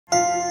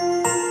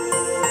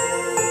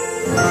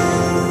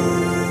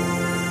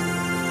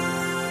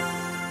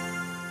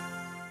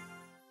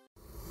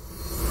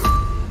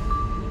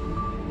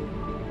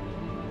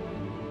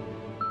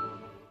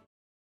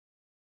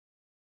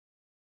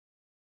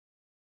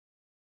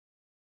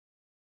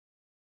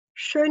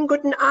Schönen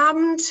guten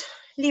Abend,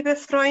 liebe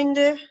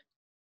Freunde.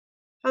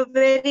 A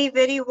very,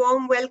 very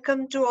warm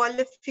welcome to all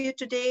of you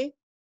today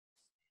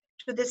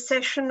to this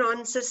session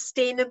on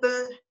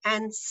sustainable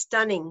and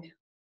stunning.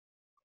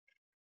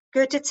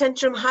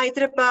 Goethe-Zentrum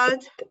Hyderabad,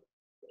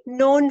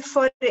 known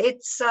for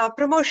its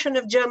promotion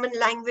of German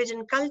language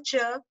and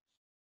culture,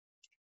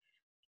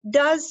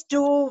 does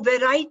do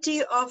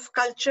variety of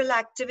cultural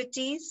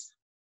activities.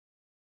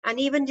 And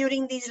even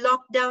during these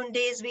lockdown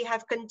days, we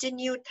have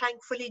continued,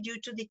 thankfully, due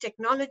to the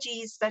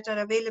technologies that are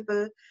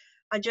available.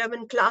 Our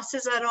German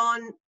classes are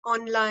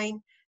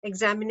online,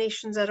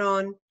 examinations are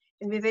on,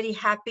 and we're very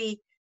happy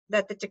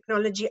that the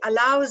technology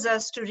allows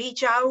us to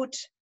reach out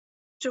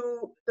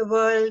to the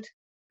world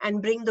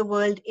and bring the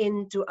world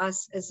into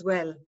us as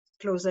well,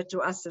 closer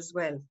to us as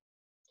well.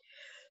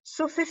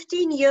 So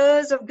 15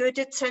 years of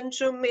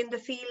Goethe-Zentrum in the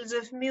fields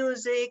of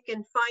music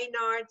and fine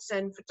arts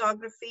and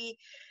photography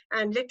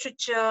and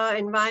literature,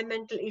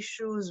 environmental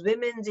issues,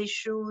 women's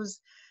issues,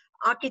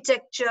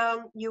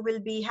 architecture. You will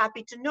be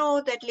happy to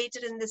know that later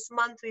in this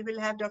month, we will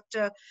have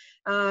Dr.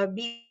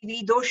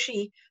 B.V.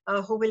 Doshi,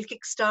 who will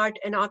kickstart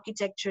an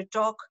architecture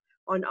talk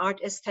on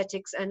art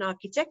aesthetics and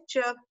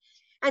architecture,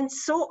 and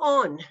so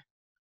on.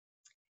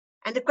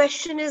 And the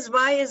question is,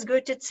 why is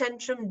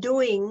Goethe-Zentrum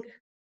doing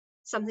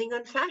something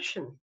on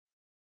fashion?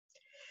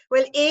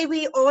 Well,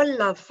 we all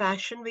love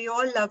fashion. We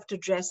all love to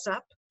dress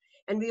up,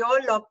 and we all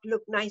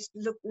look nice,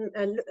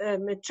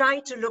 try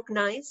to look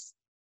nice.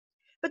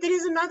 But there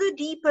is another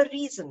deeper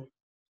reason.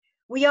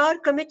 We are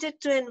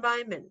committed to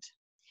environment,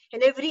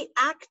 and every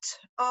act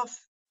of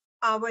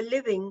our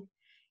living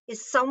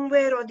is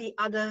somewhere or the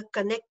other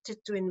connected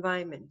to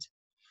environment.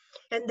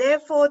 And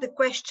therefore, the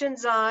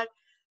questions are,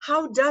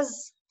 how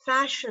does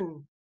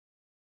fashion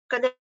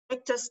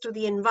connect us to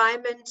the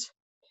environment,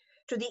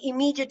 to the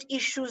immediate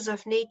issues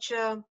of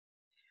nature,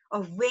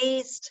 of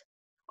waste,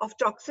 of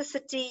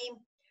toxicity,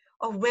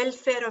 of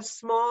welfare of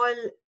small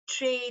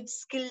trade,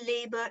 skilled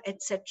labor,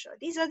 etc.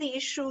 These are the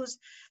issues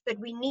that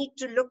we need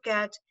to look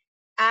at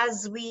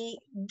as we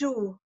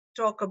do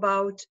talk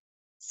about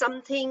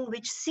something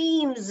which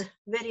seems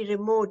very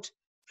remote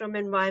from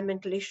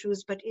environmental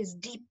issues, but is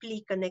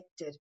deeply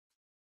connected.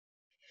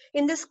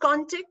 In this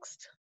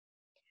context,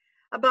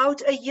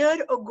 about a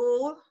year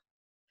ago,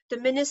 the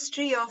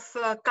Ministry of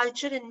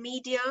Culture and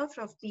Media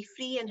of the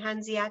Free and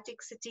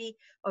Hanseatic city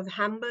of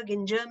Hamburg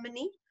in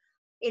Germany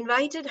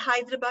invited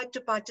Hyderabad to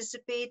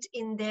participate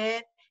in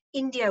their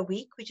India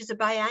Week, which is a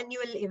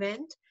biannual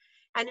event.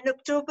 And in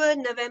October,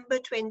 November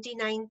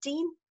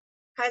 2019,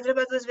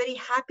 Hyderabad was very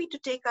happy to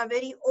take our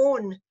very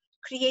own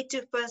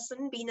creative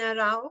person, Beena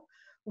Rao,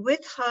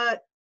 with her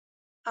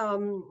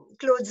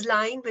clothes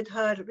line, with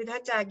her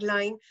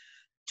tagline,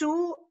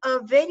 to a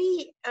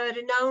very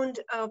renowned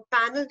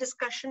panel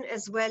discussion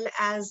as well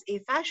as a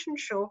fashion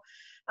show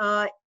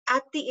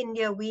at the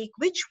India Week,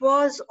 which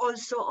was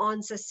also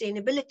on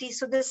sustainability.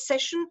 So the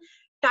session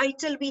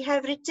title we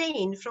have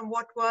retained from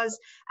what was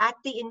at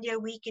the India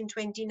Week in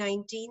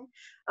 2019,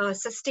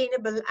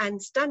 Sustainable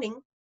and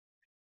Stunning.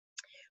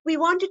 We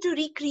wanted to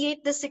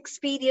recreate this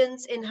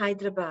experience in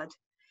Hyderabad,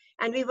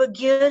 and we were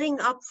gearing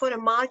up for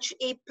a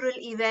March-April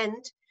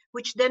event,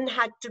 which then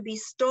had to be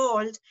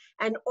stalled,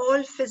 and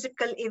all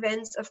physical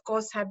events, of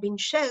course, have been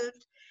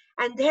shelved.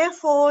 And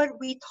therefore,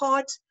 we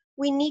thought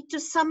we need to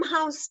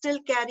somehow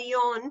still carry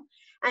on,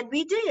 and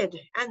we did.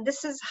 And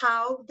this is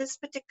how this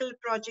particular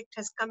project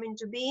has come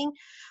into being.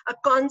 A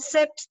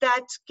concept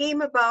that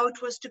came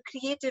about was to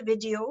create a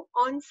video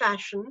on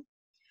fashion.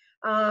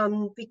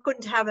 We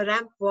couldn't have a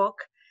ramp walk.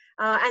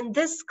 And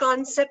this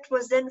concept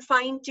was then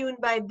fine-tuned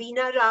by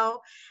Beena Rao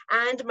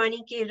and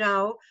Manike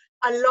Rao,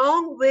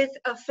 along with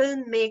a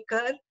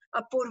filmmaker,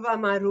 Apurva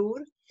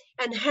Marur.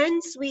 And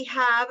hence we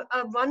have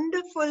a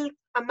wonderful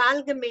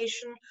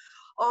amalgamation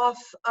of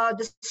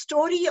the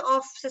story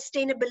of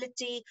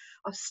sustainability,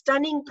 of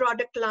stunning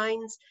product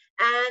lines,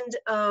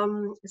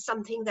 and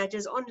something that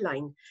is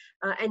online.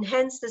 And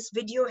hence this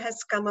video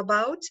has come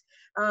about.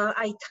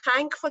 I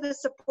thank for the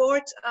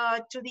support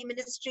to the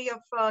Ministry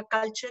of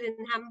Culture in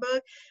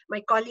Hamburg,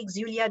 my colleagues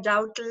Julia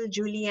Dautel,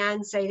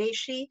 Julianne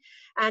Saireshi,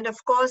 and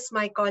of course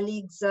my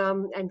colleagues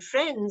and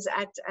friends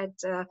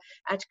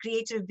at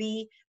Creative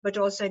Bee, but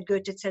also at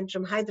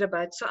Goethe-Zentrum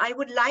Hyderabad. So I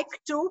would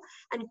like to,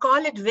 and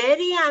call it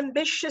very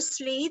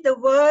ambitiously, the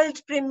world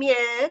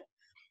premiere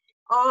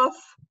of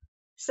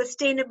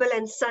Sustainable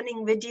and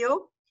Stunning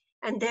video.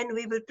 And then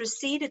we will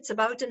proceed. It's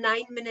about a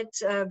 9-minute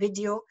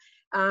video,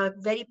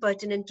 very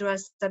pertinent to our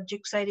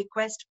subjects. I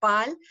request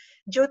Pal,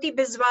 Jyoti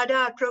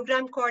Biswada, our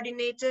program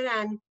coordinator,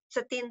 and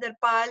Satinder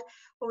Pal,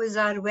 who is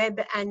our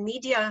web and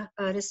media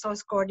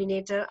resource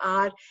coordinator,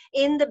 are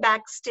in the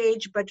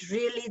backstage, but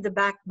really the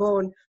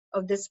backbone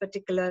of this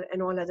particular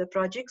and all other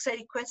projects. I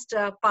request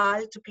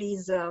Pal to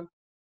please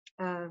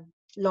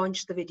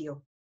launch the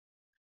video.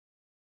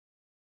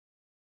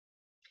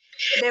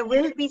 There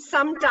will be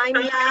some time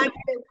lag.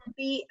 There will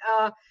be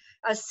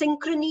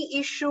synchrony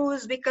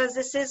issues because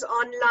this is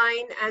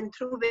online and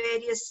through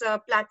various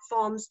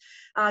platforms.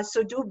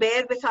 So do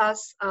bear with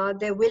us.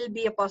 There will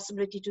be a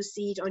possibility to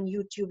see it on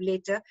YouTube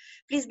later.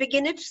 Please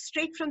begin it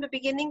straight from the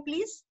beginning,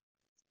 please.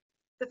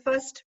 The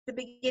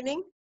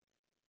beginning.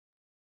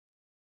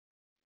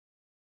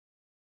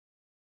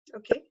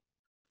 Okay,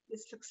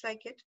 this looks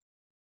like it.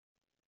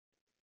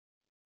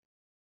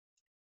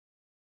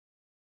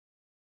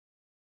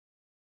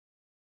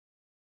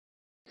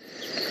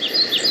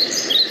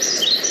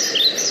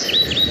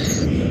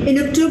 In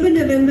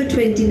October-November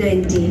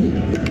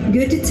 2019,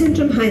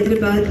 Goethe-Zentrum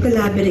Hyderabad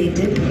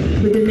collaborated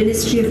with the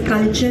Ministry of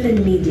Culture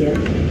and Media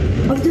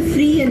of the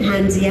free and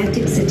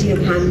Hanseatic city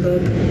of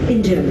Hamburg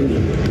in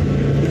Germany.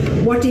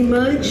 What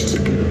emerged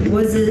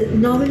was a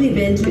novel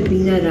event with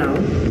Beena Rao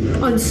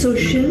on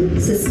social,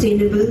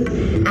 sustainable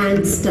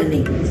and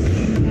stunning.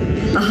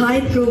 A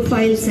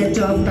high-profile set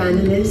of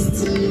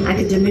panelists,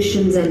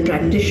 academicians and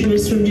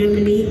practitioners from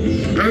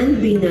Germany and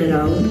Beena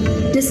Rao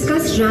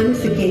discussed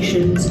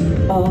ramifications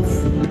of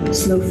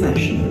slow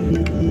fashion.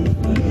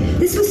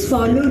 This was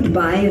followed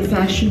by a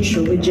fashion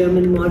show with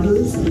German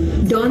models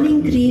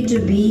donning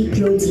Creative Bee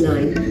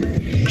clothesline,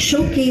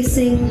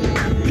 showcasing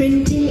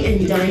printing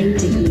and dyeing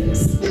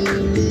techniques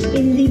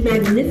in the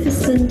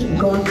magnificent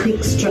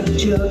Gothic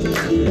structure,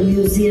 the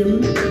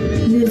Museum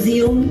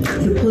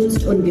für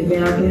Kunst und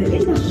Gewerbe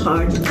in the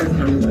heart of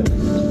Hamburg.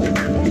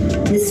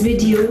 This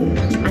video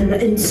and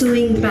the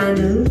ensuing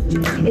panel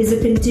is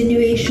a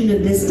continuation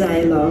of this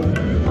dialogue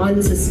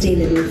on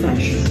sustainable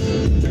fashion.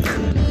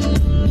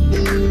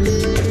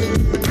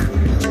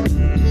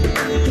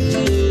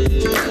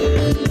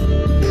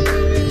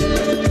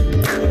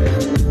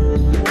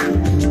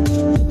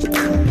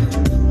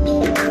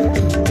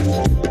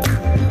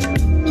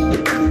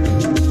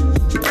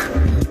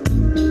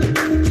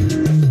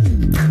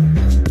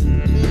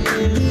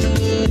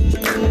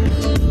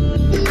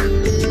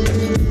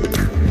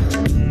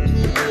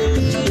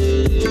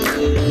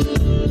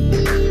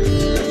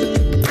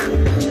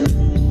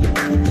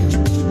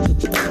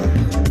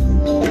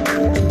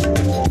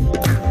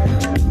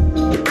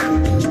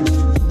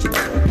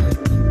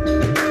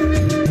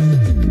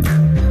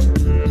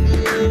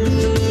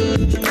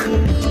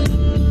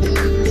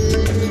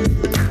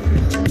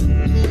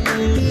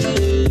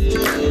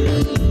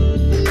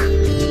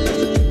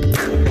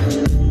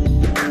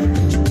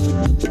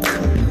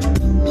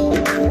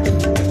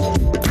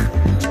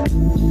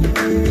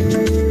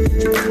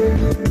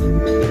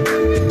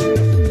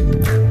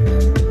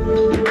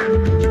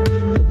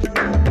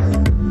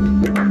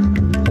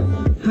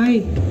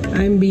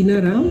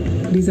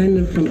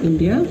 Designer from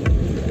India.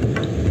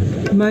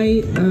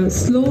 My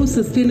slow,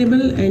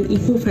 sustainable and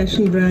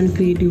eco-fashion brand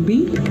Creative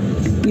Bee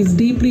is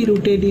deeply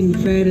rooted in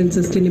fair and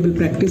sustainable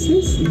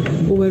practices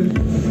over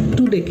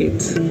 2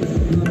 decades.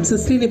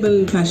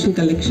 Sustainable fashion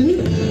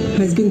collection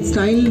has been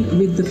styled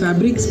with the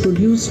fabrics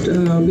produced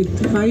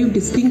with 5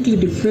 distinctly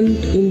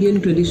different Indian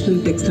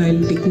traditional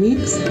textile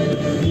techniques.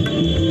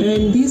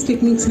 And these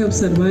techniques have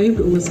survived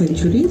over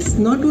centuries.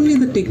 Not only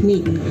the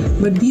technique,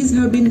 but these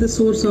have been the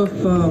source of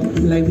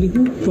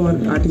livelihood for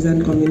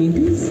artisan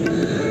communities.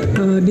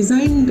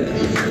 Designed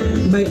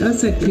by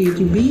us at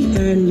Creative Bee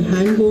and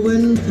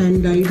hand-woven,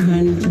 hand-dyed,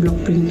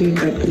 hand-block printed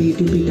at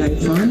Creative Bee Dye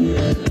Farm.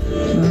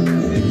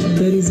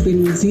 There has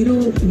been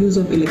zero use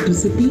of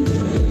electricity.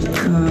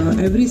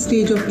 Every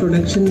stage of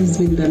production is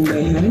being done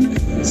by hand,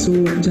 so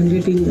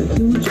generating a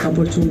huge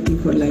opportunity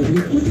for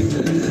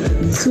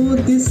livelihood. So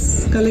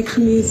this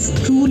collection is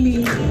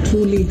truly,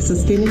 truly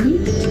sustainable.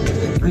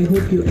 I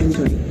hope you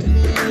enjoy it.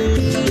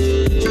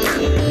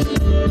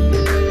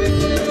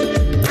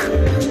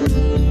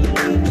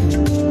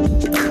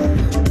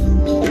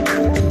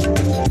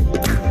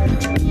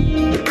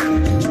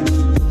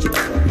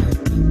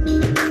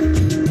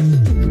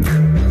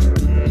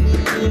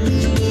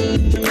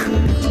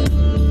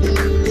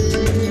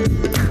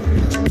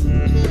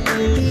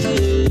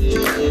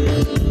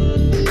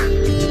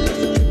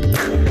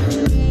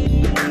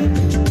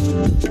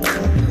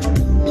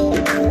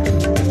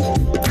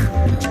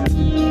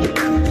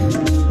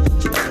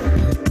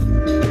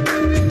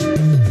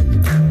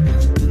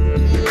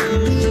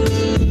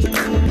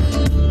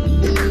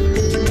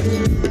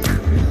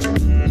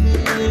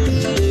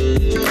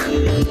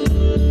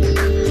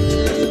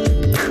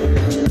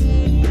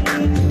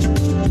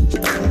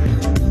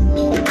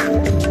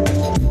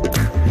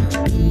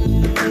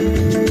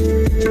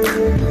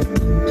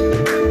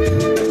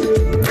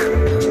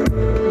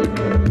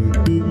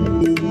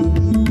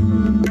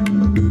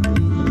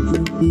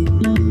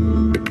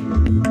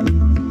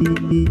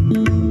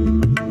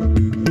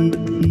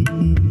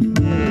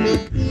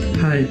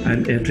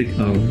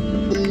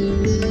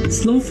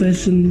 Slow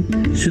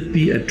fashion should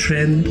be a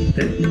trend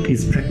that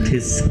is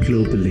practiced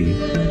globally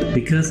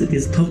because it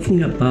is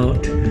talking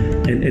about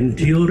an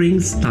enduring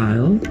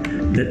style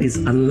that is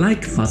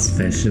unlike fast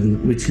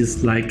fashion, which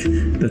is like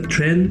the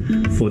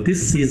trend for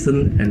this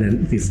season and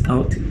then it is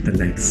out the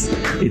next.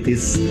 It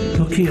is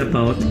talking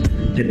about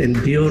an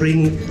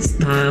enduring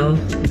style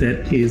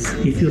that is,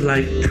 if you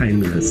like,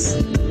 timeless.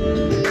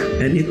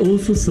 And it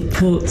also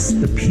supports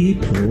the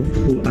people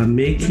who are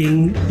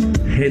making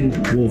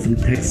hand-woven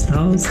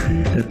textiles,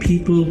 the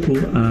people who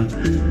are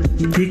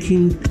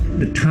taking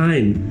the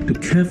time to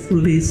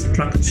carefully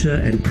structure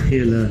and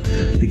tailor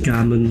the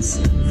garments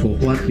for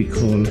what we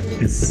call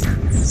as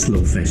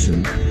slow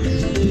fashion.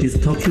 It is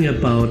talking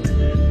about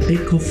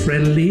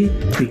eco-friendly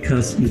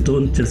because you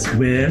don't just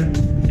wear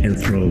and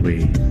throw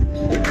away.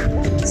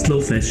 Slow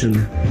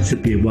fashion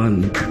should be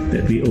one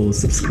that we all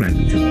subscribe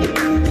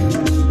to.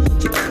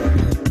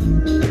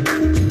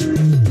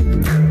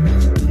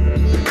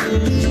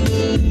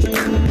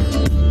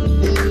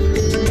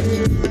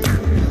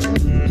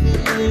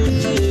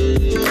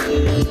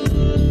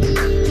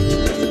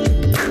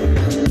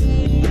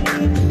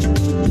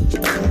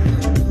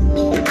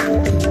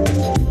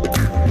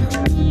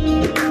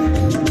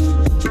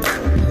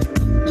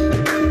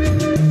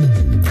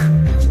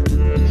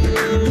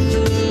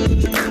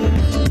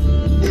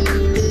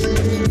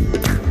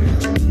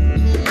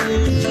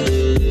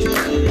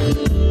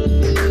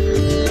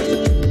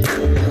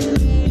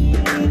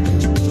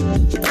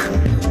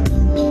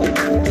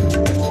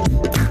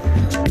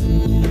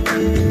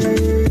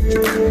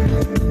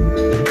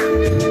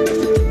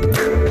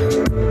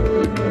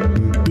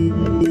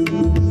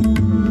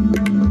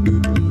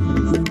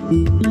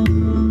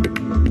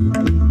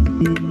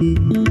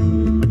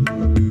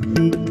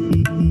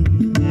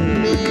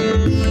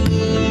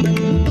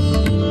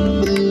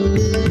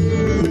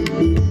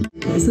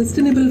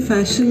 Sustainable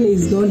fashion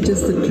is not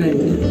just a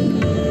trend.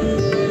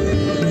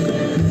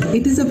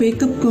 It is a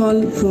wake-up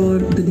call for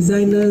the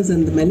designers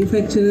and the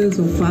manufacturers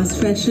of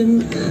fast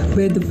fashion,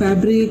 where the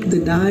fabric, the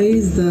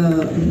dyes,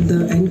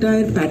 the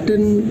entire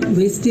pattern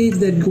wastage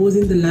that goes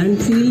in the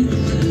landfill.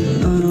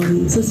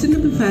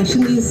 Sustainable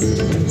fashion is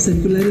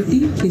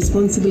circularity,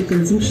 responsible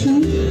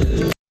consumption,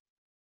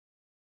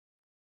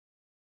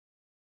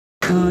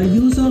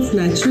 use of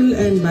natural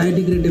and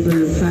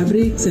biodegradable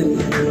fabrics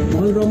and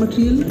all raw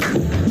material,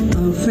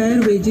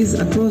 fair wages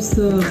across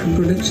the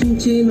production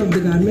chain of the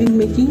garment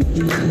making,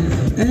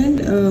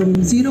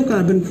 and zero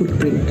carbon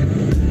footprint.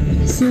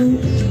 So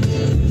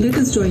let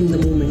us join the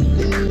movement.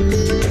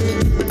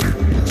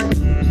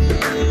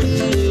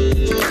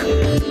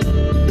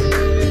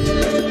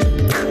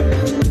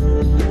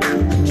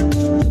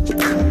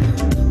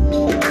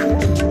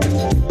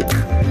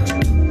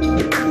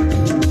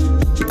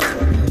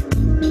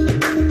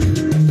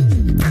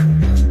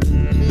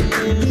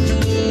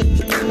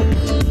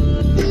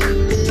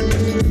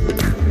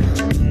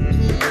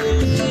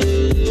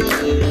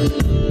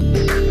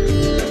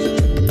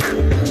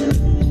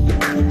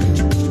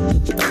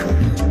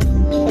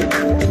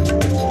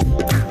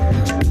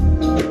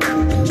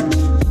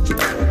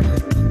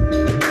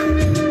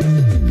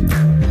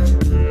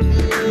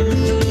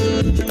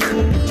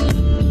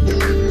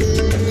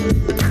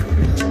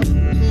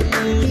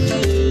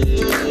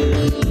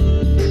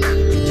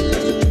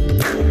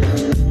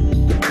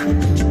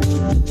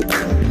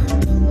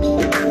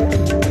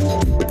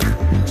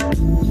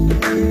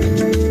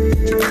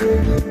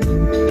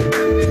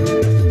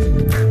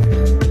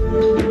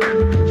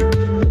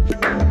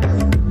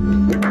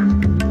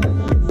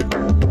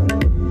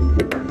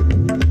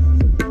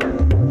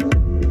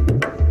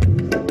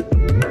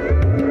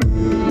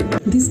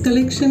 This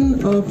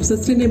collection of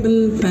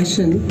sustainable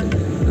fashion,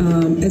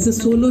 as a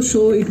solo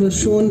show, it was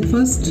shown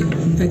first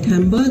at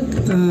Hamburg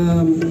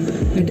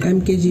at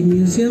MKG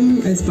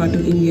Museum as part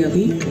of India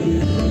Week,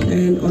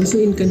 and also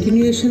in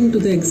continuation to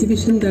the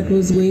exhibition that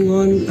was going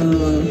on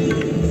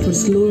for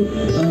slow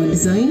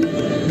design.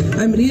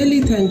 I'm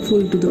really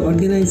thankful to the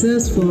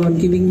organizers for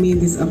giving me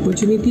this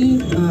opportunity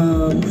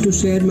to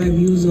share my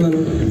views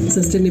on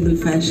sustainable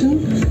fashion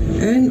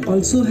and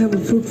also have a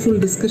fruitful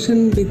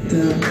discussion with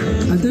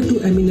other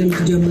two eminent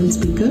German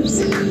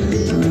speakers,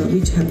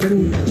 which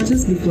happened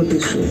just before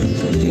this show.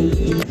 Thank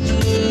you.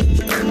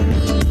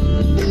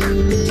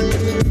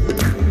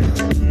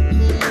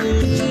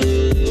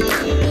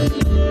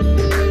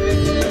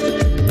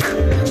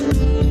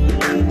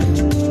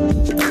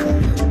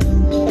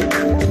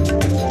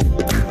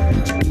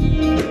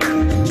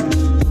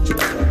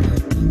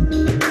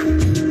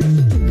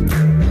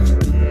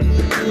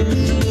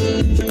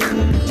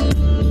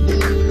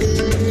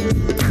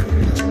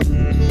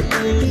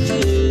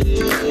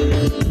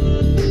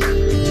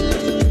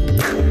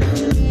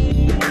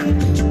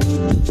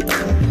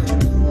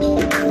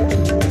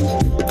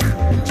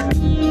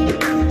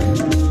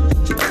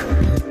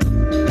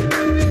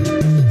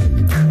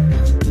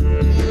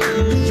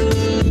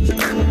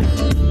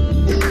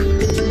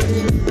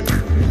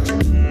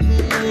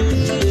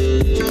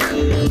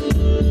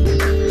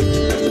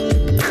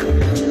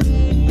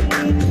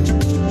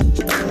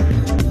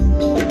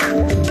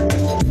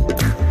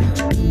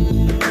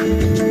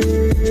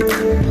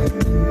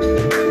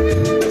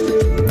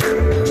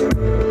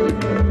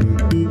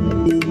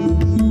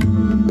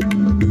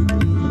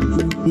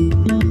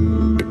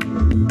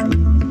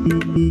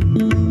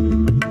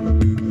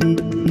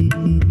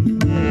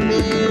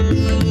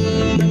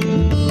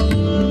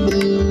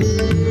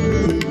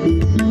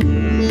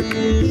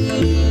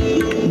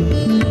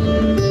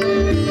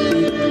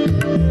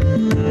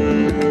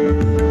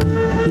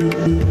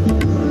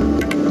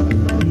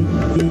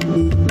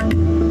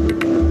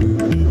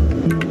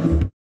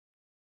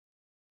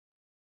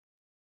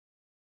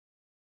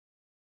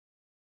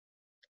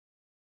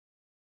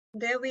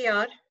 There we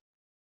are,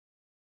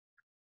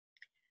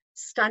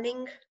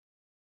 stunning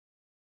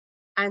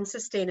and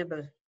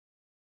sustainable.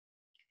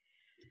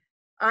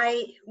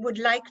 I would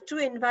like to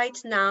invite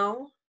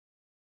now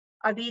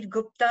Abir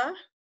Gupta,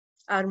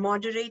 our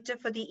moderator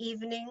for the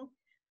evening,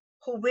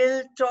 who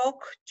will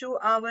talk to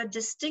our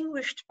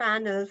distinguished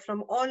panel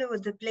from all over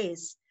the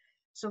place.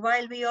 So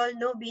while we all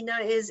know Bina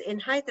is in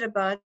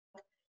Hyderabad,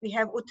 we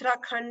have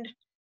Uttarakhand,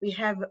 we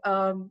have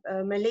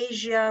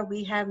Malaysia,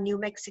 we have New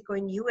Mexico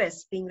and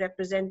US being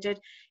represented,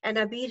 and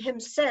Abir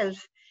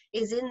himself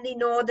is in the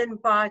northern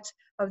part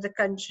of the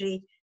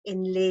country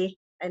in Leh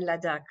and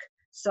Ladakh.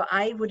 So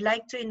I would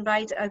like to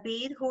invite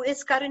Abir, who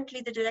is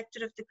currently the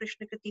director of the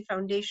Krishna Kriti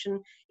Foundation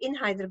in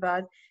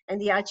Hyderabad and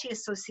the Aichi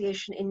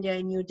Association India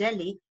in New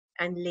Delhi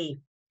and Leh.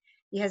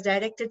 He has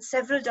directed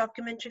several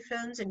documentary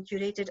films and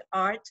curated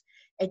art,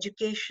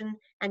 education,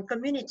 and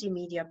community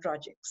media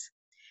projects.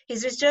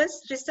 His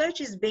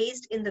research is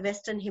based in the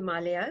Western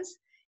Himalayas,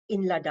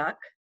 in Ladakh,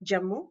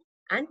 Jammu,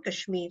 and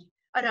Kashmir,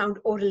 around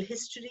oral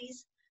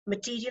histories,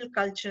 material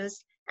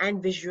cultures,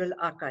 and visual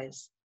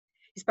archives.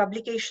 His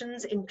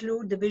publications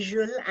include The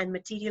Visual and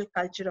Material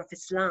Culture of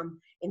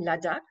Islam in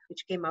Ladakh,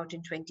 which came out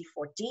in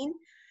 2014,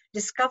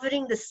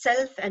 Discovering the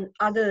Self and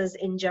Others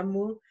in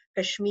Jammu,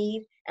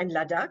 Kashmir, and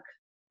Ladakh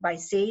by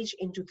Sage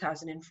in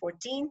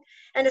 2014,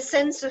 and A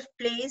Sense of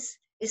Place,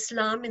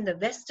 Islam in the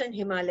Western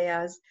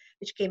Himalayas,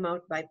 which came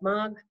out by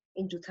Magh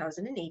in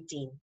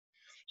 2018.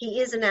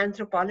 He is an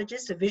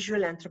anthropologist, a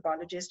visual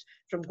anthropologist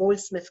from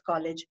Goldsmith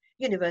College,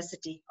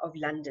 University of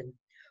London.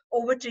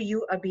 Over to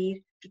you,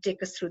 Abir, to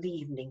take us through the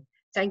evening.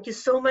 Thank you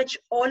so much,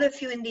 all of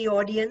you in the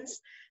audience.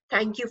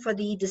 Thank you for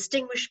the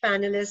distinguished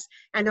panelists,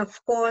 and of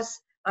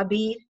course,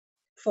 Abir,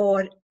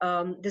 for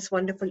this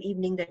wonderful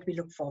evening that we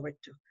look forward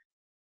to.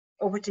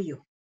 Over to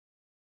you.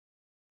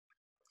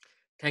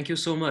 Thank you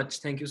so much.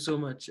 Thank you so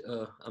much,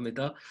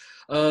 Amita.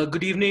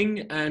 Good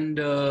evening,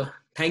 and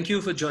thank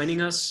you for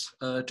joining us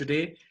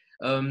today.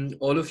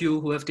 All of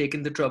you who have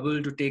taken the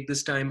trouble to take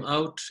this time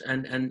out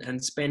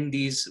and spend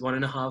these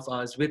 1.5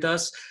 hours with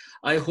us.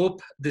 I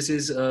hope this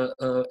is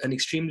an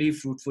extremely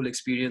fruitful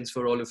experience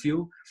for all of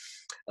you.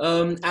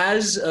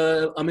 As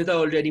Amita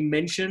already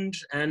mentioned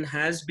and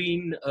has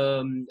been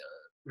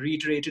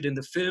reiterated in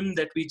the film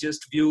that we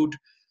just viewed,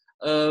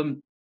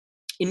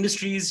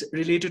 industries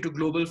related to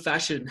global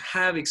fashion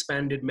have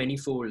expanded many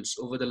folds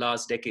over the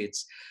last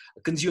decades,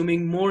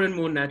 consuming more and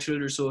more natural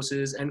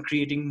resources and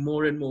creating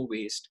more and more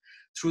waste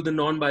through the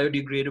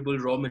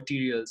non-biodegradable raw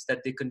materials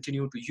that they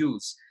continue to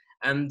use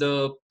and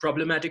the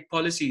problematic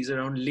policies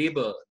around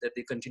labor that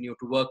they continue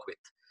to work with.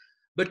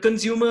 But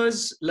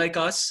consumers like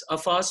us are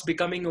fast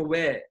becoming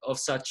aware of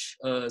such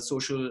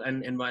social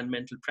and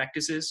environmental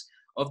practices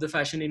of the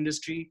fashion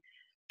industry.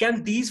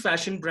 Can these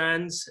fashion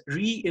brands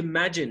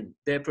reimagine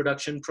their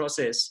production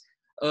process,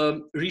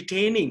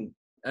 retaining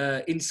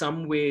in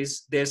some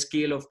ways their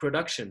scale of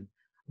production?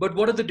 But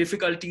what are the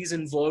difficulties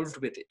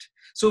involved with it?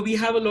 So we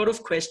have a lot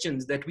of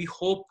questions that we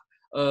hope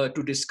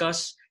to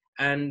discuss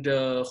and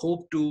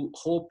hope to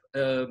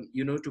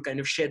kind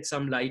of shed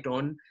some light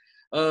on.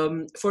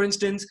 For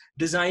instance,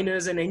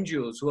 designers and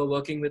NGOs who are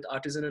working with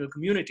artisanal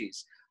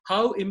communities.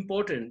 How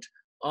important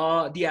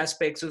are the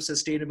aspects of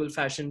sustainable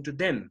fashion to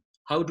them?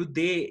 How do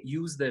they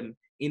use them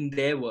in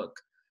their work?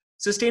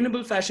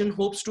 Sustainable fashion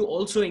hopes to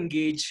also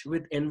engage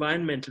with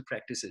environmental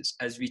practices,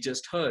 as we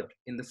just heard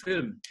in the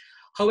film.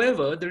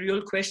 However, the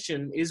real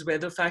question is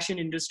whether fashion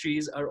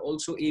industries are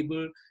also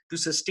able to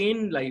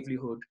sustain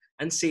livelihood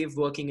and save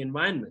working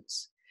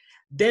environments.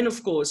 Then,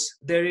 of course,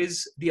 there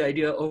is the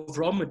idea of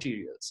raw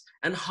materials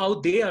and how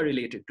they are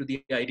related to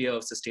the idea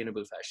of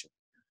sustainable fashion.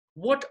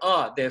 What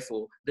are,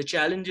 therefore, the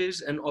challenges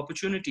and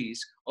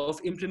opportunities of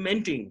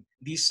implementing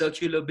these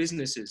circular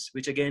businesses,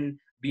 which again,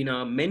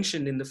 Bina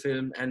mentioned in the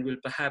film and will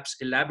perhaps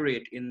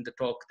elaborate in the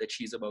talk that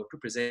she's about to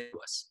present to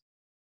us.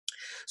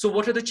 So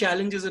what are the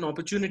challenges and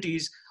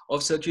opportunities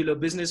of circular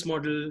business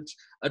models,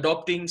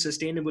 adopting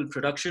sustainable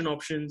production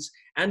options,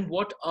 and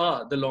what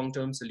are the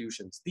long-term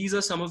solutions? These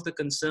are some of the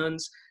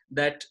concerns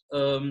that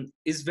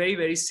is very,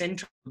 very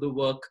central to the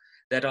work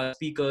that our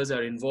speakers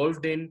are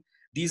involved in.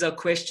 These are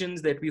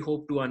questions that we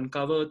hope to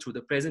uncover through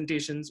the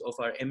presentations of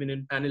our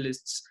eminent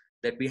panelists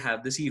that we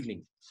have this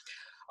evening.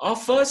 Our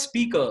first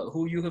speaker,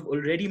 who you have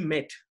already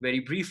met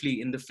very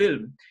briefly in the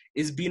film,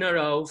 is Bina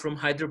Rao from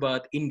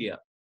Hyderabad, India.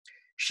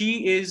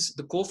 She is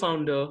the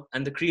co-founder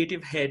and the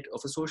creative head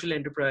of a social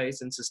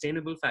enterprise and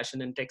sustainable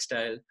fashion and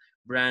textile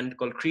brand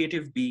called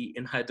Creative Bee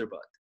in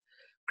Hyderabad.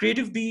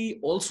 Creative Bee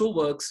also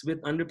works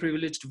with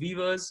underprivileged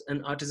weavers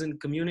and artisan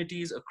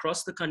communities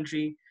across the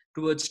country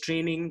towards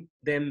training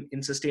them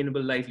in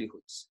sustainable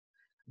livelihoods.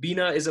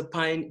 Bina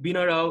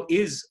Rao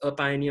is a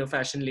pioneer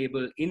fashion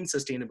label in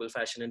sustainable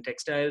fashion and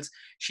textiles.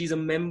 She's a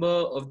member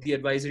of the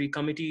advisory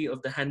committee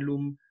of the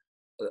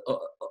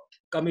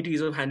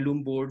committees of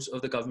handloom boards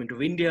of the Government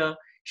of India.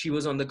 She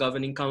was on the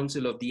governing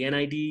council of the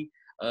NID,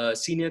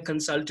 senior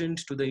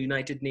consultant to the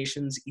United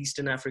Nations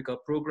Eastern Africa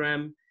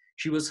program.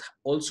 She was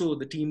also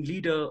the team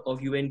leader of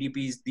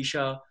UNDP's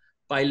Disha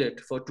pilot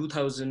for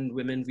 2,000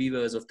 women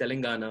weavers of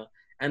Telangana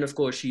And of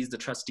course, she's the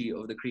trustee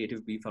of the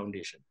Creative Bee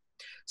Foundation.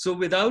 So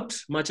without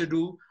much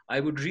ado, I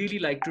would really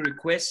like to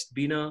request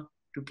Beena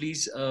to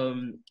please,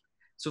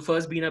 so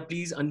first Beena,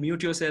 please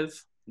unmute yourself.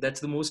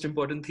 That's the most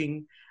important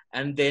thing.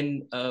 And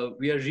then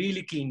we are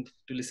really keen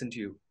to listen to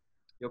you.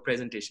 Your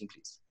presentation,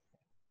 please.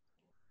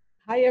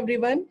 Hi,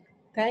 everyone.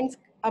 Thanks,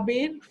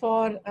 Abir,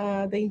 for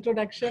the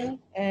introduction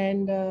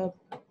and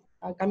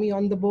coming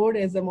on the board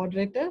as a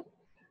moderator.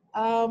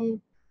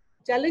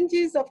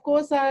 Challenges, of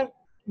course, are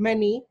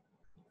many,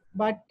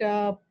 but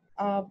uh,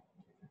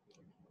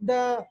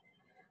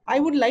 I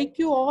would like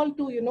you all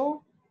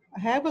to,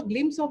 have a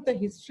glimpse of the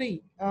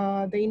history,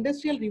 the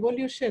Industrial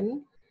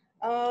Revolution.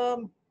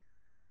 Um,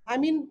 I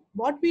mean,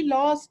 what we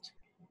lost,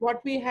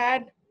 what we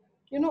had,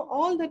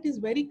 all that is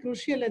very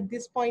crucial at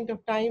this point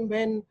of time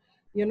when,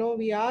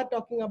 we are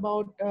talking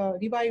about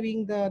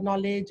reviving the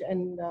knowledge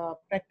and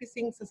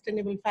practicing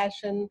sustainable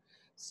fashion.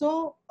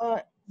 So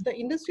the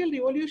Industrial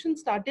Revolution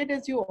started,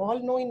 as you all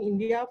know, in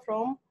India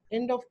from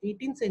end of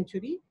 18th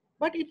century,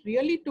 but it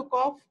really took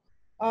off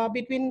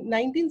between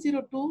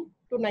 1902 to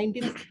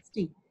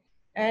 1960.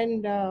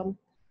 And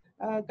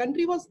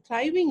country was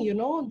thriving,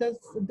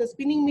 the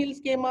spinning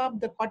mills came up,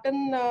 the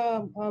cotton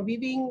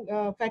weaving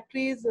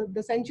factories,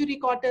 the century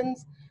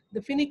cottons,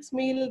 the phoenix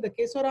mill, the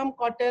kesoram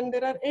cotton.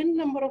 There are n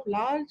number of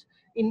large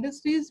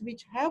industries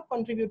which have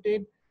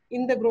contributed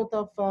in the growth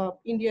of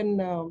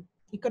Indian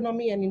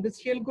economy and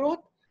industrial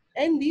growth,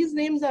 and these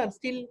names are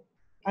still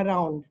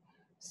around.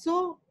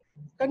 So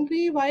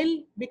country,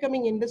 while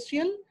becoming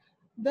industrial,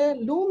 the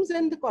looms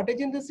and the cottage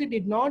industry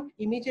did not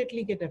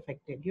immediately get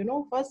affected.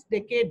 First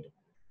decade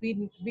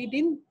we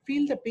didn't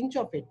feel the pinch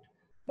of it.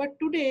 But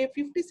today,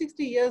 50,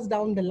 60 years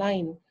down the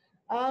line,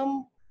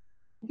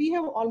 we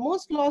have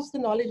almost lost the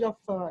knowledge of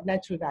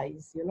natural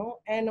dyes,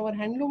 and our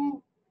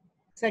handloom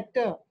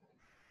sector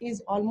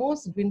is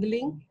almost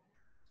dwindling.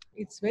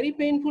 It's very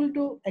painful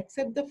to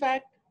accept the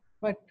fact,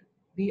 but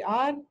we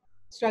are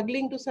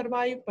struggling to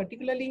survive,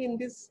 particularly in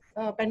this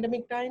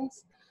pandemic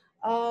times.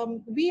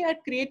 We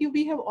at Creative,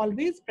 we have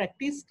always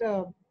practiced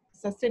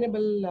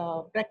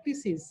sustainable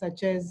practices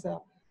such as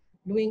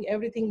doing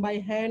everything by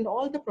hand,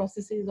 all the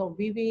processes of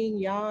weaving,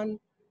 yarn,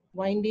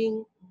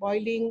 winding,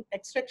 boiling,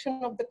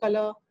 extraction of the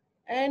color.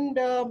 And,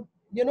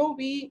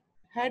 we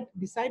had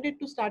decided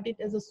to start it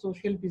as a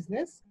social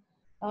business,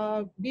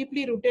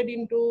 deeply rooted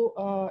into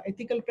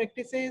ethical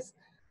practices,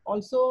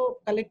 also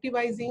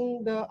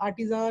collectivizing the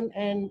artisan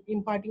and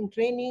imparting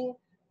training.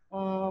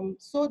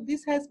 So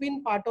this has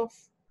been part of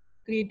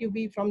Creative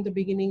Bee from the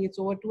beginning. It's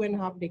over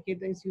 2.5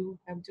 decades, as you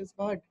have just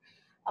heard.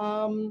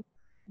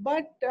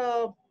 But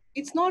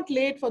it's not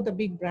late for the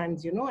big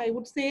brands. I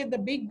would say the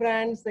big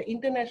brands, the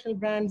international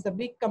brands, the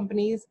big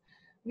companies,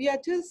 we are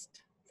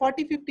just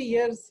 40, 50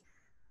 years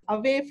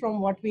away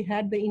from what we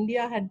had. The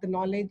India had the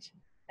knowledge.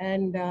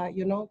 And,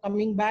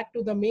 coming back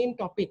to the main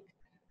topic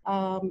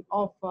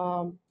of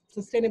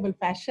sustainable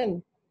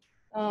fashion,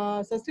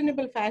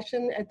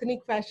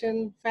 ethnic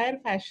fashion, fair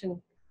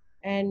fashion,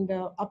 and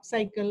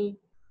upcycle,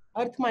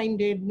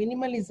 earth-minded,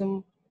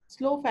 minimalism,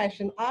 slow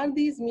fashion, are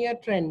these mere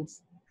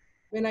trends?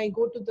 When I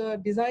go to the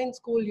design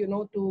school,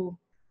 to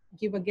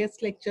give a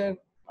guest lecture,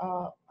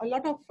 a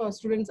lot of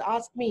students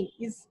ask me,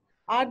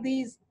 are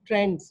these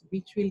trends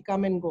which will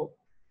come and go?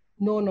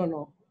 No, no,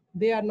 no.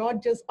 They are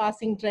not just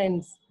passing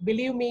trends.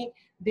 Believe me,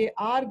 they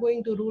are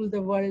going to rule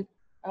the world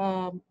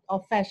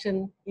of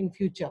fashion in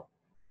future.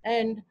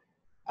 And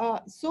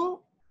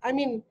so, I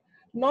mean,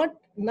 not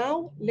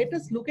now, let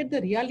us look at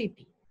the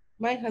reality.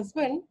 My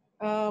husband,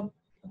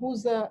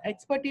 who's an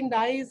expert in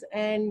dyes,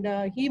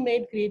 and he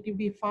made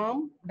Creativity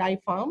Farm, dye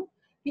farm.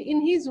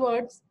 In his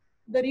words,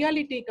 the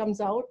reality comes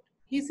out.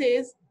 He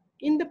says,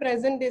 in the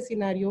present day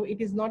scenario,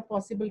 it is not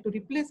possible to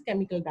replace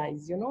chemical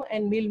dyes,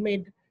 and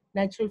mill-made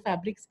natural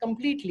fabrics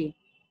completely,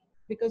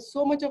 because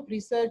so much of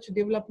research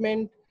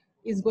development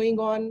is going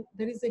on.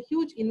 There is a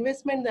huge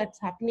investment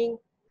that's happening,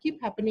 keep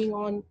happening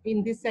on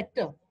in this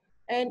sector.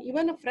 And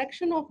even a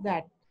fraction of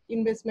that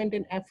investment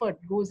and effort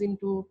goes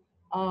into,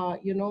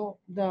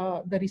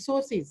 the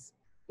resources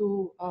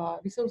to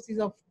resources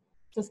of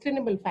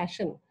sustainable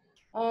fashion.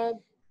 Uh,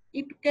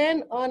 it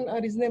can earn a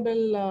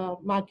reasonable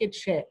market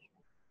share.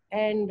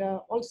 And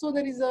also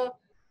there is a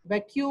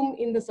vacuum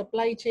in the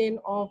supply chain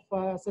of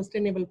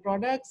sustainable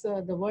products.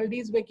 The world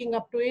is waking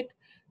up to it.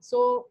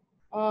 So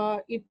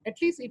at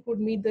least it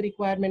would meet the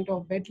requirement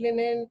of bed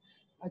linen,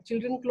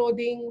 children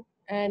clothing,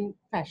 and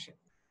fashion.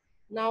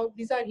 Now,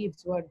 these are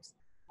his words.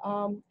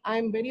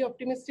 I'm very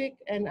optimistic,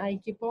 and I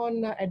keep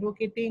on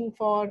advocating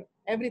for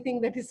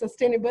everything that is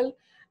sustainable.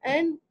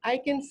 And I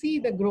can see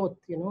the growth,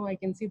 I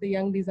can see the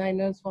young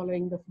designers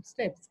following the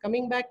footsteps.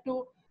 Coming back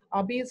to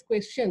Abhi's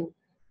question,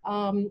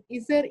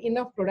 is there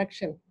enough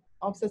production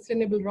of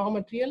sustainable raw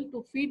material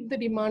to feed the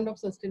demand of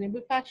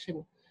sustainable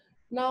fashion?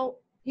 Now,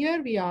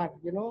 here we are,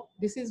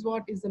 this is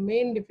what is the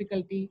main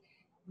difficulty.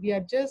 We are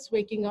just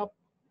waking up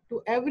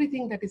to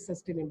everything that is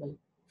sustainable: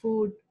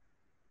 food,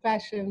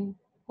 fashion,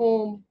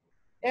 home,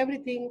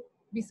 everything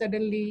we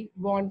suddenly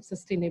want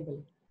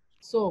sustainable.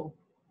 So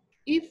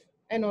if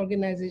an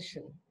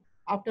organization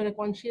after a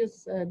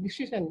conscious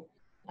decision,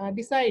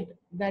 decide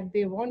that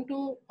they want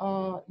to,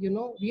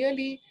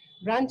 really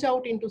branch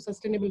out into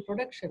sustainable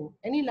production,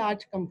 any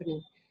large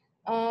company,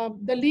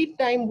 the lead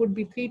time would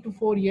be 3 to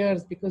 4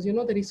 years, because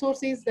the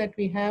resources that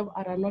we have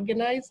are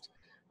unorganized.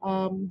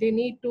 They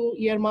need to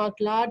earmark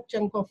large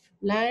chunk of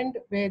land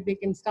where they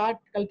can start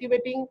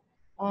cultivating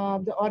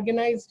the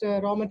organized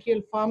raw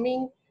material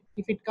farming.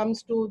 If it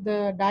comes to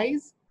the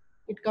dyes,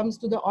 it comes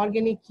to the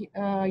organic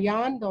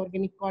yarn, the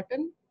organic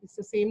cotton, it's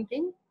the same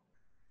thing.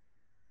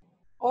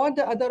 Or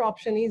the other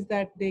option is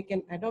that they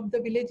can adopt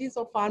the villages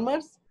of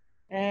farmers,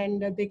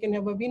 and they can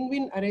have a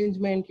win-win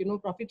arrangement,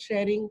 profit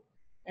sharing,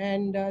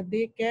 and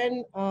they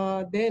can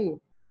then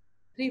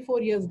 3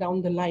 4 years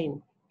down the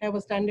line have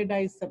a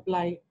standardized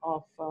supply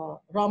of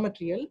raw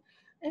material.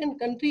 And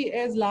country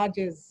as large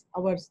as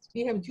ours,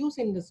 we have juice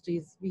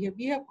industries, we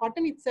have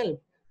cotton itself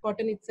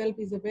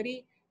is a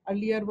very,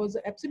 earlier was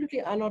absolutely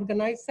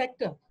unorganized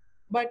sector,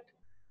 but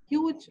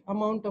huge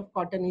amount of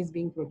cotton is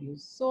being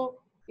produced. So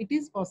it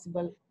is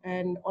possible.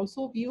 And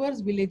also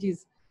viewers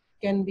villages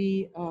can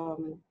be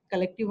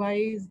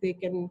collectivized, they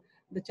can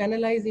the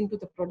channelize into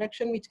the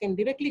production, which can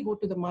directly go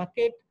to the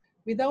market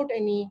without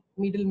any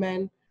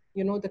middleman.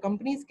 The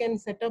companies can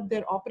set up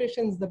their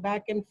operations, the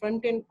back and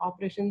front end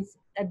operations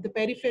at the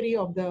periphery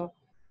of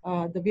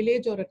the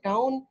village or a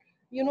town.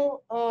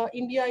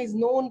 India is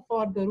known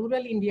for, the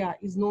rural India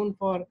is known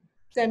for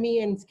semi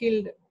and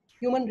skilled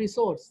human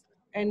resource.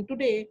 And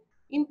today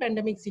in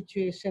pandemic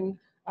situation,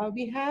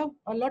 we have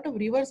a lot of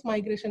reverse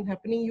migration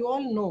happening. You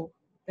all know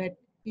that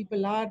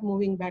people are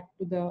moving back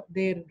to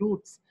their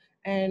roots.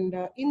 And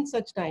in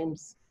such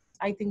times,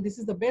 I think this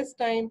is the best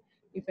time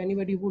if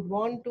anybody would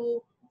want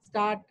to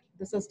start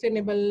the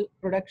sustainable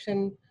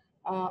production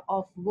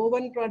of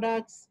woven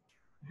products,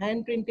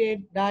 hand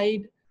printed,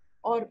 dyed,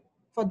 or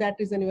for that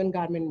reason even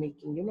garment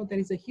making. There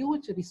is a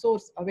huge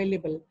resource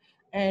available.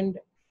 And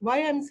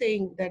why I'm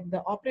saying that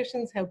the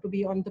operations have to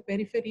be on the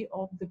periphery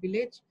of the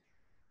village,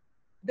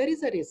 there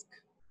is a risk.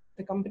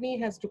 The company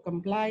has to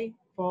comply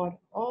for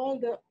all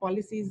the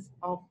policies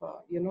of,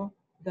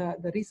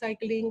 the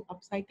recycling,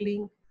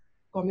 upcycling,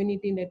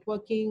 community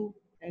networking,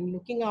 and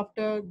looking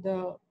after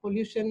the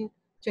pollution,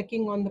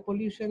 checking on the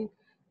pollution,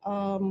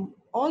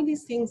 all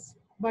these things.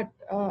 But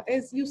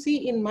as you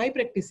see in my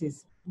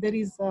practices, there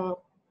is a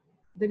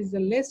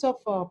less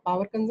of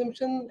power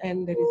consumption,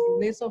 and there is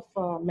less of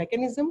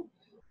mechanism,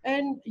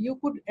 and you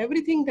could,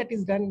 everything that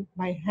is done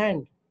by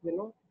hand,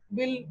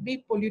 will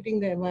be polluting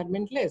the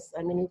environment less.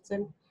 I mean,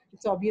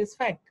 it's obvious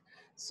fact.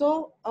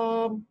 So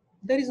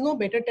there is no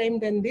better time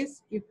than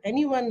this. If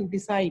anyone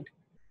decide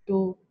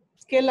to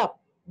scale up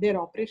their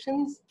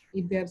operations,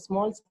 if they are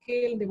small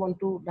scale, they want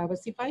to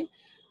diversify.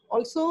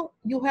 Also,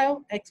 you have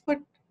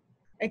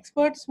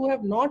experts who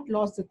have not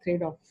lost the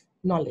thread of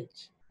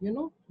knowledge.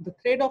 The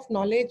thread of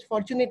knowledge,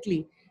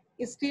 fortunately,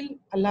 is still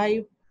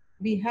alive.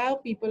 We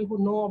have people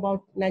who know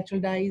about natural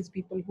dyes,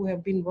 people who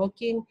have been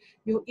working.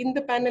 In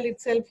the panel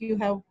itself, you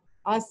have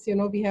us,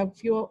 we have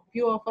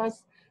few of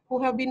us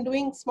who have been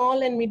doing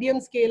small and medium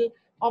scale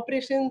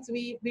operations.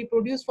 We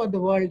produce for the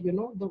world,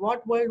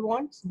 what world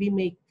wants, we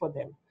make for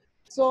them.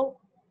 So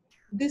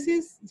this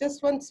is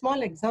just one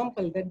small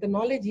example that the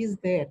knowledge is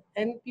there,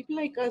 and people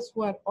like us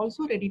who are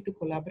also ready to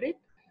collaborate,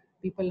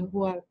 people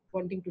who are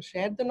wanting to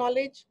share the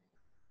knowledge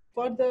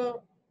for the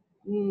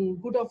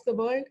good of the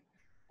world.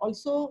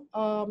 Also,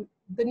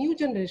 the new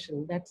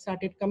generation that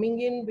started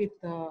coming in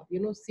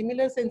with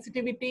similar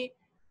sensitivity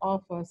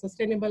of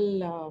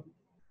sustainable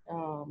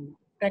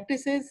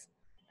practices.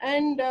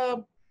 And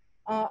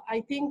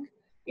I think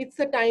it's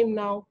a time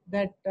now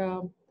that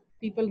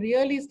people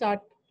really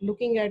start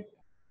looking at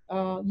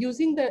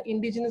using the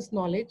indigenous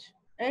knowledge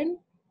and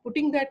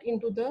putting that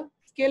into the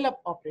scale up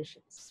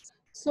operations.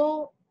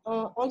 So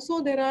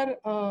also there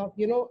are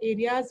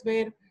areas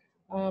where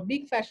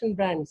big fashion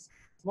brands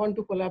want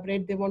to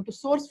collaborate, they want to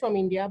source from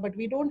India, but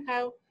we don't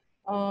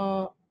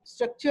have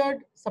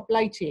structured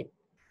supply chain.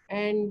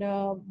 And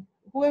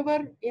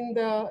whoever in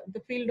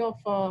the field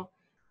of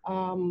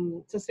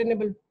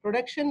sustainable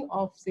production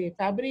of, say,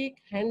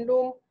 fabric,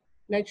 handloom,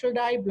 natural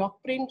dye,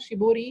 block print,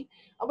 shibori,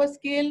 our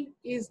scale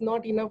is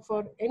not enough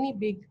for any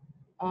big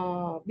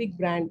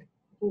brand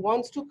who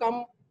wants to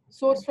come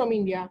source from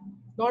India,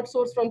 not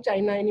source from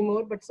China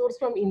anymore, but source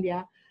from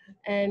India.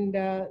 And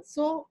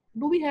so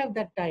do we have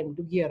that time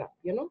to gear up?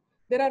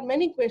 There are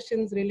many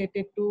questions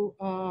related to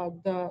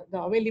the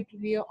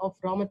availability of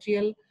raw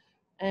material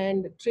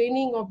and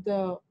training of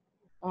the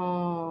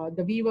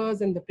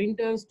weavers and the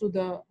printers to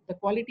the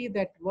quality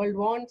that world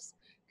wants.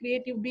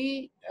 Creative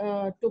B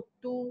took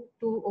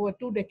over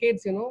 2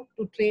 decades,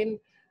 to train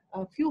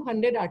a few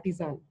hundred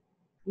artisans,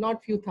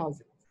 not few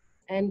thousands.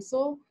 And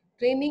so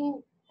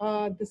training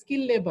the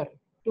skilled labor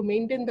to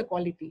maintain the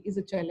quality is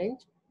a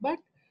challenge. But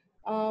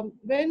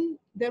when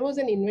there was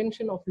an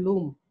invention of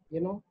loom,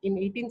 in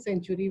 18th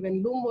century,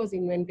 when loom was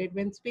invented,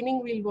 when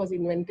spinning wheel was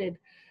invented,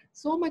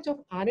 so much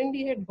of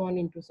R&D had gone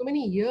into, so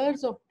many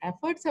years of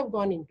efforts have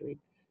gone into it.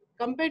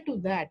 Compared to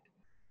that,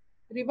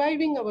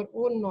 reviving our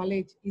own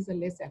knowledge is a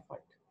less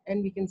effort,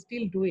 and we can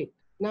still do it.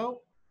 Now,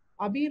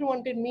 Abir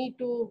wanted me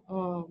to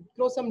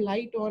throw some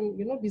light on,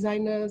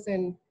 designers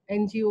and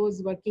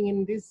NGOs working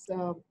in this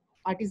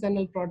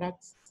artisanal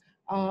products,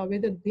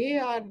 whether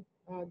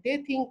they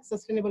think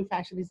sustainable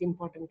fashion is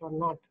important or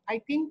not. I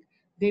think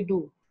they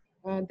do.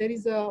 There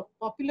is a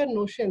popular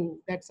notion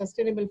that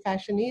sustainable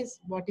fashion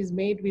is what is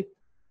made with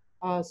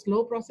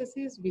slow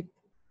processes, with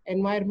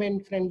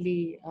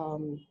environment-friendly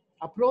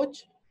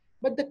approach.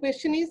 But the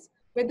question is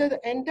whether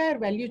the entire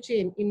value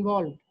chain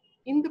involved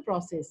in the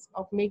process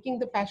of making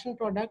the fashion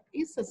product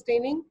is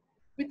sustaining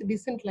with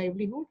decent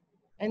livelihood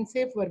and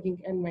safe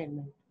working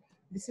environment.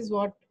 This is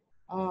what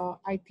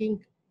I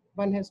think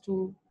one has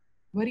to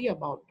worry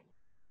about.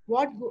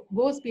 What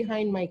goes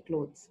behind my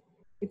clothes?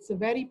 It's a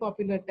very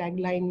popular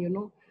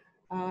tagline,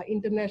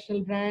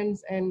 international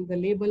brands and the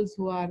labels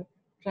who are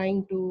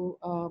trying to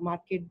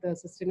market the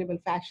sustainable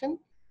fashion.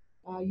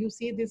 You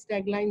see this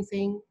tagline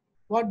saying,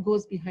 what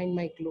goes behind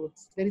my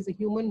clothes? There is a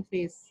human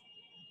face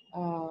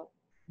uh,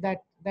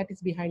 that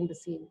is behind the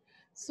scene.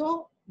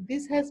 So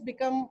this has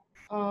become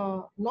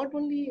not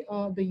only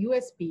the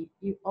USP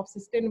of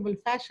sustainable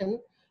fashion,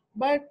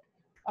 but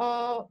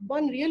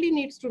one really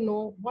needs to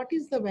know what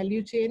is the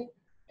value chain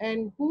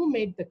and who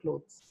made the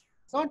clothes.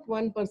 Not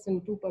one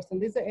person, two person.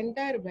 There's an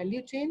entire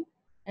value chain.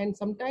 And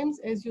sometimes,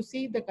 as you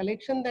see the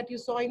collection that you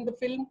saw in the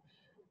film,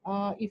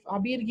 if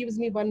Abir gives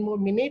me 1 more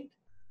minute,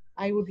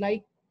 I would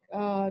like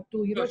to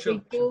Sure.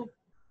 take you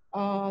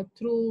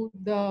through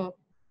the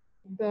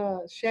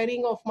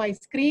sharing of my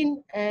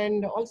screen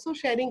and also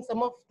sharing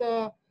some of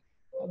the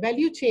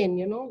value chain,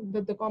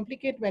 the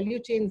complicated value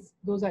chains,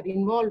 those are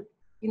involved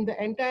in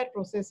the entire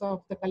process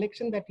of the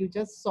collection that you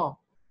just saw.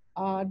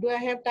 Do I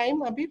have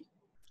time, Abir?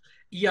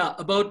 Yeah,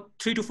 about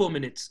 3 to 4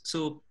 minutes.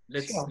 So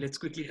Sure. let's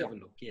quickly Yeah. have a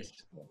look. Yes.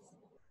 Yes.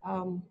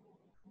 Um,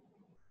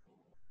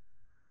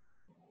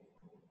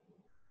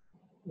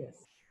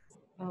 yes.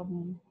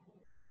 Um,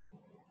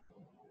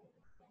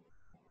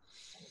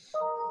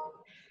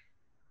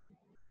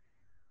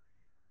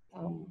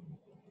 um,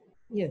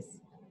 yes.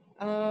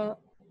 Uh,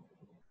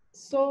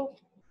 so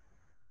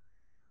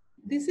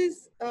this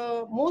is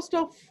uh, most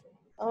of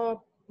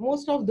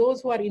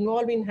those who are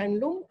involved in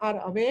handloom are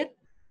aware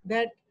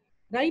that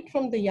right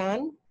from the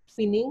yarn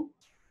spinning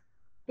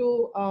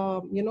to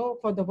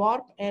for the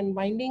warp and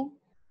winding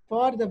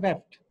for the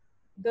weft,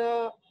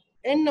 the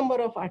n number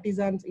of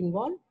artisans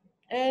involved.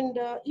 And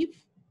if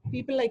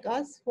people like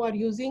us who are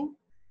using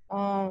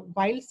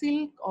wild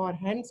silk or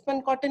hand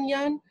spun cotton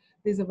yarn,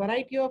 there's a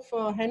variety of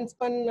hand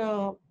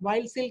spun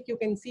wild silk you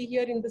can see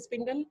here in the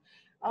spindle.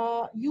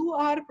 You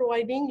are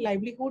providing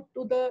livelihood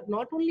to the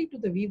not only to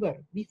the weaver.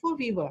 Before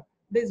weaver,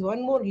 there's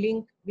one more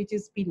link, which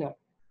is spinner.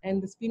 And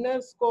the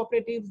spinners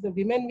cooperatives, the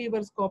women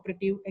weavers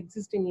cooperative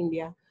exist in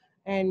India,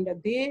 and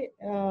they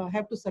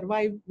have to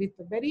survive with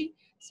very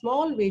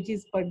small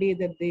wages per day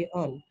that they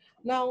earn.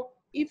 Now,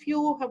 if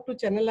you have to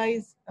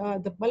channelize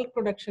the bulk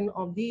production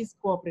of these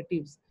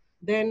cooperatives,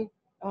 then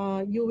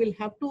you will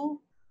have to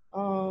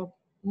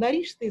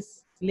nourish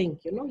this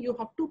link. You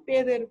have to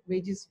pay their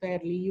wages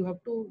fairly. You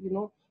have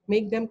to,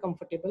 make them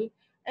comfortable.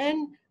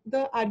 And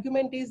the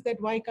argument is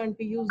that why can't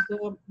we use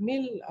the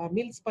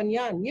mill spun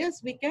yarn?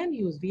 Yes, we can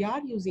use. We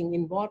are using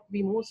in what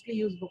we mostly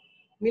use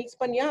mill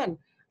spun yarn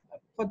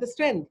for the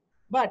strength.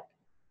 But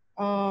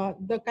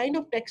the kind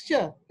of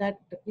texture that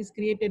is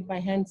created by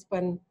hand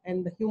spun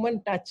and the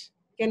human touch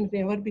can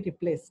never be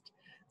replaced.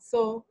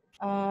 So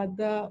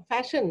the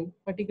fashion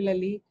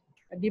particularly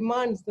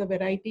demands the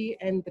variety,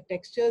 and the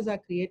textures are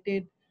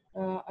created.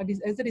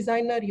 As a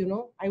designer,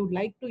 I would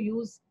like to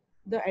use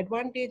the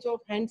advantage of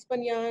hand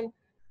spun yarn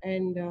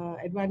and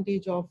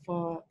advantage of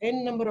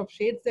n number of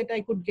shades that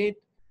I could get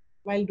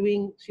while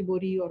doing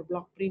shibori or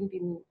block print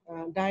in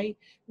dye.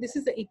 This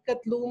is the ikat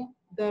loom.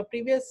 The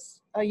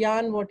previous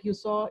yarn what you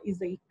saw is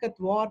the ikat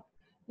warp.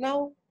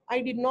 Now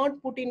I did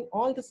not put in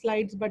all the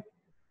slides, but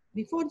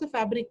before the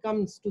fabric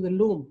comes to the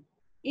loom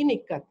in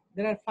ikat,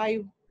 there are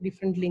 5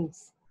 different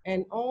links,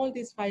 and all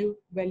these 5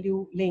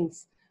 value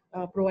links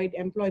provide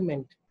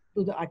employment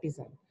to the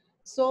artisan.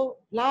 So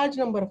large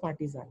number of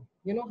artisan,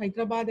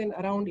 Hyderabad and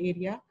around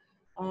area,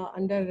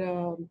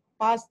 under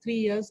past 3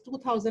 years,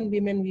 2,000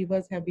 women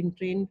weavers have been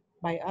trained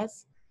by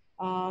us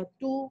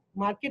to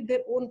market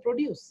their own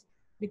produce,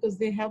 because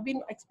they have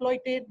been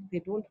exploited, they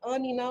don't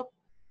earn enough.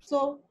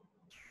 So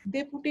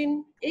they put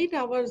in 8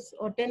 hours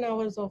or 10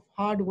 hours of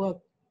hard work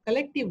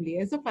collectively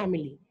as a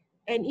family.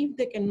 And if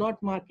they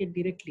cannot market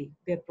directly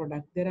their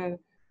product, there are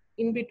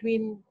in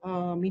between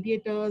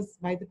mediators.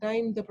 By the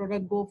time the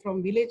product go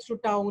from village to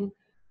town,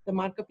 the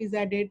markup is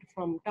added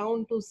from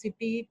town to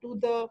city to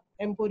the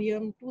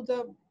emporium to the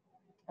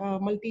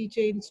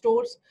multi-chain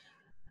stores.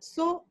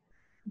 So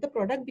the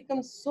product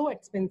becomes so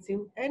expensive,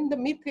 and the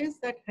myth is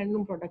that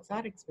handloom products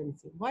are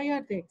expensive. Why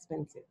are they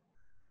expensive?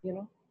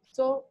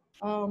 So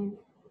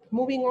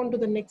moving on to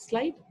the next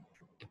slide.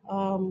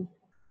 um,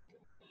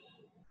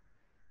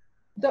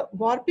 the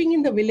warping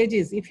in the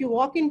villages. If you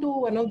walk into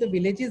one of the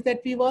villages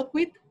that we work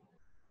with,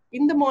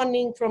 in the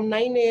morning from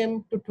 9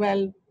 a.m. to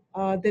 12,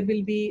 there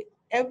will be,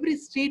 every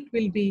street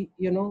will be,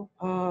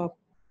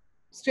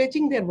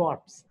 stretching their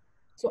warps.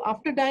 So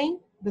after dyeing,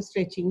 the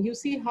stretching, you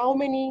see how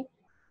many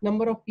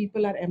number of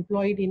people are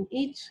employed in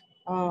each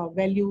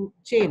value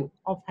chain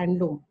of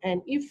handloom.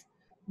 And if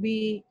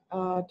we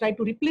try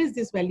to replace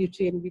this value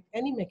chain with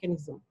any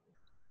mechanism,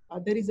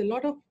 there is a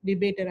lot of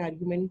debate and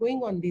argument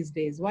going on these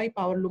days why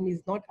power loom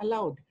is not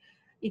allowed.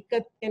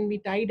 Ikat can be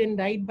tied and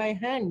dyed by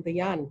hand, the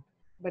yarn,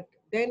 but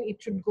then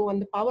it should go on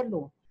the power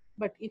loom.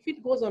 But if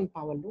it goes on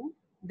power loom,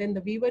 then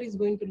the weaver is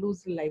going to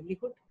lose the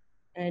livelihood.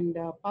 And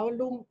power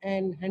loom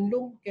and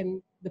handloom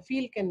the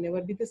feel can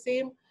never be the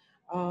same.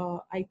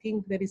 I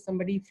think there is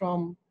somebody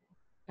from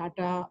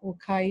Tata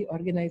Okai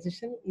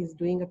organization is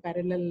doing a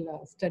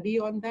parallel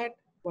study on that.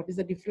 What is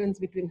the difference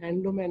between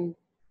handloom and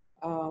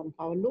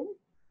power loom?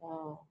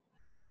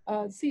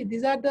 See,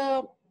 these are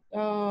the.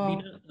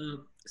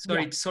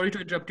 Beena, sorry to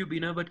interrupt you,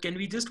 Beena, but can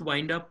we just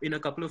wind up in a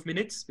couple of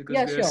minutes because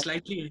Yeah, we are sure.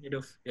 slightly ahead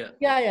of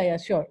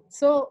Sure.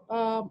 So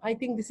I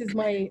think this is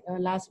my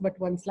last but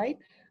one slide.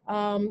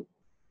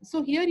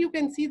 So here you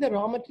can see the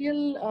raw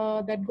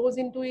material that goes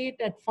into it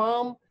at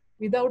farm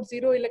without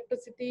zero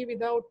electricity,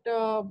 without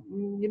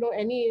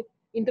any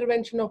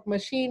intervention of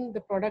machine.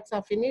 The products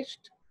are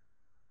finished,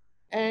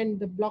 and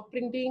the block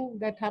printing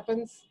that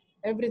happens,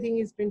 everything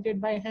is printed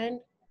by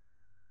hand.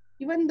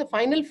 Even the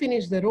final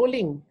finish, the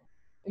rolling,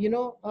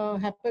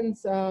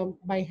 happens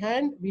by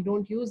hand. We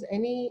don't use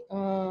any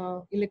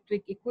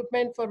electric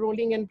equipment for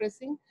rolling and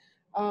pressing.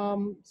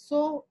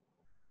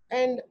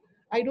 And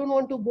I don't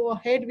want to go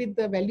ahead with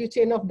the value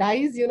chain of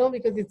dyes,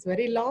 because it's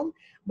very long,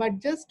 but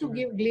just to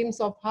give glimpse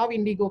of how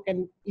indigo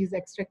is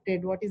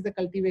extracted, what is the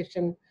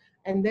cultivation,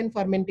 and then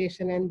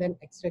fermentation, and then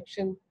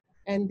extraction.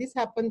 And this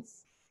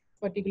happens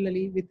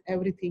particularly with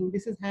everything.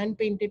 This is hand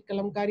painted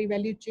kalamkari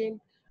value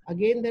chain.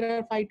 Again, there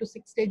are 5 to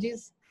 6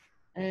 stages.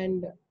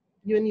 And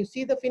when you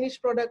see the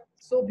finished product,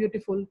 so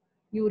beautiful,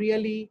 you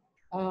really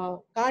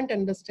can't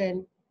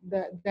understand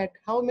that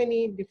how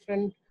many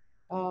different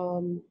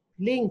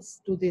links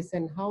to this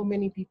and how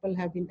many people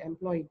have been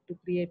employed to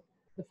create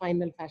the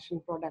final fashion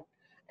product.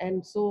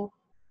 And so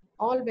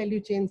all value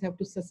chains have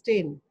to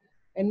sustain.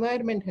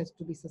 Environment has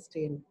to be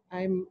sustained.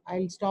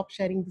 I'll stop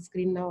sharing the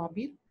screen now,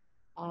 Abir.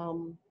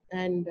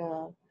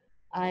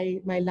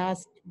 My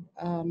last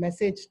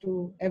message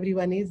to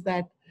everyone is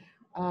that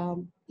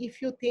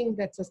if you think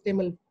that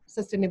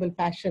sustainable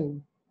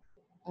fashion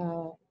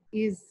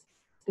is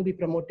to be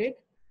promoted,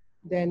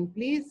 then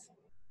please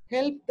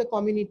help the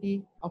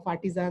community of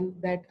artisans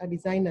that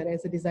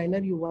as a designer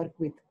you work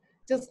with.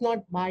 Just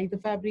not buy the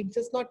fabric,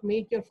 just not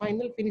make your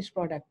final finished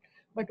product,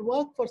 but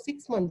work for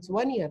 6 months,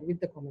 1 year with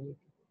the community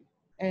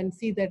and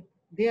see that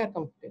they are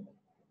comfortable.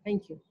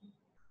 Thank you.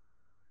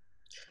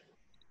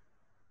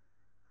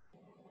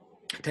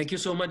 Thank you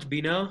so much,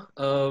 Beena.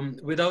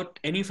 Without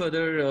any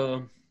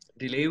further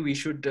delay, we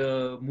should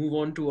move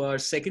on to our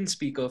second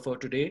speaker for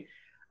today,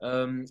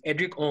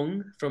 Edric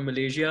Ong from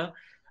Malaysia.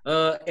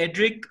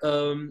 Edric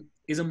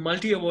is a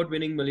multi-award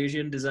winning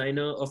Malaysian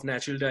designer of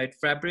natural dyed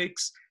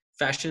fabrics,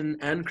 fashion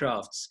and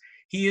crafts.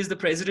 He is the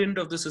president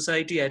of the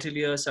Society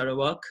Atelier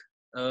Sarawak,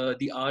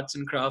 the Arts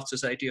and Crafts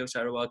Society of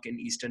Sarawak in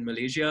Eastern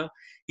Malaysia.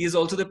 He is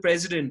also the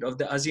president of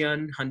the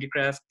ASEAN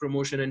Handicraft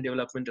Promotion and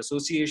Development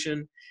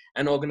Association,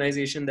 an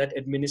organization that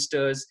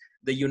administers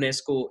the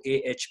UNESCO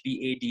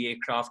AHPADA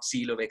Craft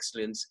Seal of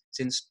Excellence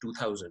since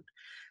 2000.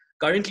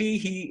 Currently,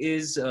 he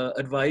is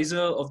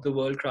advisor of the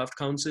World Craft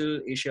Council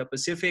Asia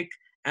Pacific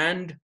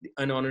and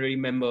an honorary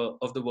member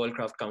of the World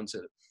Craft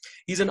Council.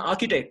 He's an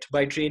architect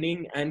by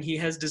training, and he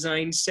has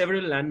designed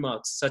several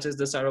landmarks such as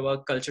the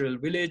Sarawak Cultural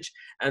Village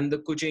and the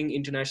Kuching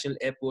International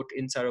Airport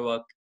in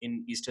Sarawak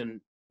in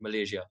Eastern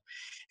Malaysia.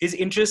 His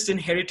interest in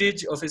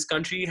heritage of his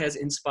country has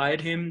inspired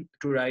him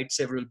to write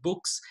several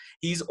books.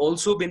 He's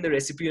also been the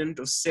recipient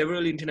of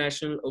several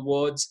international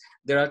awards.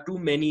 There are too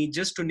many,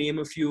 just to name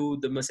a few: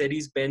 the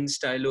Mercedes-Benz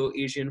Stylo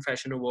Asian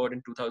Fashion Award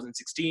in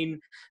 2016,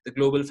 the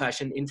Global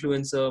Fashion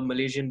Influencer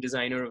Malaysian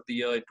Designer of the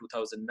Year in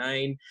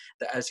 2009,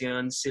 the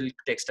ASEAN Silk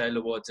Textile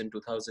Awards in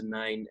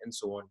 2009, and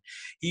so on.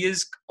 He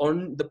is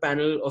on the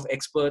panel of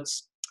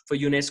experts for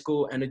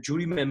UNESCO and a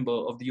jury member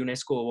of the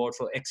UNESCO Award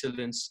for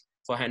Excellence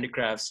for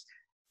Handicrafts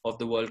of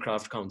the World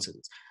Craft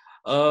Councils.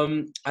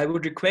 I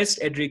would request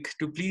Edric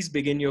to please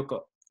begin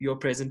your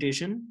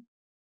presentation.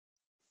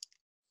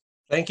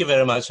 Thank you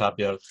very much,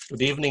 Abir.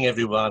 Good evening,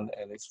 everyone,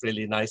 and it's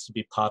really nice to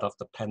be part of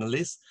the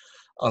panelists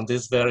on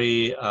this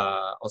very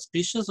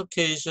auspicious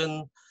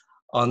occasion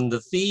on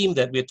the theme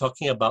that we're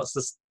talking about,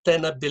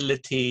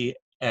 sustainability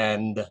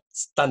and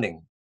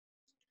stunning.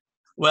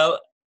 Well,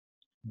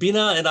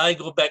 Beena and I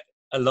go back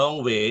a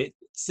long way.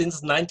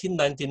 Since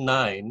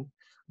 1999,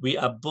 we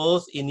are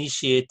both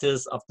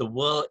initiators of the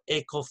World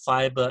Eco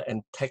Fiber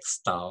and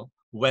Textile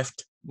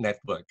WEFT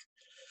network.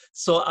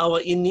 So our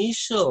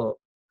initial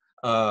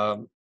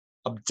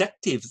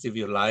objectives, if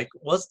you like,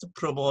 was to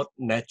promote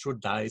natural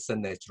dyes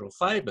and natural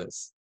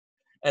fibers.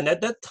 And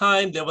at that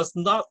time, there was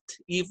not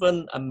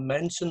even a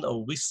mention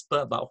or whisper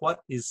about what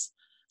is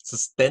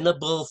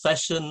sustainable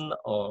fashion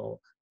or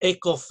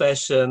eco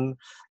fashion.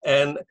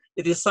 And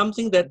it is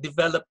something that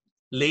developed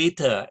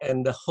later,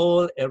 and the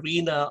whole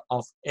arena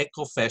of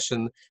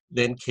eco-fashion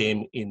then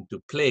came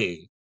into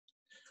play.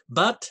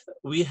 But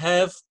we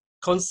have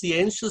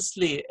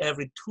conscientiously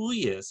every 2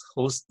 years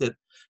hosted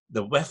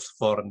the WEF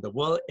Forum, the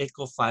World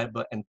Eco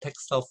Fiber and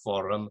Textile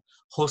Forum,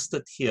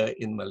 hosted here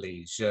in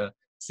Malaysia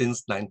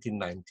since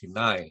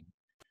 1999.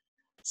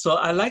 So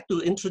I'd like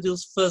to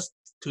introduce first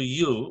to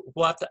you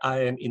what I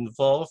am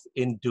involved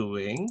in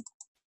doing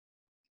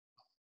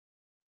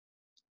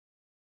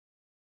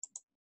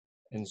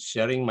and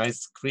sharing my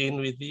screen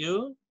with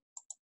you.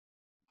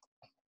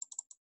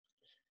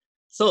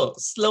 So,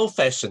 slow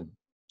fashion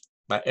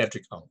by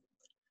Edric Ong.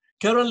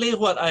 Currently,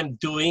 what I'm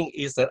doing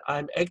is that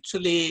I'm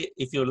actually,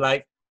 if you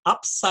like,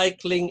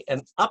 upcycling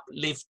and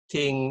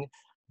uplifting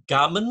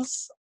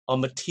garments or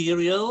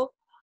material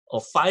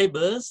or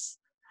fibers.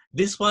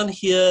 This one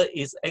here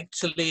is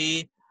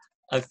actually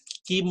a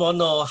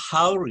kimono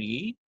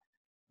haori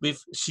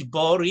with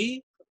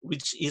shibori,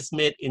 which is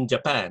made in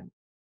Japan.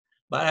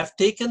 But I've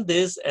taken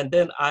this and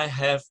then I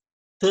have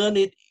turned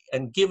it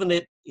and given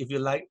it, if you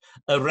like,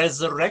 a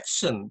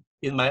resurrection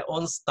in my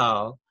own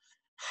style,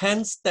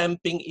 hand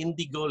stamping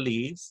indigo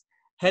leaves,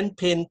 hand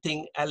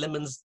painting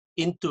elements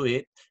into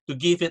it to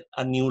give it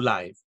a new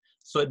life.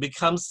 So it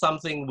becomes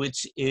something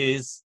which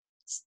is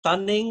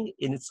stunning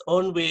in its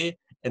own way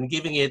and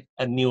giving it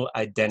a new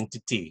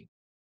identity.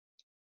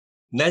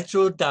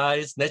 Natural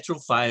dyes, natural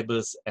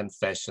fibers, and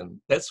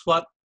fashion. That's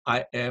what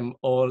I am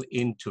all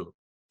into.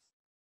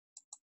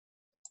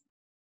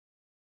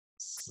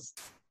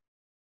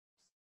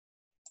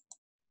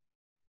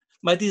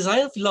 My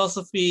design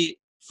philosophy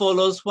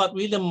follows what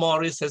William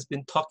Morris has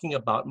been talking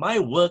about. My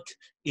work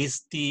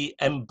is the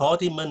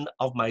embodiment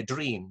of my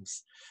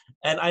dreams.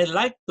 And I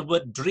like the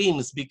word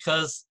dreams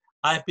because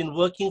I've been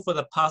working for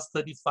the past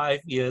 35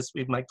 years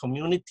with my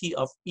community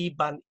of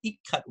Iban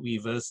Ikat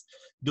weavers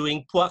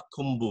doing puak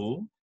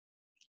kumbu,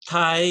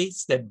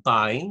 ties that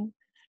bind,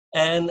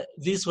 and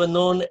these were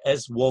known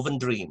as woven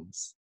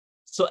dreams.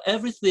 So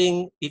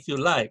everything, if you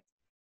like,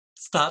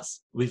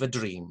 starts with a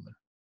dream.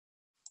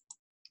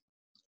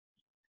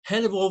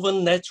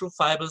 Hand-woven natural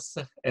fibers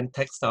and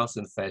textiles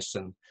in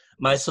fashion.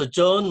 My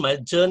sojourn, my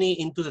journey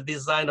into the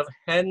design of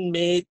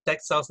handmade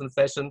textiles and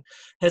fashion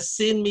has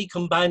seen me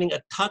combining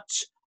a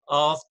touch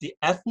of the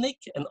ethnic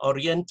and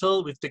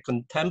oriental with the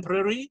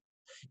contemporary,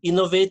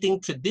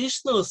 innovating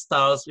traditional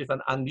styles with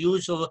an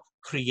unusual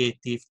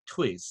creative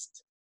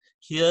twist.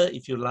 Here,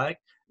 if you like,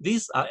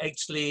 these are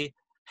actually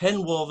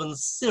hand-woven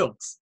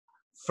silks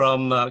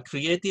from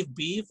Creative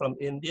Bee from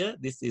India.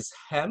 This is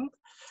hemp,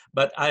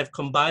 but I've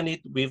combined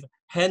it with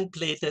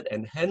hand-plated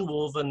and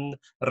hand-woven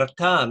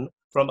rattan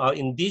from our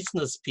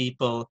indigenous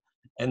people.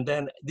 And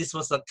then this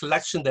was a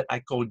collection that I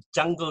called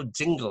Jungle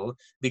Jingle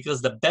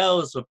because the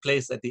bells were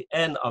placed at the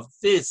end of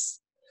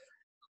this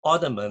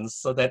ornaments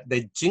so that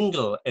they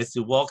jingle as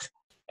you walk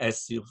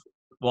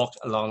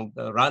along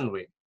the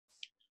runway.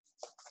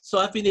 So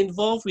I've been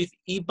involved with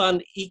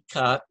Iban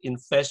Ikat in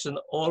fashion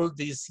all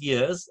these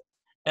years,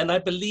 and I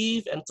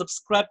believe and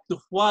subscribe to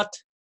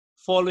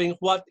following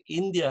what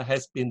India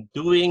has been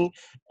doing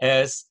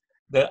as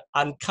the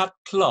uncut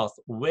cloth,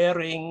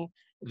 wearing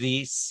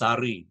the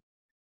sari,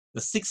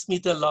 the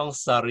 6-meter long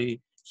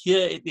sari.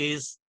 Here it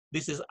is,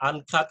 this is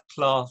uncut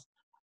cloth,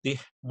 the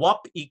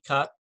wap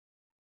ikat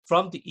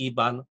from the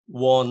Iban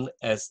worn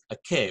as a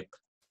cape.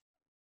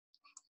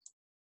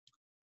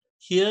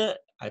 Here,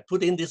 I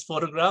put in this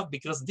photograph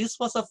because this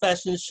was a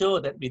fashion show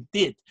that we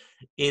did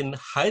in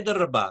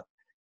Hyderabad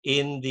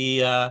in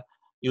the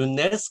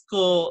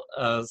UNESCO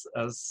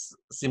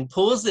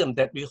symposium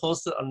that we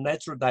hosted on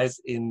natural dyes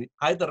in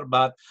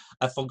Hyderabad.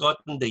 I've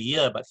forgotten the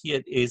year, but here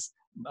it is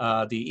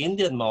the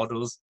Indian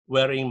models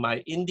wearing my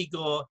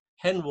indigo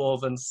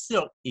hand-woven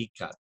silk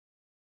ikat.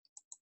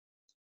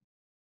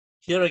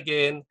 Here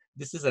again,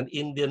 this is an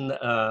Indian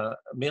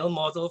male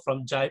model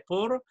from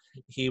Jaipur.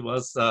 He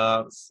was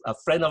a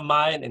friend of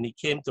mine and he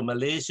came to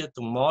Malaysia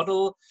to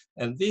model.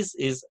 And this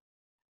is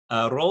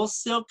a raw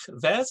silk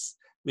vest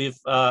with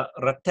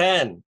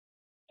rattan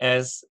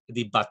as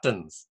the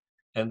buttons.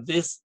 And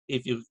this,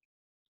 if you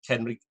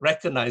can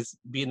recognize,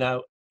 Bina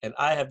and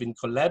I have been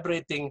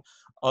collaborating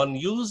on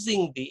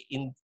using the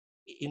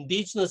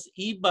indigenous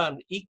Iban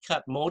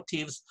ikat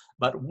motifs,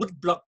 but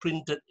woodblock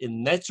printed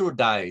in natural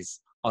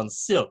dyes on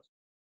silk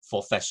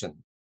for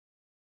fashion.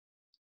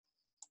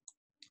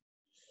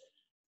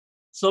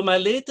 So my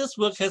latest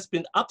work has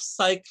been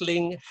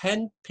upcycling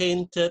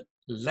hand-painted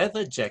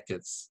leather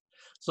jackets.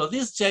 So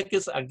these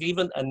jackets are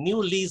given a new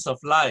lease of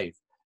life,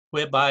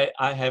 whereby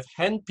I have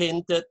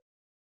hand-painted,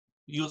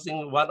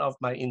 using one of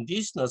my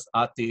indigenous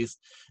artists,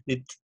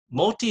 the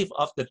motif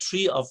of the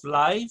tree of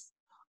life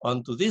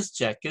onto these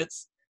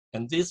jackets,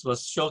 and this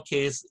was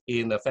showcased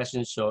in a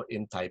fashion show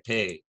in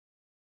Taipei.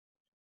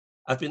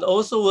 I've been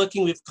also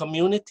working with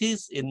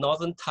communities in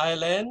northern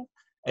Thailand,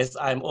 as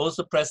I'm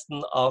also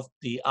president of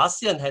the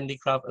ASEAN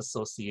Handicraft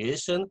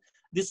Association.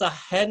 These are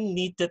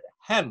hand-knitted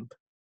hemp.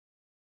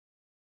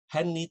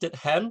 Hand-knitted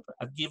hemp,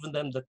 I've given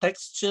them the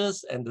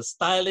textures and the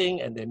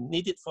styling, and they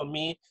knit it for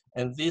me,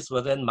 and these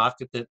were then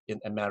marketed in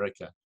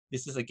America.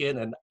 This is again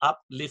an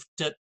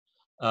uplifted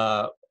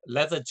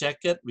leather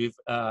jacket with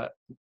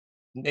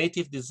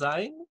native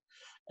design.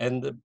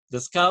 And the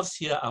scarves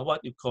here are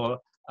what you call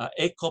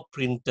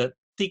eco-printed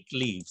thick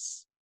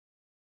leaves.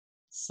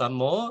 Some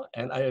more,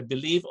 and I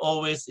believe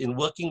always in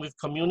working with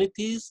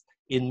communities,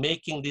 in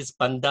making these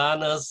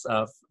bandanas,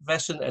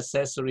 fashion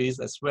accessories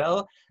as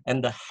well,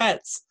 and the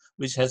hats,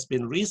 which has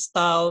been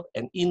restyled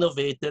and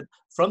innovated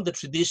from the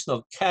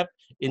traditional cap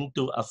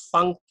into a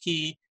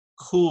funky,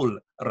 cool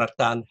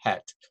rattan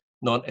hat,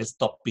 known as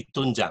topi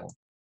tunjang.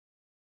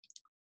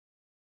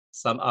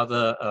 Some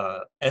other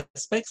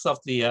aspects of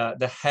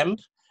the hemp,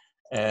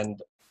 and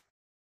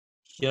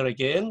here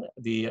again,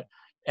 the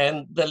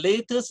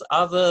latest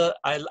other,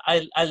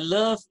 I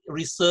love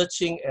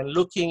researching and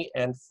looking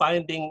and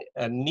finding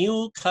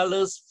new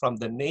colors from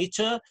the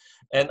nature.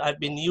 And I've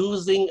been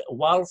using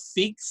wild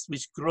figs,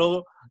 which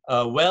grow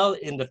well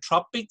in the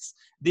tropics.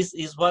 This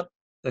is what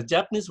the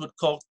Japanese would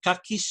call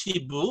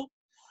kakishibu,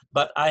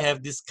 but I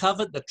have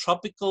discovered the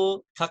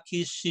tropical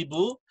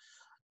kakishibu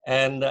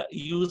and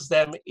use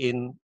them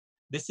in,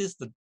 this is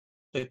the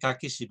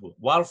kakishibu,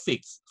 wild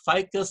figs,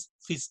 Ficus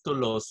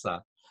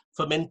fistulosa.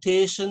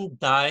 Fermentation,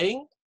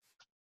 dyeing.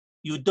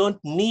 You don't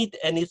need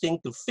anything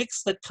to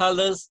fix the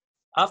colors.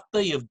 After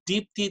you've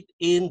dipped it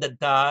in the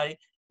dye,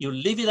 you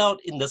leave it out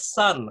in the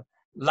sun,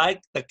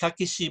 like the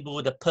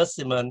kakishibu, the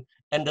persimmon,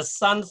 and the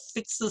sun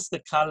fixes the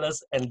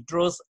colors and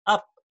draws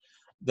up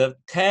the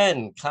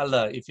tan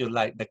color, if you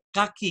like, the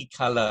kaki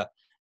color,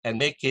 and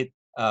make it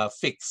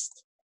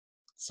fixed.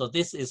 So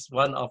this is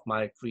one of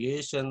my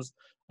creations,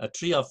 a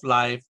tree of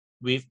life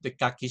with the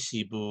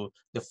kakishibu,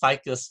 the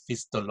Ficus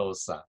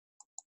fistulosa.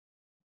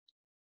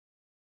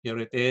 Here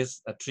it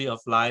is, a tree of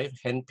life,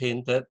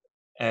 hand-painted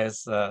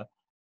as a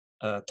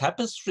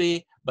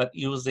tapestry, but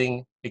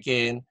using,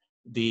 again,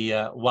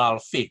 the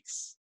wild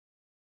figs.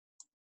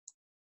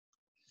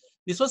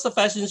 This was a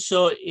fashion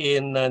show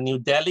in New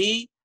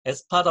Delhi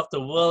as part of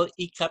the World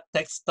Ikat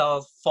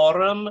Textile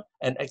Forum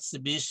and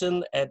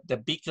exhibition at the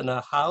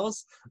Beaconer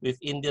House with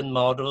Indian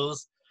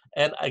models.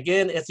 And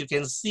again, as you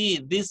can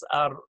see, these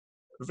are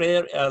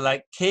rare,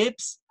 like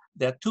capes.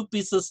 There are two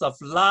pieces of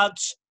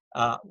large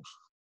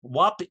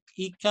warp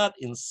ikat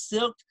in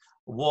silk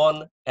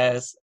worn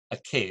as a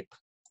cape.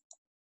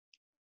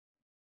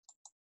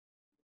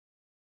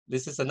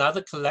 This is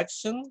another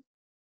collection,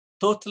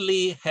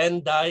 totally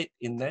hand-dyed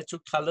in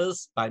natural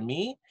colors by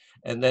me,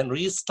 and then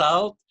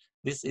restyled.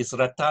 This is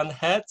rattan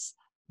hats.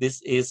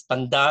 This is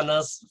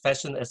bandanas,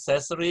 fashion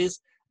accessories.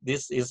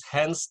 This is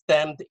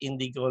hand-stamped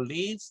indigo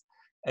leaves.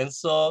 And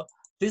so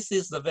this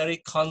is the very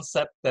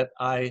concept that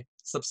I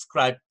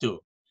subscribe to.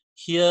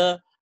 Here,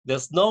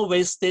 there's no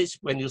wastage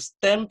when you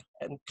stamp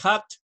and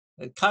cut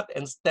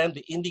and stamp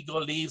the indigo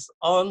leaves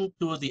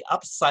onto the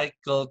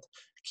upcycled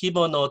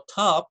kimono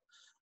top.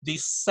 The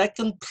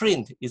second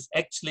print is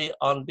actually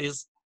on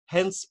this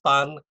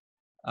hand-spun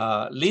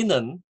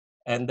linen,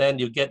 and then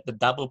you get the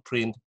double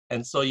print.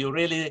 And so you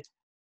really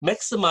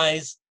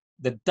maximize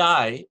the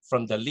dye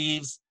from the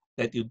leaves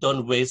that you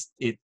don't waste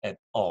it at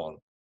all.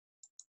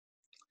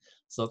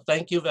 So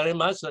thank you very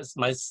much. That's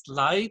my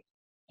slide.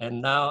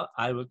 And now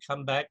I will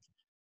come back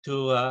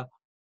to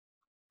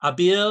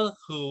Abil,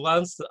 who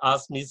wants to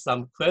ask me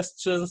some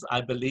questions,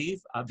 I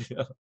believe.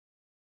 Abil.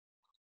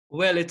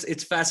 Well,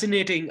 it's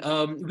fascinating.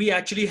 We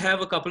actually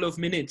have a couple of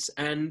minutes,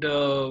 and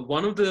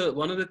one of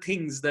the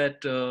things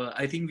that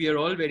I think we are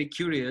all very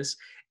curious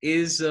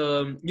is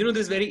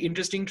this very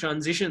interesting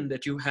transition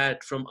that you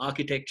had from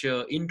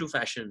architecture into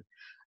fashion,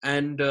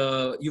 and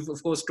you've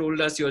of course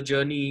told us your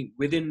journey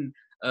within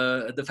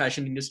the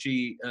fashion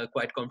industry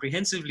quite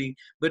comprehensively.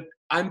 But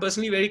I'm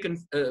personally very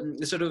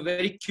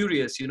very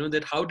curious,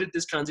 that how did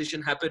this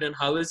transition happen, and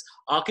how has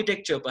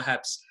architecture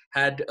perhaps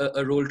had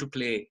a role to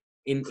play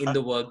in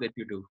the work that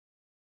you do?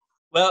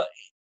 Well,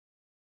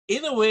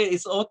 in a way,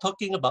 it's all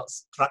talking about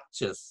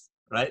structures,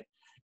 right?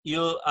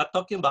 You are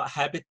talking about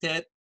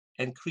habitat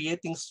and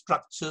creating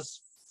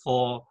structures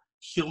for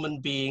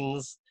human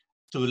beings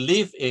to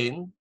live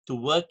in, to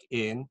work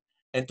in,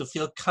 and to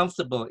feel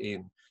comfortable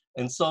in.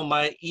 And so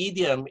my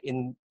idiom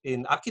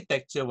in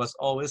architecture was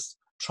always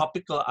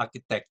tropical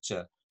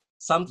architecture,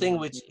 something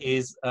which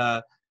is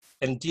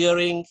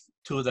enduring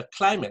to the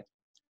climate.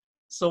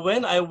 So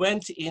when I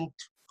went into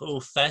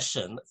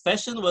fashion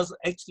was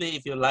actually,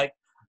 if you like,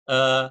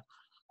 a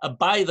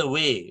by the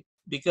way,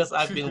 because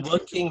I've been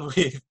working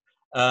with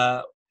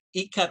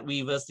ikat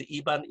weavers, the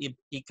Iban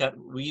ikat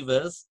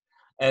weavers,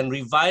 and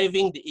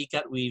reviving the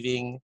ikat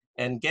weaving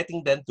and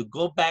getting them to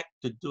go back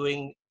to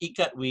doing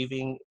ikat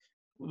weaving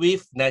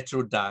with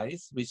natural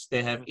dyes, which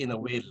they have in a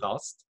way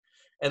lost.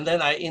 And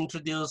then I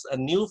introduced a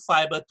new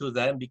fiber to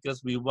them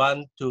because we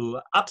want to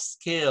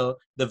upscale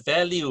the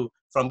value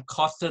from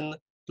cotton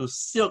to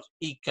silk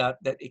ikat,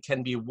 that it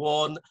can be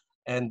worn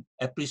and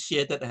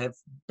appreciated, have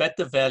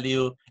better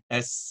value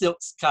as silk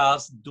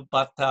scarves,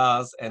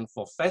 dupattas, and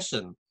for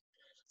fashion.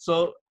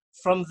 So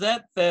from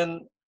that,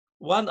 then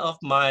one of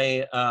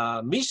my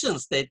mission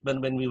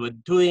statement when we were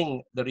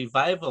doing the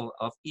revival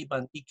of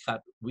Iban ikat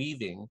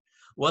weaving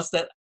was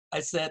that I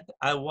said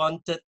I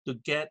wanted to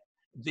get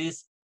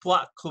this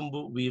Puak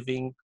Kumbu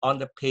weaving on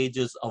the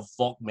pages of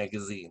Vogue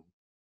magazine.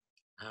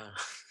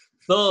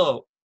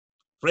 So,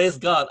 praise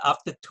God,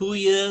 after 2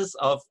 years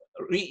of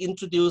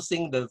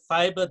reintroducing the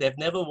fiber, they've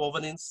never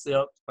woven in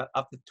silk, but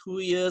after 2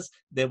 years,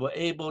 they were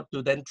able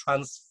to then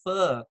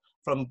transfer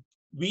from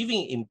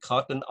weaving in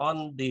cotton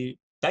on the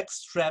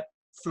backstrap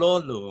floor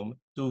loom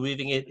to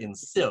weaving it in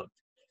silk.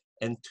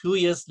 And 2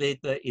 years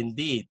later,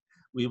 indeed,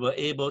 we were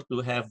able to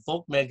have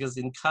Vogue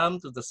magazine come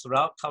to the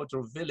Sarawak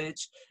Cultural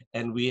Village,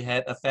 and we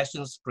had a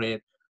fashion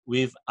spread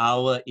with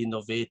our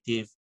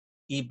innovative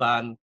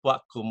Iban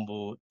Puak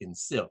Kumbu in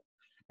silk.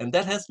 And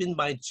that has been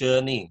my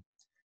journey.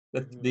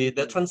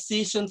 The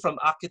transition from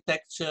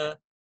architecture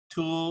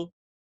to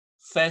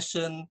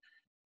fashion,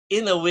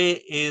 in a way,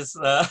 is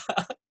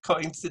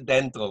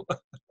coincidental.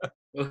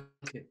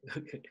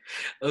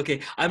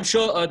 Okay. I'm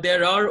sure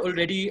there are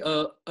already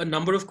a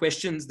number of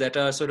questions that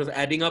are sort of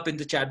adding up in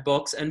the chat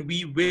box, and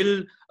we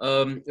will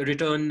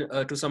return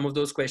to some of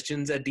those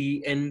questions at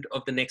the end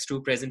of the next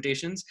two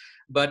presentations.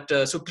 But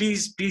so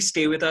please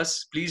stay with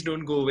us. Please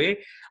don't go away.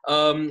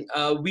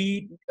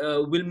 We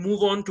will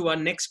move on to our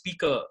next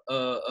speaker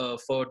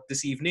for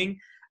this evening,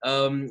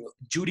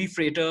 Judy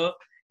Frater.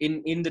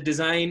 In the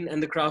design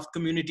and the craft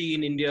community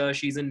in India,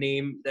 she's a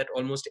name that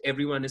almost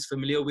everyone is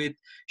familiar with.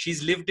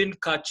 She's lived in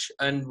Kutch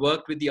and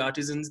worked with the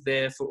artisans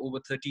there for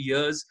over 30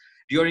 years.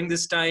 During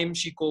this time,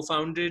 she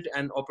co-founded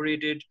and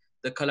operated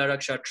the Kala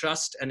Raksha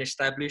Trust and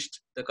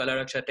established the Kala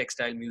Raksha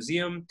Textile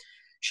Museum.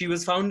 She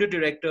was founder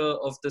director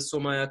of the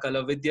Somaya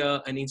Kala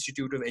Vidya, an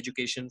institute of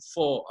education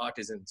for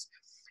artisans.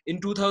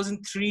 In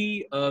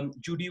 2003,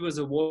 Judy was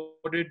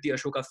awarded the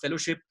Ashoka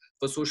Fellowship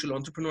for Social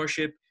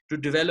Entrepreneurship to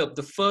develop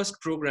the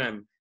first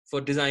program for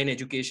design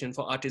education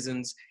for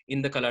artisans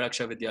in the Kala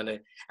Raksha Vidyalaya.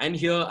 And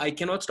here I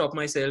cannot stop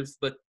myself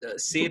but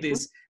say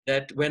this,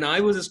 that when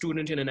I was a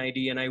student in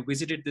NID and I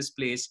visited this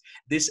place,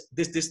 this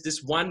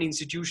one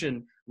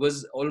institution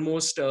was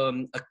almost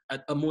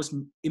a most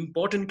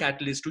important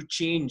catalyst to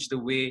change the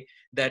way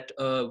that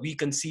we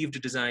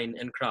conceived design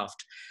and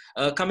craft.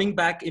 Coming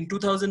back in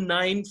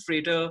 2009,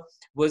 Frater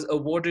was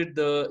awarded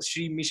the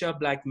Sri Misha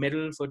Black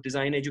Medal for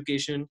Design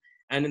Education,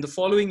 and in the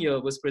following year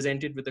was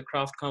presented with the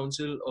Craft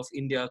Council of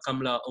India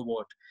Kamla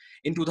Award.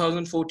 In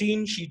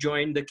 2014, she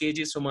joined the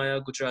KJ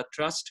Somaya Gujarat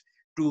Trust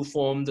to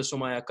form the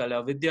Somaya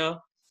Kala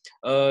Vidya.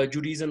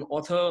 Judy is an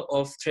author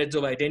of Threads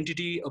of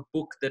Identity, a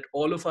book that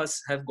all of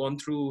us have gone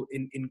through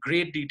in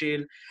great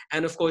detail.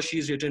 And of course,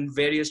 she's written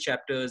various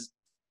chapters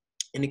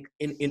in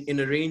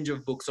a range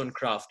of books on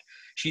craft.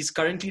 She's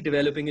currently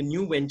developing a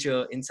new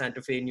venture in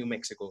Santa Fe, New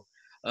Mexico.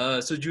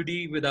 So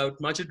Judy, without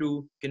much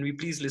ado, can we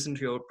please listen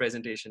to your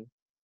presentation?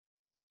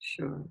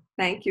 Sure.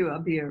 Thank you,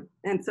 Abir.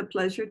 And it's a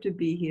pleasure to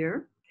be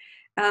here.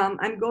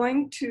 I'm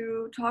going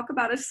to talk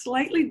about a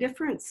slightly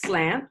different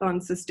slant on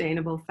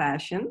sustainable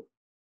fashion.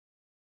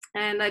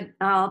 And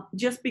I'll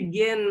just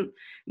begin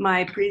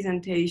my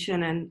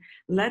presentation, and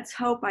let's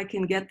hope I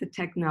can get the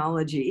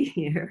technology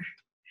here.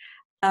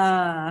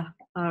 All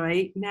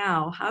right,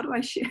 now, how do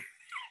I share?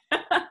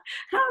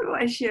 How do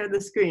I share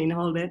the screen?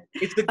 Hold it.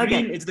 It's the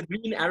green, okay. It's the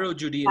green arrow,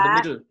 Judy, in the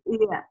middle.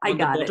 Yeah, I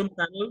got it. On the bottom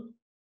panel.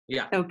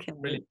 Yeah. Okay.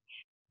 Brilliant.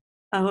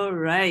 All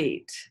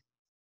right.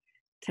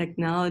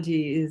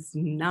 Technology is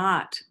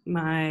not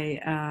my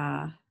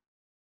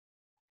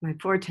my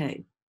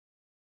forte.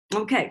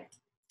 Okay.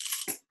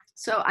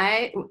 So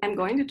I am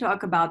going to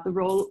talk about the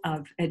role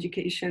of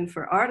education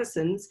for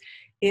artisans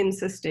in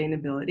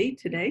sustainability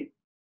today.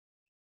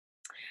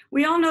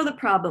 We all know the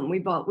problem.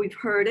 We've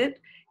heard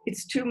it.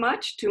 It's too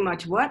much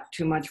what?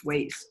 Too much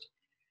waste.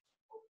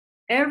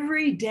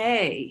 Every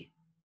day,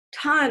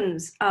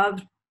 tons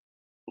of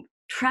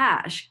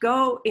trash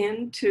go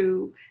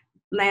into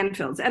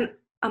landfills. And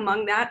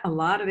among that, a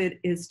lot of it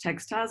is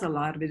textiles, a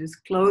lot of it is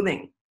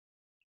clothing.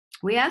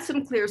 We have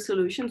some clear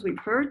solutions. We've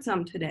heard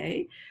some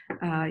today.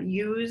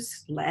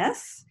 Use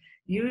less,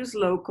 use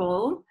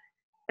local,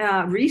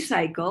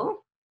 recycle.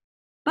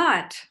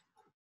 But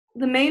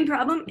the main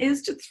problem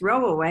is to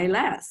throw away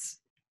less.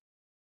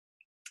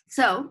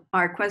 So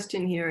our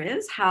question here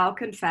is, how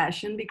can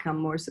fashion become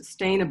more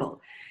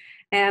sustainable?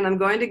 And I'm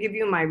going to give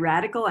you my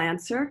radical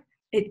answer.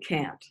 It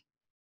can't.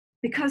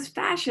 Because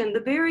fashion, the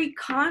very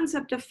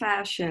concept of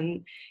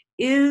fashion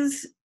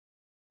is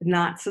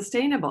not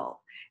sustainable.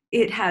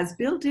 It has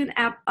built-in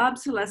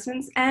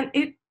obsolescence, and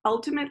it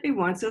ultimately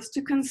wants us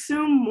to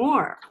consume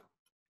more.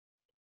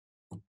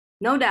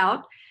 No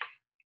doubt,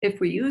 if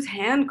we use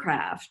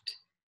handcraft,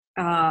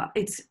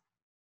 it's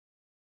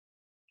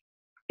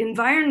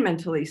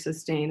environmentally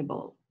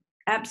sustainable,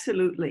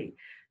 absolutely.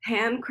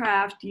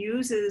 Handcraft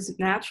uses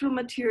natural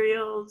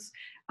materials,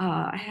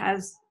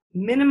 has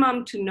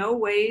minimum to no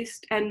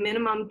waste and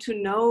minimum to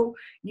no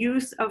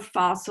use of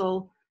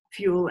fossil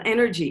fuel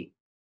energy.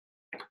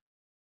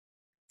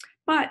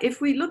 But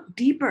if we look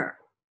deeper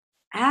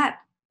at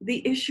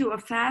the issue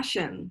of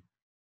fashion,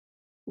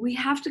 we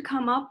have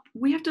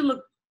to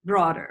look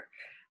broader.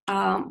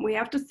 We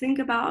have to think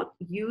about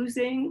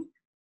using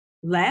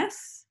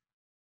less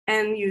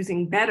and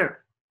using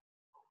better.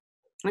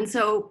 And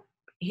so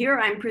here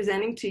I'm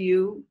presenting to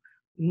you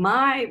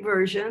my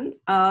version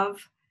of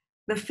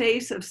the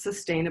face of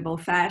sustainable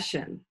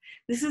fashion.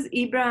 This is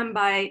Ibrahim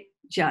Bhai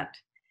Jatt.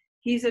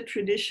 He's a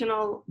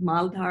traditional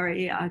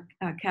Maldhari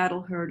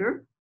cattle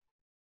herder.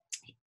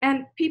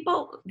 And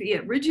people, the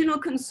original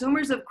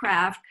consumers of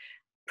craft,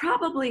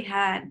 probably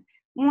had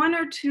one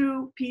or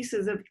two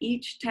pieces of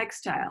each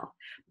textile.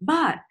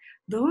 But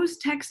those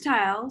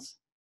textiles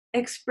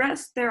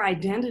expressed their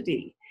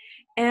identity.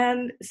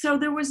 And so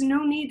there was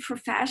no need for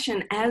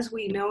fashion as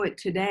we know it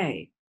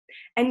today.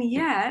 And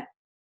yet,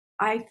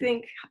 I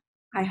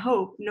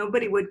hope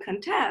nobody would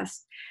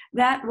contest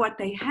that what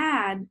they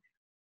had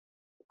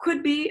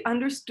could be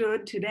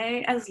understood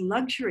today as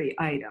luxury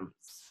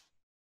items.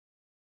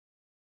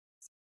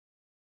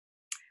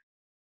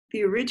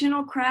 The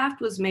original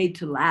craft was made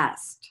to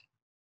last.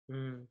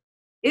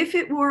 If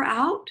it wore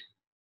out,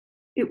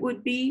 it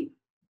would be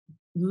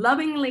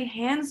lovingly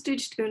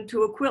hand-stitched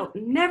into a quilt,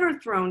 never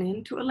thrown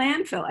into a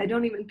landfill. I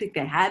don't even think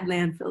they had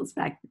landfills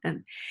back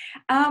then.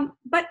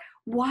 But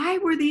why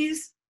were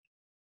these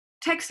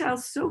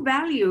textiles so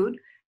valued?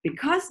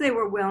 Because they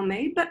were well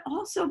made, but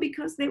also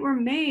because they were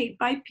made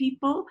by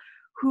people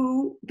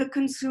who the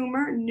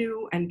consumer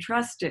knew and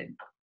trusted.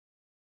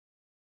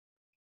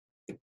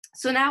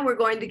 So now we're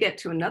going to get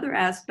to another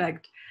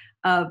aspect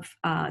of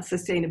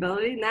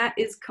sustainability, and that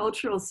is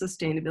cultural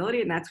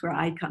sustainability, and that's where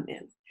I come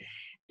in.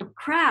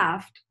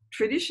 Craft,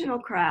 traditional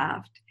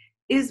craft,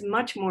 is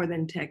much more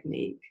than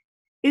technique.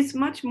 It's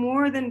much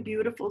more than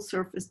beautiful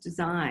surface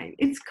design.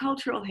 It's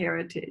cultural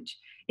heritage.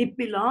 It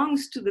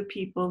belongs to the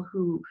people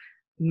who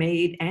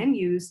made and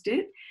used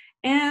it,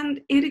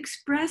 and it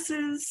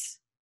expresses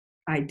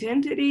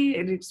identity,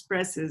 it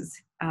expresses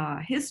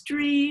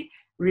history,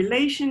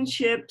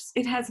 relationships,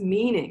 it has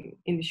meaning,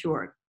 in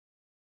short.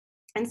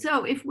 And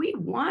so if we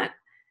want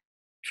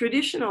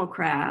traditional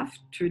craft,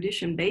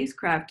 tradition-based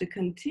craft to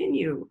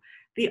continue,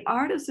 the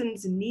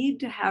artisans need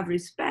to have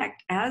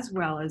respect as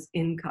well as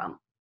income.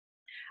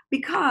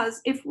 Because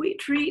if we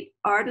treat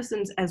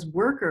artisans as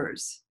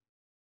workers,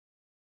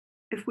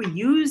 if we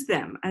use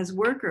them as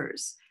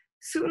workers,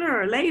 sooner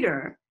or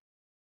later,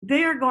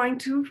 they are going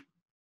to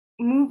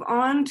move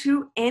on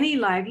to any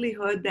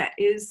livelihood that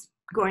is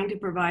going to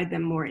provide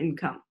them more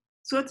income.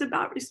 So it's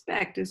about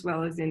respect as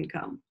well as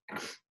income.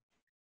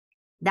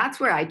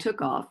 That's where I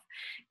took off.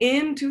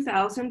 In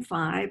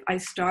 2005, I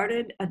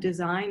started a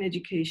design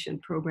education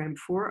program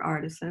for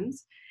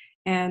artisans.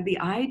 And the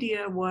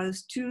idea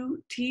was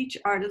to teach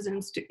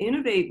artisans to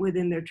innovate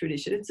within their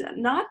tradition. It's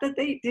not that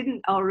they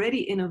didn't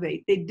already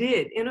innovate, they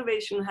did.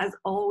 Innovation has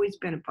always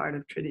been a part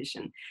of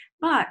tradition,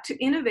 but to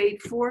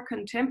innovate for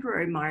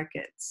contemporary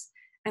markets.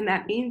 And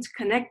that means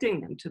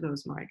connecting them to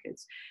those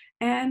markets.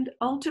 And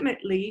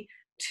ultimately,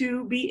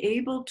 to be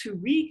able to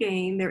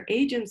regain their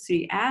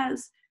agency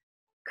as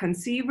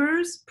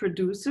conceivers,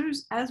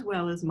 producers, as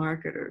well as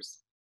marketers.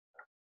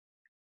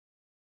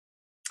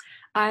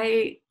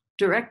 I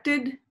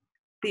directed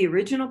the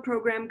original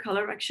program,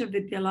 Kalaraksha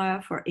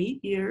Vidyalaya, for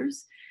 8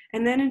 years.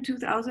 And then in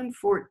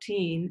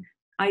 2014,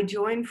 I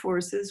joined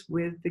forces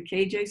with the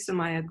KJ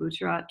Somaya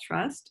Gujarat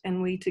Trust, and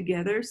we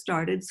together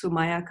started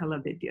Somaya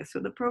Kalavidya. So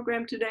the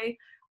program today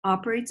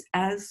operates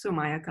as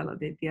Somaya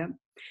Kalavidya.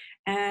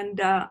 And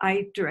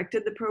I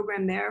directed the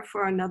program there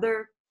for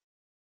another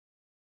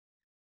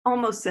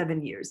almost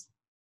 7 years.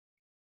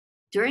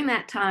 During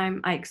that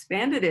time, I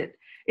expanded it.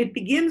 It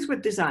begins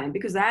with design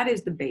because that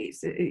is the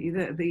base.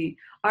 The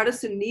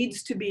artisan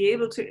needs to be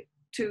able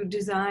to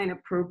design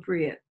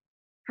appropriate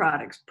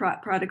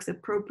products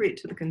appropriate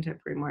to the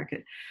contemporary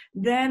market.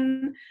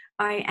 Then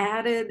I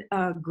added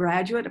a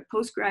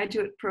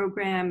postgraduate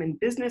program in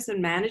business and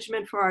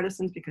management for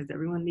artisans because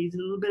everyone needs a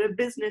little bit of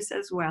business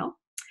as well.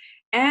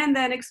 And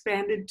then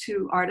expanded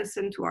to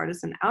artisan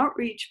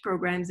outreach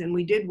programs. And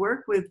we did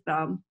work with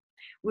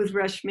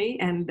Rashmi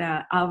and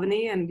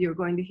Avani, and you're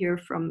going to hear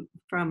from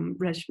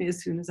Rashmi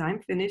as soon as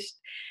I'm finished,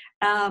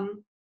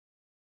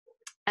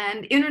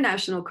 and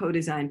international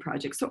co-design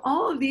projects. So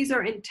all of these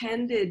are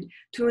intended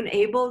to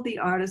enable the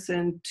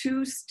artisan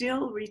to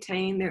still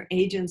retain their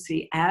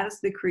agency as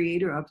the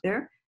creator of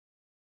their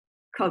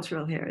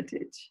cultural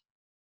heritage.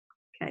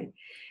 Okay,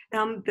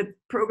 the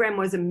program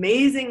was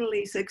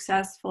amazingly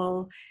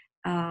successful.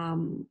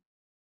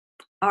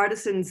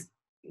 Artisans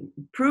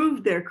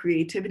proved their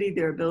creativity,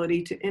 their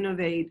ability to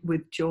innovate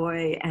with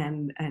joy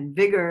and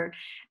vigor.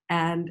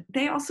 And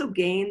they also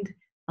gained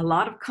a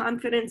lot of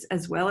confidence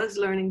as well as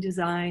learning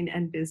design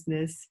and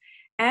business.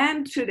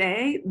 And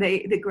today,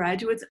 the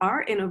graduates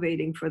are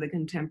innovating for the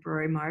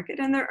contemporary market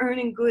and they're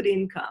earning good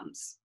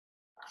incomes.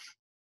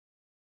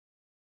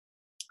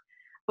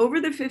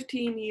 Over the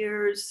 15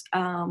 years,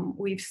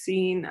 we've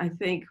seen, I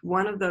think,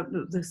 one of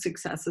the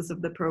successes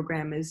of the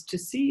program is to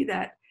see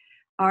that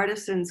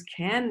artisans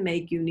can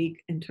make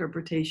unique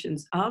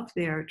interpretations of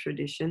their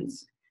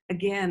traditions.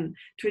 Again,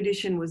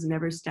 tradition was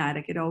never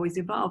static, it always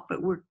evolved,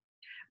 but we're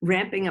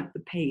ramping up the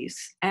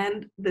pace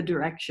and the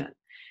direction.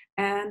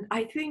 And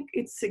I think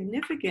it's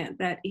significant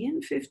that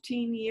in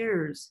 15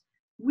 years,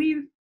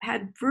 we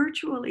had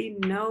virtually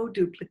no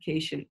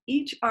duplication.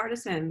 Each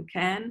artisan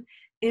can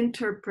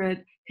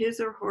interpret his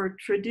or her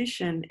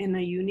tradition in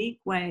a unique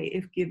way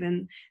if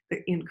given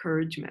the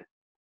encouragement.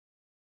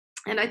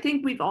 And I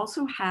think we've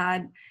also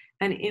had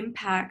an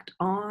impact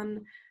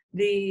on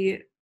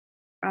the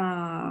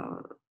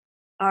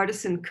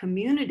artisan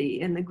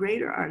community and the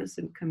greater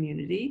artisan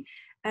community.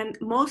 And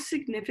most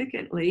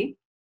significantly,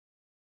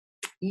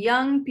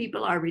 young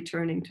people are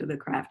returning to the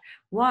craft.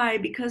 Why?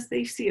 Because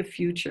they see a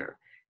future.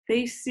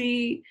 They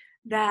see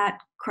that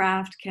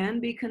craft can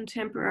be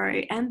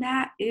contemporary and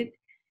that it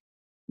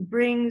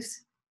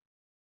brings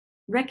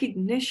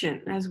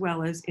recognition as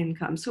well as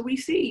income. So we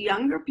see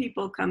younger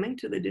people coming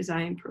to the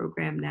design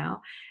program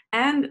now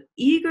and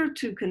eager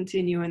to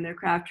continue in their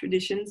craft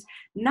traditions,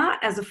 not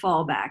as a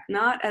fallback,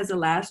 not as a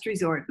last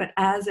resort, but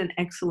as an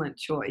excellent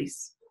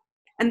choice.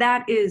 And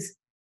that is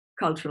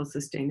cultural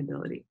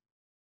sustainability.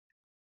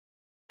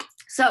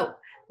 So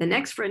the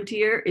next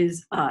frontier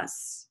is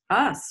us,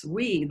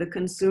 we, the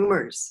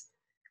consumers.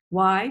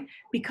 Why?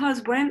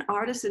 Because when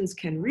artisans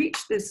can reach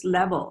this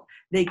level,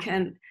 they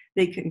can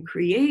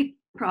create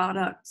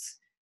products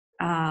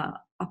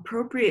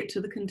appropriate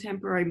to the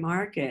contemporary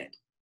market.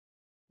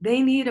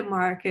 They need a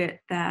market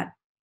that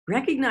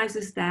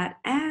recognizes that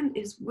and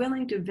is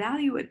willing to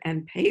value it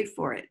and pay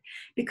for it,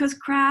 because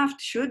craft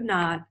should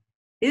not,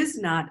 is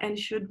not, and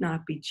should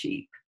not be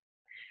cheap.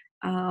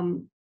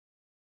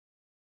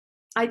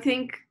 I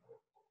think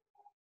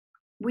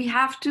we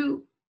have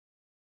to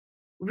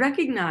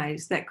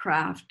recognize that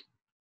craft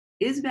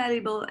is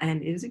valuable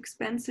and is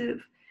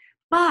expensive,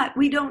 but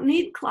we don't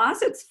need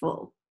closets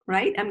full,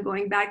 right? I'm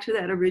going back to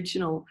that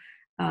original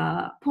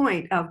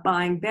point of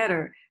buying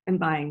better and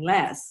buying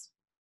less.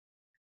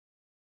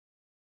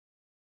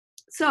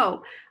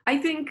 So I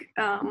think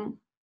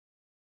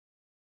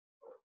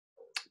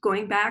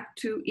going back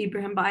to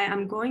Ibrahim Bai,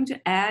 I'm going to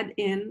add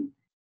in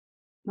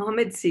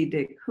Mohammed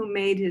Siddiq, who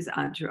made his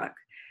ajrak.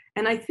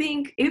 And I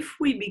think if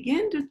we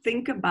begin to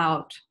think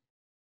about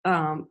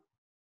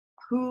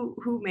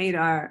who made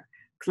our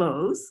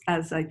clothes,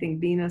 as I think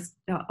Bina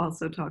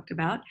also talked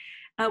about,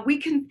 we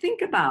can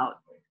think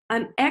about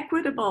an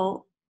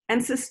equitable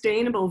and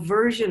sustainable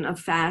version of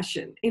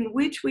fashion in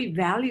which we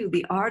value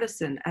the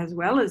artisan as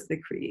well as the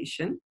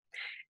creation.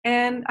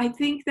 And I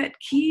think that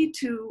key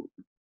to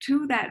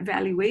that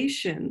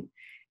valuation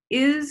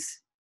is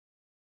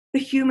the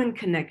human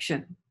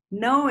connection,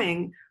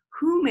 knowing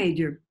who made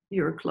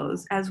your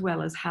clothes as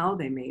well as how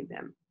they made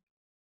them.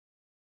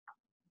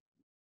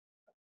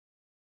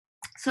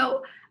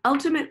 So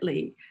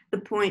ultimately, the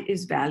point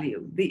is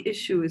value. The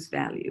issue is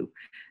value.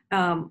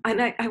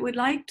 And I would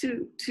like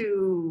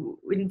to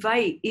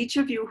invite each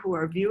of you who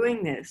are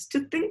viewing this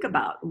to think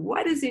about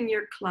what is in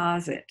your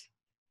closet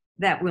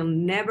that will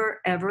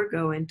never, ever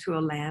go into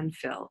a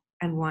landfill,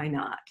 and why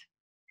not?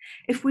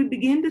 If we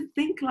begin to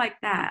think like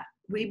that,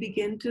 we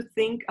begin to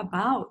think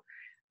about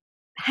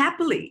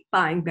happily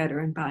buying better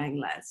and buying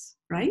less,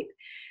 right?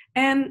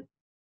 And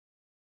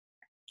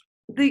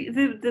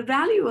the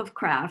value of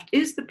craft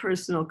is the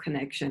personal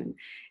connection.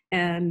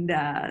 And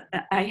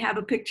I have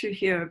a picture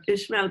here of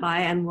Ismail Bai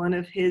and one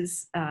of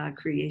his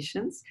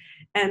creations.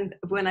 And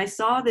when I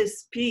saw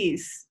this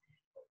piece,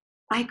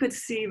 I could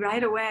see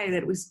right away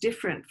that it was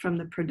different from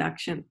the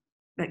production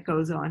that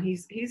goes on.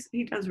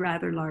 He does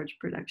rather large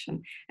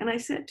production. And I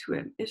said to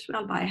him,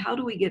 Ismail Bai, how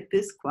do we get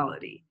this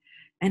quality?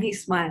 And he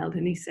smiled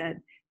and he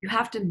said, you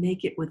have to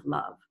make it with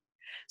love.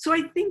 So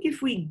I think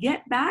if we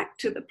get back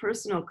to the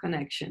personal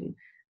connection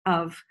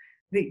of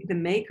the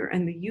maker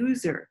and the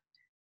user,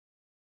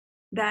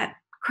 that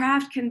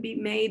craft can be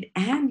made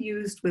and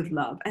used with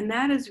love. And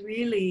that is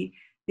really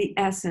the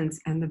essence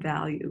and the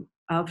value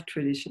of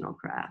traditional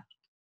craft.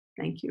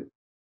 Thank you.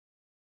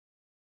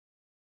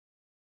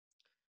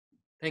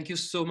 Thank you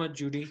so much,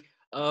 Judy.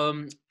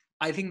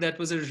 I think that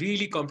was a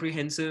really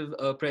comprehensive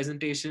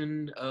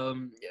presentation.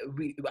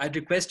 I'd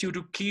request you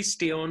to please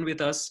stay on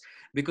with us,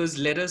 because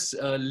let us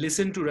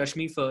listen to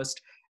Rashmi first,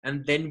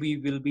 and then we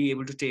will be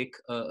able to take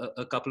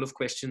a couple of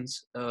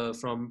questions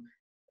from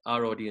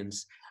our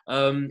audience.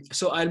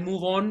 So I'll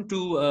move on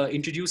to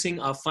introducing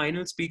our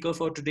final speaker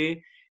for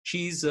today.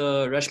 She's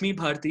Rashmi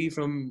Bharti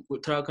from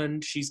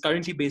Uttarakhand. She's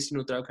currently based in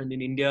Uttarakhand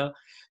in India.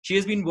 She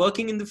has been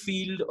working in the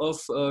field of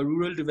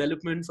rural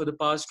development for the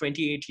past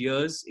 28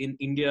 years in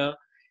India,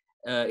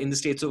 in the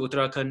states of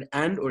Uttarakhand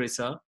and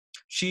Orissa.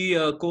 She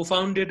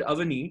co-founded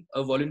Avani,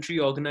 a voluntary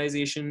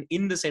organization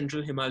in the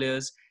Central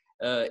Himalayas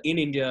in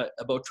India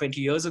about 20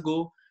 years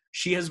ago.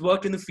 She has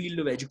worked in the field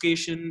of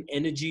education,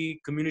 energy,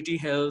 community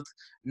health,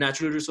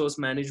 natural resource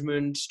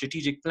management,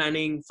 strategic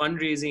planning,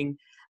 fundraising,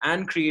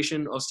 and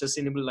creation of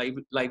sustainable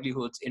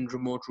livelihoods in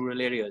remote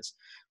rural areas.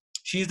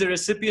 She is the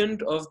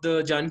recipient of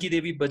the Janki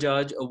Devi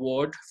Bajaj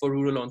Award for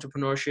Rural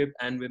Entrepreneurship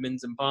and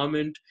Women's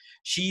Empowerment.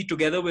 She,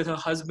 together with her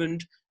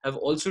husband, have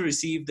also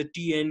received the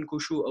T.N.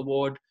 Kushu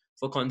Award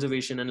for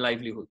Conservation and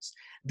Livelihoods.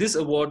 This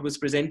award was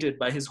presented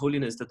by His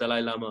Holiness the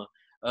Dalai Lama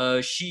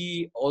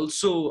She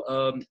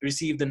also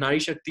received the Nari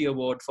Shakti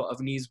Award for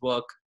Avni's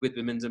work with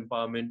women's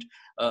empowerment,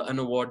 an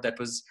award that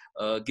was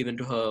given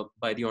to her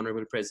by the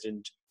Honorable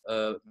President,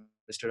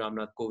 Mr.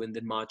 Ramnath Kovind,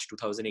 in March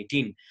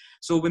 2018.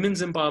 So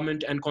women's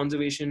empowerment and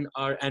conservation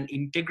are an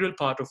integral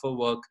part of her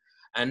work,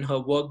 and her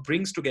work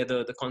brings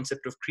together the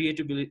concept of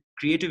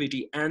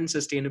creativity and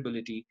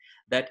sustainability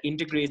that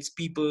integrates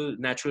people,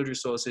 natural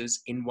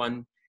resources in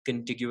one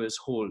contiguous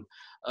whole.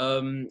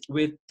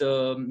 With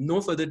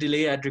no further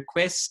delay, I'd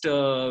request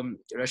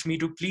Rashmi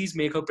to please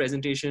make her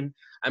presentation.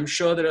 I'm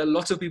sure there are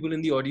lots of people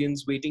in the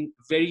audience waiting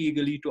very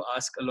eagerly to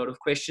ask a lot of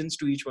questions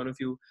to each one of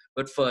you.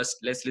 But first,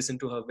 let's listen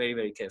to her very,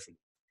 very carefully.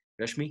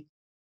 Rashmi?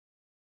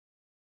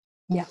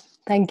 Yeah,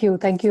 thank you.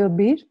 Thank you,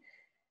 Abir.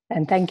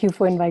 And thank you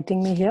for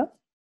inviting me here.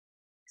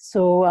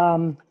 So,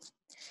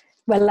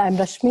 well, I'm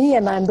Rashmi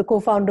and I'm the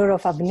co-founder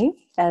of Avni,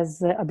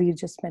 as Abir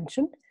just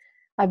mentioned.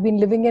 I've been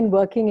living and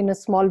working in a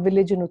small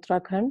village in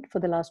Uttarakhand for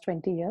the last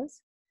 20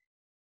 years.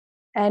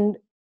 And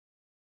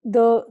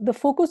the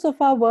focus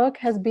of our work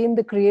has been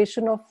the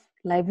creation of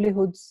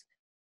livelihoods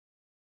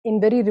in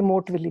very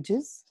remote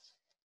villages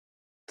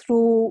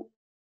through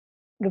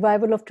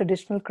revival of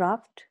traditional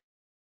craft,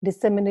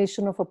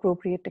 dissemination of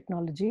appropriate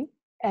technology,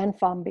 and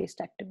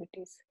farm-based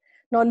activities.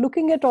 Now,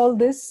 looking at all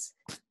this,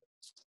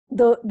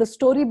 the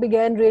story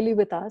began really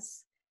with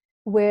us,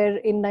 where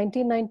in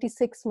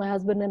 1996, my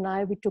husband and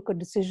I, we took a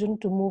decision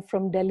to move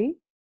from Delhi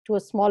to a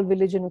small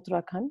village in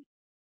Uttarakhand.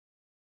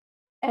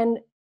 And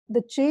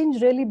the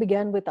change really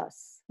began with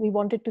us. We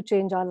wanted to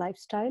change our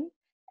lifestyle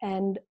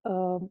and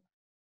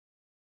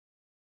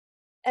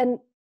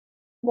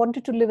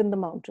wanted to live in the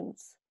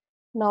mountains.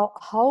 Now,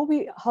 how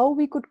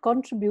we could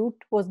contribute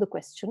was the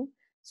question.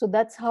 So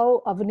that's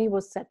how Avni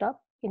was set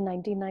up in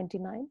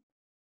 1999.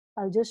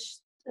 I'll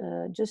just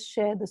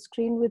share the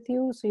screen with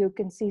you so you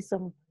can see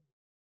some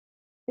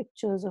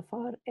pictures of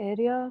our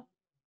area.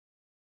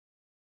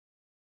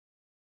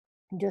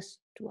 Just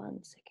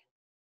 1 second.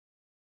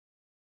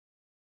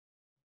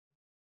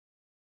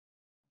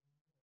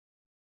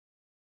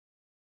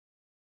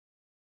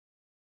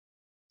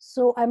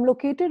 So I'm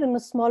located in a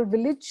small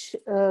village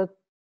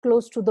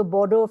close to the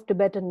border of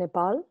Tibet and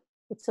Nepal.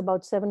 It's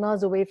about 7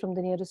 hours away from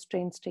the nearest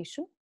train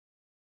station.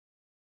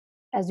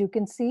 As you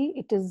can see,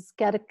 it is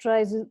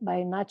characterized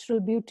by natural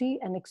beauty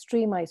and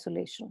extreme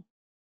isolation.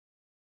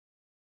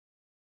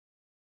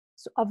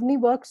 So Avni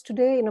works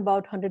today in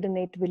about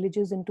 108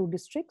 villages in 2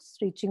 districts,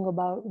 reaching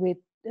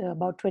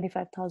about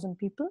 25,000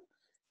 people.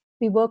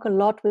 We work a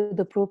lot with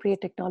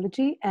appropriate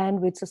technology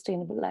and with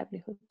sustainable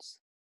livelihoods.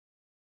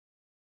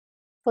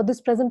 For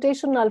this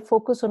presentation, I'll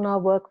focus on our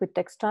work with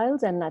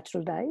textiles and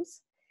natural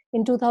dyes.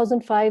 In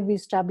 2005, we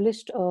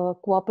established a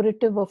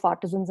cooperative of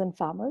artisans and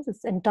farmers.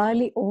 It's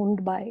entirely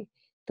owned by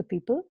the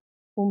people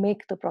who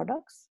make the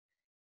products.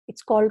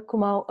 It's called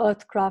Kumaon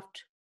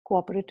Earthcraft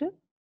Cooperative,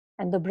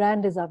 and the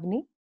brand is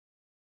Avni.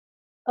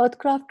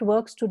 Earthcraft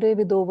works today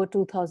with over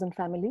 2,000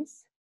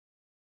 families,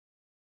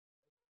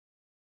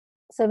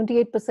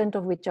 78%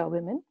 of which are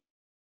women.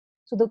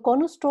 So the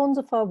cornerstones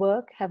of our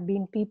work have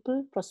been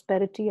people,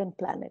 prosperity, and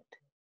planet.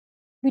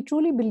 We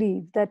truly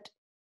believe that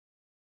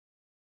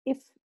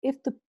if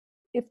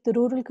the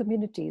rural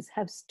communities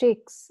have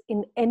stakes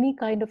in any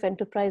kind of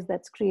enterprise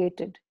that's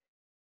created,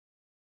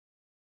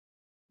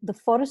 the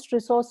forest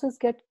resources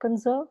get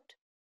conserved,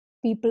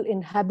 people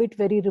inhabit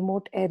very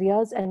remote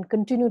areas and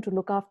continue to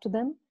look after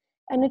them,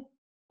 and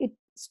it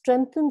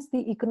strengthens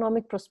the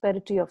economic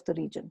prosperity of the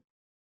region.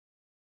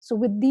 So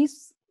with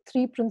these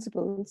 3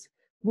 principles,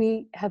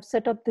 we have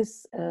set up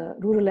this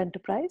rural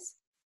enterprise.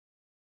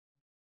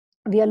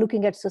 We are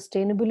looking at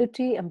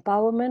sustainability,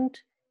 empowerment,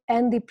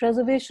 and the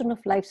preservation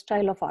of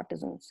lifestyle of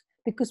artisans.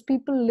 Because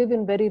people live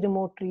in very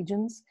remote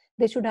regions,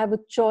 they should have a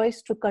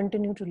choice to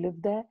continue to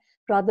live there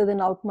rather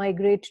than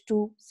out-migrate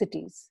to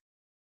cities.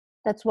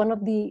 That's one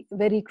of the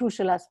very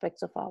crucial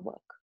aspects of our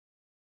work.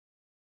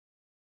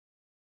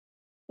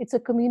 It's a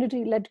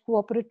community-led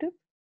cooperative.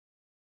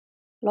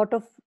 A lot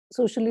of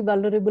socially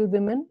vulnerable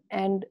women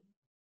and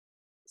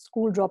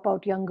school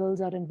dropout young girls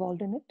are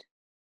involved in it.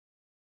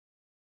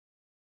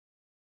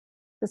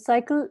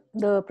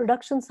 The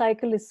production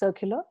cycle is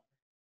circular.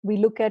 We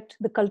look at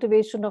the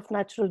cultivation of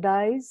natural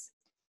dyes,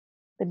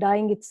 the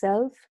dyeing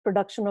itself,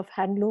 production of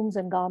handlooms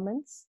and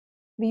garments.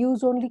 We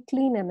use only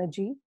clean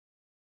energy.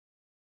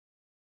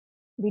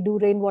 We do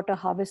rainwater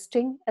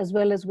harvesting as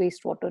well as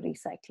wastewater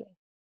recycling.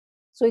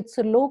 So it's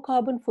a low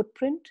carbon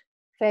footprint,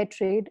 fair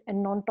trade,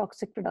 and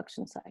non-toxic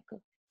production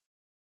cycle.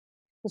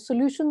 The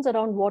solutions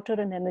around water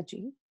and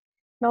energy.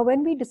 Now,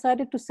 when we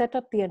decided to set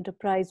up the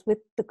enterprise with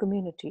the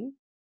community,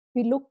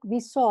 we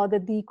saw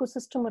that the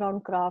ecosystem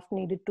around craft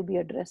needed to be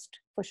addressed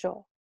for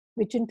sure,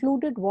 which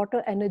included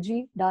water,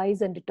 energy,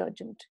 dyes, and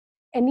detergent.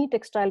 Any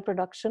textile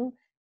production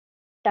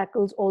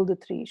tackles all the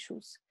 3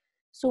 issues.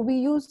 So we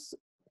use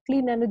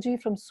clean energy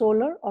from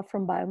solar or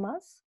from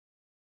biomass.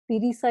 We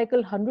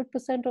recycle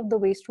 100% of the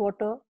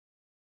wastewater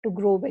to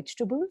grow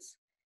vegetables,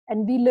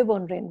 and we live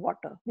on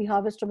rainwater. We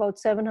harvest about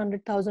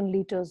 700,000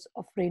 liters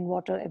of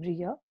rainwater every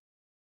year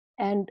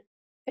and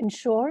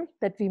ensure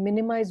that we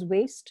minimize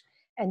waste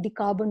and the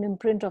carbon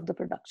imprint of the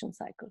production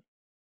cycle.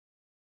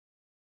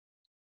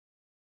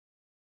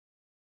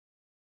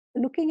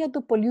 Looking at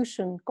the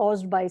pollution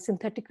caused by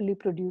synthetically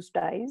produced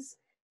dyes,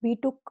 we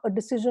took a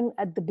decision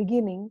at the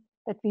beginning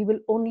that we will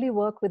only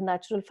work with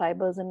natural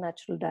fibers and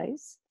natural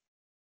dyes.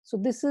 So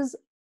this is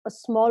a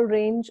small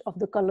range of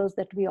the colors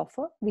that we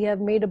offer. We have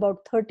made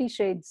about 30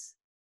 shades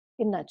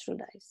in natural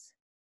dyes.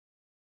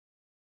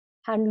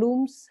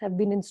 Handlooms have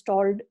been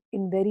installed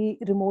in very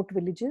remote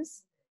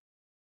villages.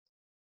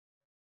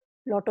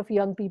 A lot of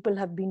young people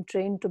have been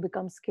trained to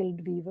become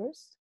skilled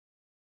weavers.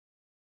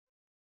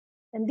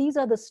 And these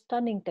are the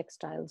stunning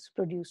textiles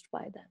produced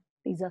by them.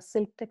 These are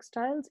silk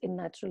textiles in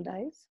natural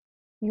dyes,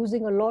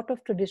 using a lot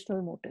of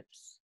traditional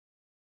motifs.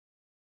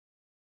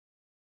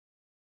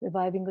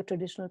 Reviving a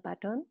traditional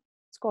pattern.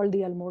 It's called the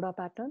Almoda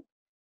pattern.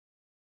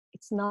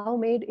 It's now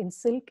made in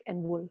silk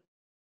and wool.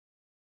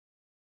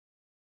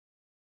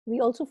 We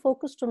also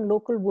focused on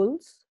local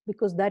wools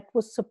because that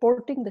was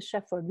supporting the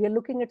shepherd. We are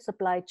looking at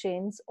supply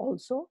chains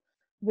also,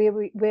 where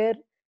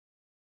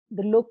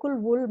the local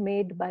wool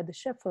made by the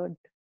shepherd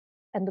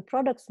and the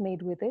products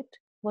made with it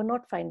were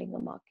not finding a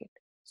market.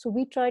 So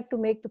we tried to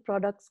make the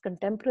products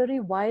contemporary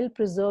while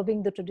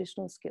preserving the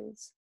traditional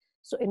skills.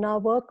 So in our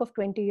work of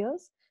 20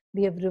 years,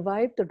 we have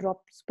revived the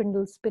drop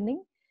spindle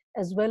spinning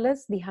as well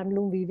as the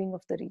handloom weaving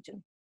of the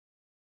region.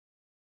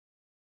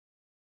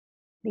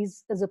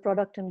 This is a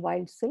product in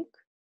wild silk.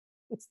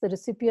 It's the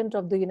recipient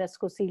of the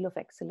UNESCO Seal of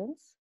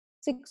Excellence.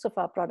 6 of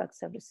our products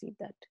have received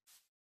that.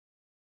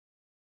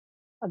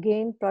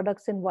 Again,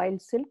 products in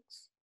wild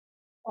silks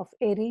of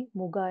Eri,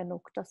 Muga, and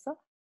Oktasa.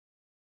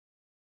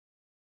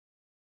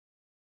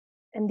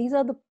 And these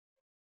are the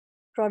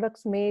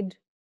products made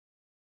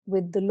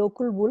with the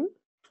local wool,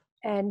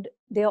 and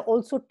they are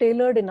also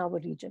tailored in our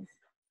region.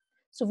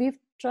 So we've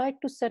tried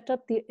to set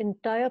up the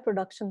entire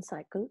production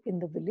cycle in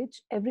the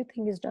village.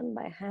 Everything is done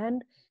by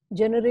hand,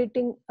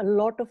 generating a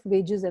lot of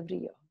wages every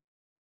year.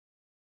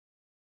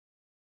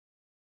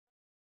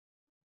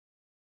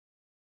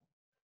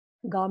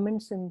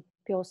 Garments in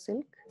pure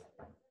silk,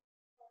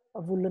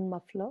 a woolen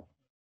muffler.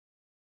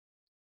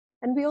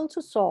 And we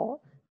also saw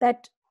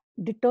that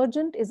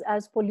detergent is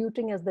as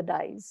polluting as the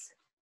dyes,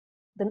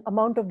 the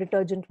amount of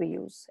detergent we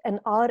use. And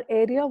our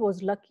area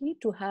was lucky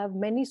to have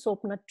many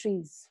soap nut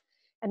trees.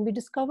 And we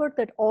discovered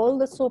that all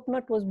the soap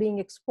nut was being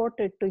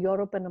exported to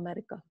Europe and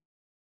America.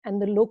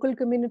 And the local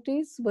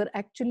communities were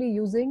actually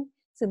using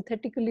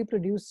synthetically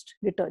produced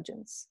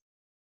detergents.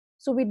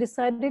 So we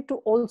decided to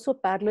also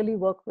parallelly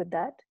work with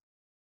that.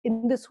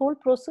 In this whole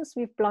process,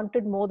 we've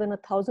planted more than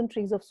 1,000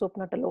 trees of soap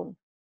nut alone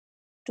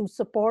to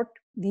support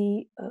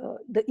the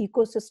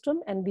ecosystem,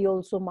 and we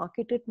also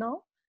market it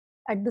now.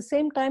 At the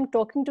same time,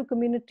 talking to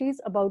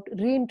communities about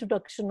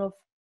reintroduction of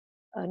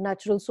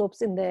natural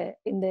soaps in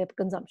their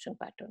consumption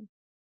pattern.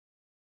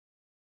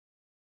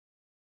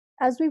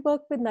 As we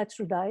worked with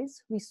natural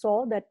dyes, we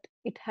saw that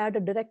it had a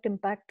direct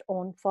impact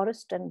on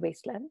forest and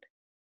wasteland.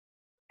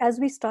 As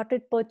we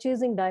started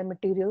purchasing dye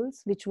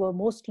materials, which were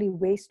mostly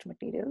waste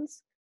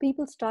materials,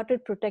 people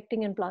started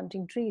protecting and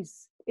planting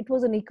trees. It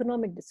was an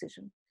economic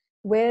decision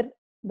where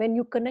when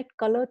you connect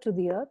color to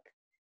the earth,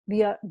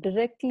 we are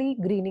directly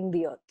greening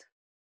the earth.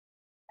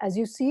 As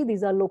you see,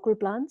 these are local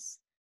plants.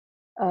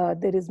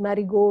 There is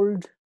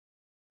marigold,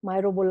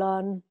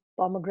 myrobalan,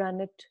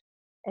 pomegranate,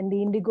 and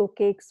the indigo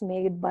cakes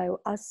made by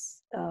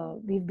us.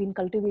 We've been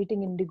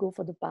cultivating indigo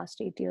for the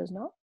past 8 years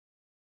now.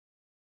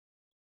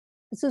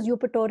 This is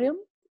Eupatorium.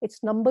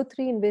 It's number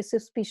 3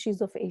 invasive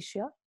species of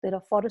Asia. There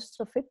are forests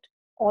of it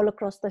all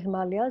across the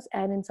Himalayas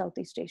and in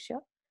Southeast Asia.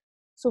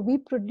 So we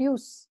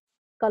produce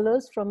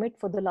colors from it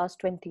for the last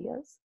 20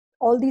 years.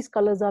 All these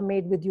colors are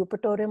made with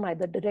Eupatorium,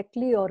 either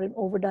directly or in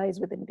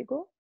overdyes with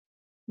indigo.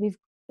 We've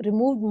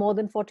removed more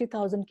than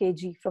 40,000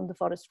 kg from the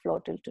forest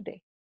floor till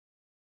today.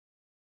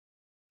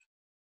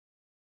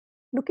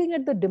 Looking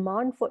at the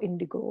demand for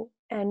indigo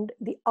and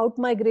the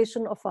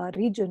outmigration of our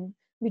region,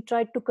 we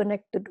tried to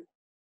connect the two.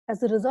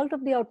 As a result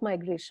of the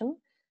outmigration,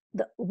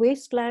 the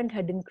wasteland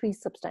had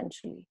increased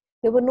substantially.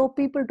 There were no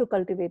people to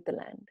cultivate the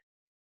land.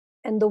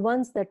 And the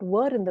ones that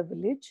were in the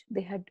village,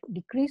 they had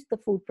decreased the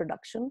food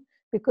production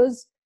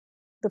because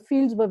the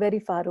fields were very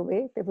far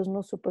away, there was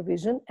no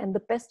supervision, and the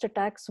pest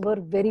attacks were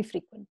very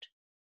frequent.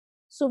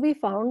 So we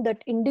found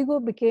that indigo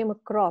became a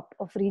crop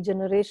of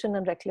regeneration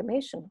and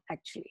reclamation,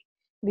 actually.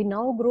 We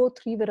now grow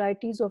 3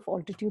 varieties of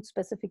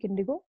altitude-specific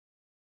indigo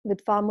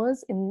with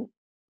farmers in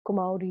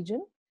Kumaon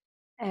region,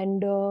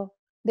 and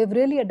they've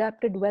really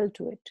adapted well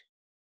to it.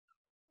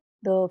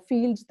 The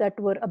fields that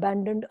were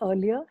abandoned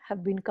earlier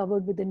have been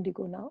covered with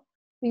indigo now.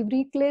 We've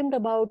reclaimed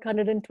about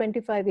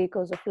 125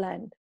 acres of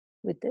land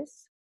with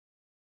this.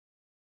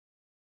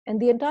 And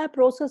the entire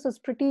process is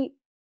pretty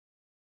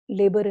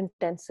labor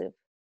intensive.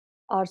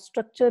 Our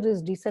structure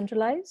is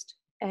decentralized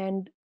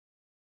and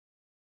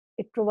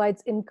it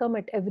provides income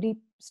at every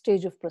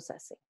stage of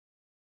processing.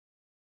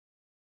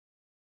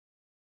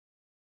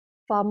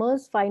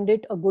 Farmers find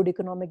it a good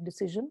economic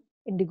decision.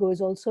 Indigo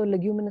is also a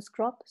leguminous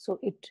crop, so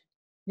it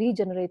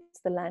regenerates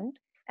the land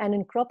and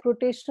in crop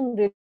rotation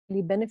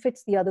really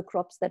benefits the other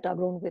crops that are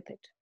grown with it.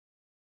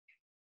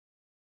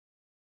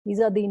 These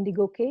are the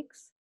indigo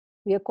cakes.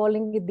 We are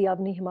calling it the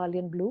Avni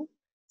Himalayan blue.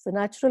 It's a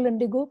natural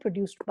indigo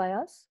produced by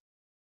us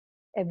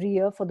every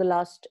year for the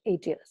last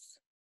 8 years.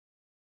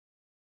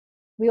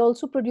 We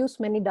also produce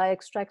many dye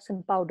extracts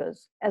and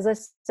powders. As I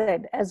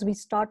said, as we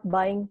start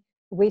buying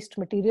waste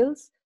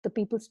materials, the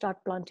people start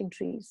planting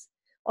trees.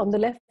 On the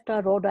left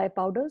are raw dye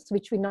powders,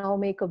 which we now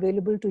make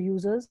available to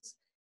users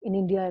in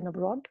India and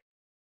abroad.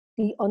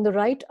 On the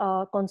right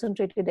are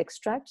concentrated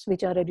extracts,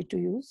 which are ready to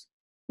use.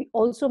 We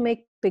also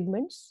make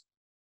pigments,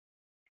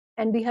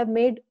 and we have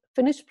made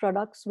finished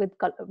products with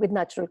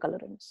natural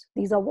colorants.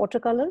 These are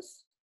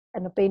watercolors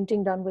and a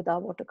painting done with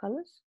our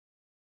watercolors.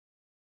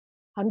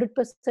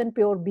 100%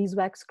 pure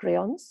beeswax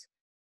crayons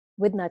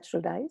with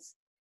natural dyes.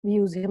 We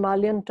use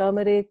Himalayan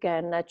turmeric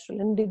and natural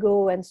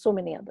indigo and so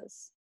many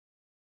others.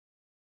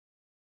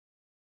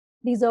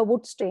 These are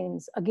wood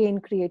stains,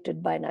 again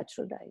created by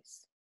natural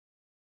dyes.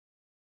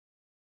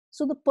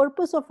 So the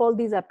purpose of all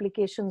these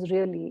applications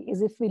really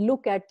is, if we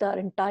look at our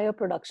entire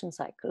production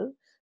cycle,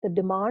 the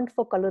demand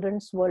for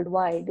colorants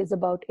worldwide is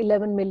about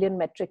 11 million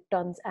metric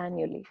tons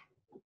annually.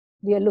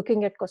 We are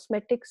looking at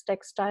cosmetics,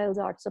 textiles,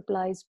 art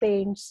supplies,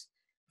 paints,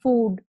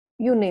 food,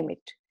 you name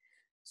it.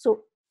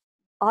 So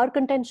our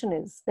contention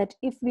is that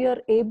if we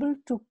are able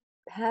to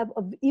have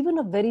even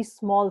a very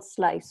small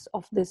slice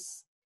of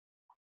this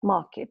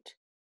market,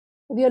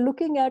 we are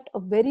looking at a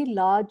very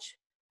large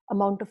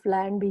amount of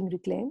land being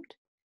reclaimed.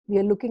 We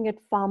are looking at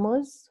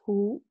farmers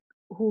who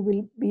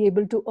will be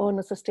able to earn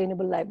a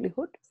sustainable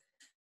livelihood.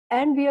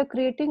 And we are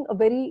creating a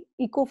very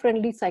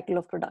eco-friendly cycle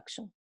of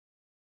production.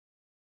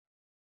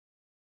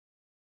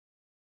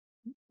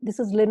 This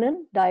is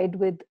linen dyed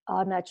with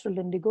our natural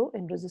indigo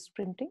in resist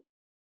printing.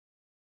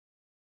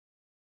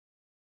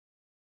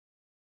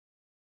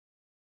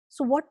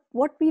 So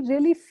what we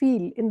really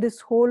feel in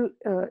this whole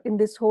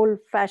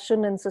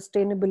fashion and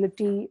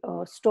sustainability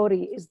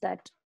story is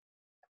that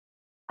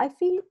I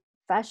feel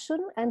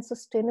fashion and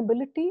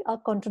sustainability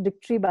are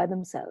contradictory by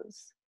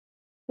themselves,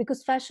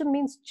 because fashion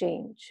means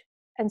change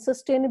and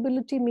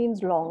sustainability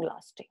means long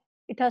lasting.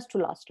 It has to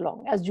last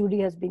long, as Judy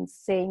has been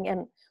saying,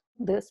 and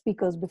the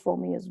speakers before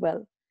me as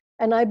well.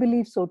 And I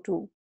believe so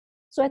too.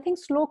 So I think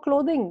slow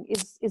clothing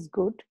is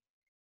good.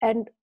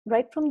 And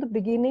right from the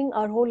beginning,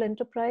 our whole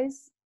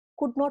enterprise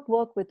could not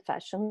work with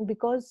fashion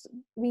because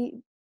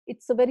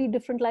it's a very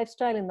different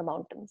lifestyle in the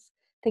mountains.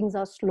 Things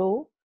are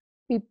slow.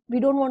 We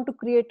don't want to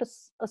create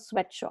a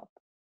sweatshop.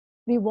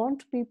 We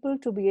want people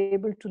to be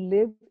able to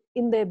live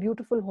in their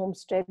beautiful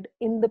homestead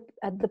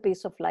at the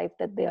pace of life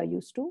that they are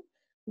used to,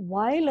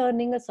 while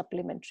earning a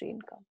supplementary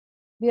income.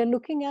 We are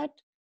looking at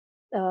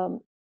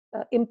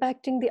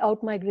impacting the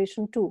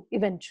out-migration too,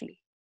 eventually.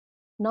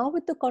 Now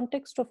with the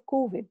context of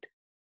COVID,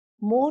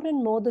 more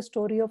and more the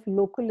story of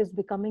local is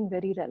becoming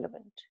very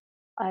relevant.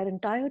 Our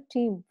entire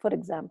team, for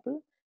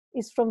example,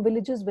 is from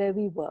villages where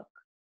we work.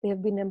 They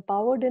have been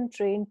empowered and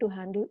trained to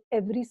handle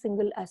every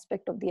single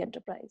aspect of the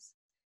enterprise.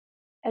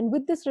 And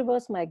with this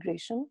reverse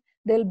migration,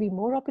 there'll be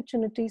more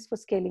opportunities for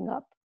scaling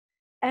up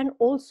and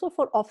also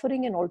for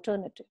offering an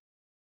alternative.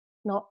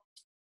 Now,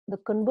 the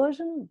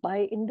conversion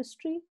by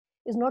industry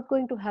is not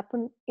going to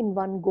happen in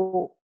one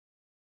go.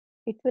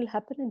 It will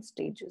happen in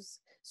stages.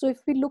 So if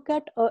we look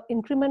at an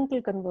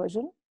incremental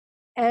conversion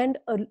and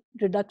a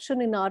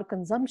reduction in our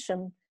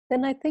consumption,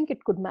 then I think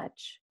it could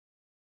match.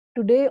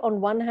 Today, on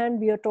one hand,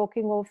 we are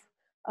talking of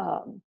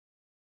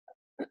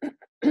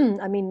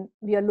I mean,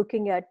 we are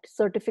looking at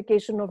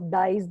certification of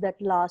dyes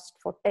that last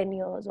for 10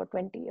 years or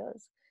 20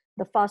 years,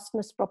 the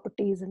fastness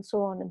properties and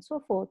so on and so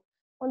forth.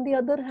 On the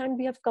other hand,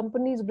 we have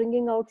companies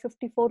bringing out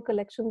 54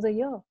 collections a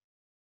year,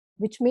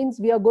 which means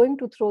we are going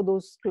to throw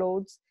those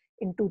clothes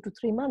in 2 to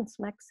 3 months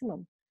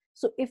maximum.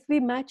 So if we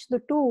match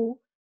the two,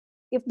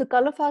 if the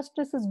color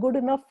fastness is good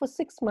enough for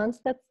 6 months,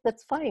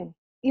 that's fine.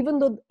 Even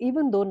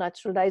though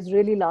natural dyes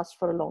really last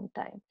for a long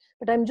time.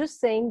 But I'm just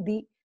saying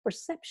the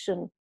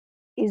perception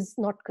is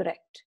not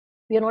correct.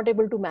 We are not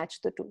able to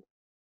match the two.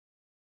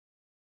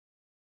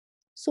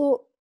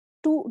 So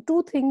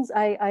two things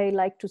I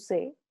like to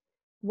say.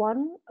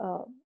 One,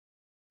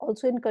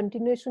 also in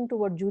continuation to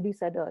what Judy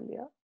said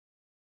earlier,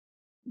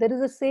 there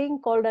is a saying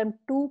called, I'm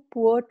too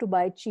poor to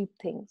buy cheap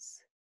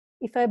things.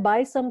 If I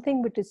buy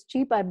something which is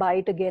cheap, I buy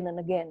it again and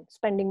again,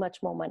 spending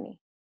much more money.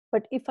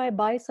 But if I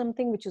buy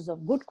something which is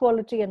of good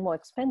quality and more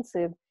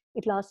expensive,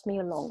 it lasts me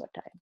a longer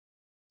time.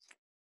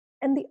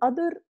 And the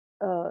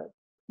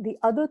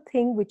other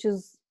thing which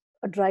is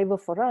a driver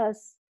for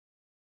us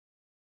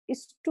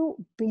is to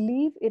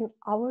believe in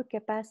our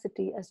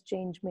capacity as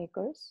change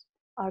makers,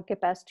 our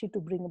capacity to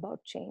bring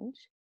about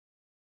change,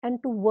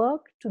 and to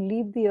work to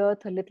leave the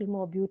earth a little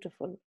more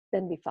beautiful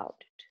than we found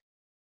it.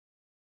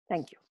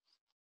 Thank you.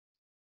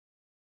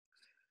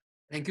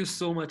 Thank you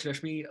so much,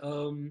 Rashmi.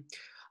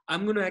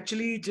 I'm going to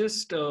actually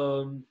just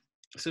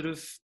sort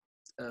of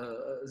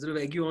sort of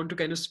egg you on to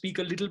kind of speak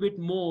a little bit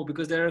more,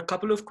 because there are a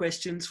couple of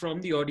questions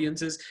from the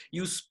audiences.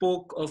 You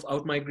spoke of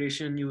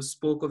outmigration, you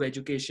spoke of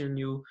education,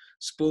 you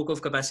spoke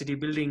of capacity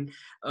building,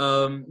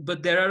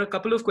 but there are a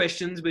couple of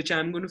questions which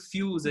I'm going to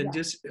fuse and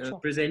just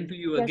present to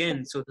you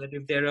again, so that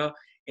if there are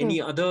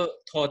any other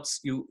thoughts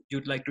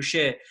you'd like to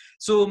share.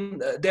 So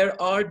there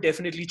are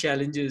definitely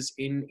challenges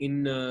in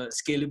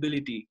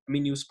scalability. I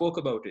mean, you spoke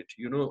about it,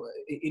 you know,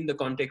 in the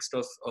context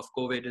of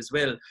COVID as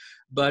well.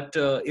 But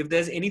if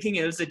there's anything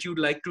else that you'd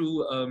like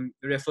to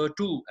refer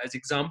to as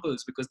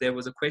examples, because there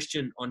was a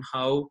question on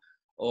how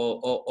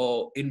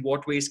or in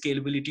what way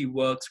scalability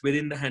works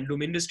within the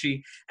handloom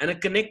industry. And a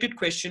connected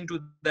question to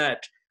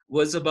that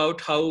was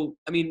about how,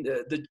 I mean,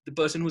 the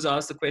person who's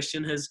asked the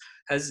question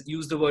has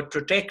used the word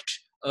protect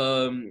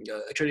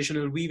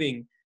traditional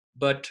weaving.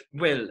 But,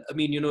 well, I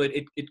mean, you know,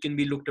 it can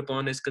be looked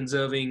upon as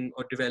conserving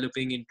or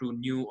developing into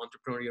new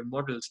entrepreneurial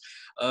models.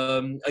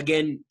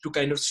 Again, to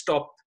kind of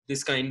stop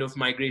this kind of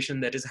migration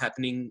that is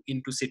happening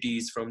into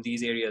cities from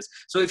these areas.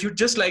 So if you'd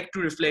just like to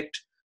reflect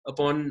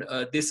upon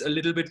this a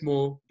little bit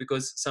more,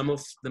 because some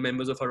of the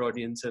members of our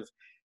audience have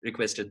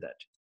requested that.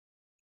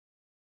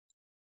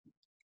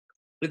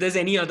 If there's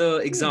any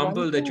other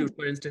example that you'd,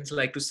 for instance,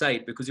 like to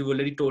cite, because you've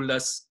already told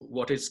us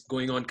what is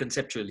going on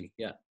conceptually.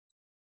 Yeah.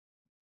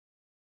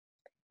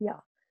 Yeah.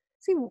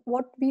 See,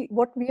 what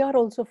we are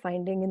also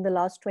finding in the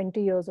last 20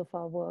 years of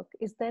our work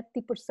is that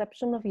the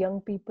perception of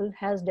young people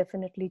has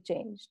definitely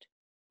changed.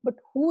 But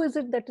who is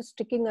it that is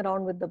sticking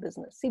around with the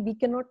business? See, we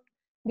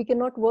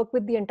cannot work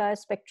with the entire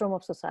spectrum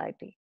of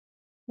society.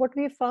 What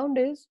we have found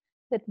is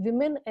that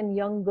women and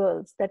young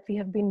girls that we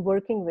have been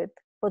working with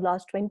for the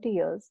last 20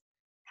 years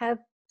have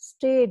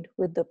stayed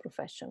with the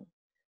profession.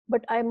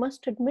 But I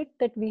must admit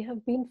that we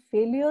have been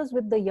failures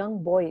with the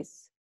young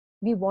boys.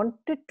 We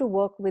wanted to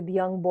work with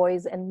young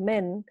boys and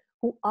men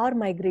who are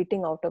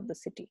migrating out of the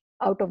city,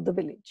 out of the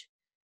village.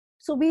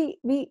 So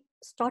we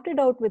started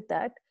out with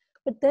that,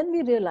 but then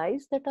we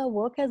realized that our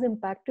work has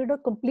impacted a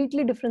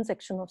completely different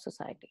section of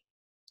society.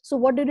 So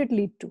what did it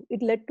lead to?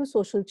 It led to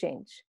social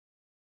change.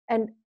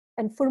 And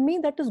for me,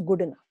 that is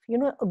good enough. You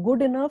know,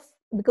 good enough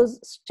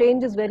because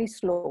change is very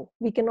slow.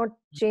 We cannot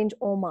change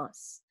en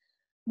masse.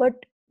 But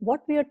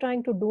what we are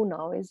trying to do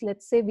now is,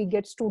 let's say we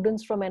get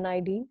students from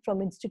NID,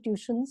 from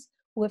institutions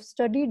who have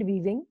studied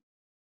weaving.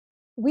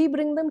 We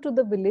bring them to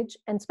the village,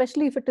 and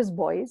especially if it is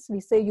boys, we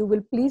say, you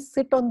will please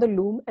sit on the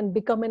loom and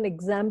become an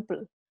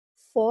example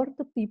for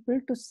the people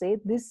to say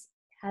this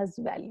has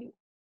value.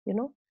 You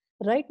know,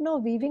 right now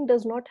weaving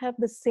does not have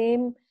the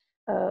same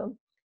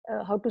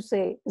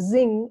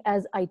zing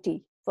as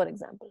IT, for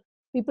example.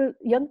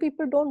 Young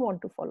people don't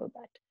want to follow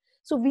that.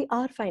 So we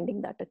are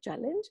finding that a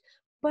challenge,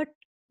 but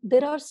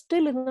there are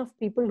still enough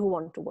people who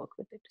want to work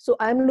with it. So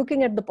I'm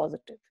looking at the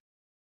positive,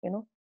 you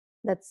know,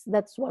 that's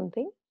one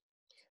thing.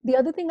 The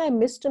other thing I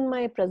missed in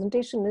my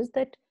presentation is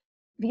that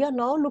we are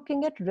now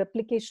looking at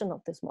replication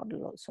of this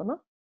model also.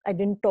 No? I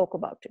didn't talk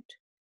about it.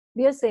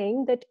 We are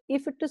saying that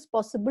if it is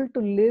possible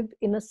to live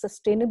in a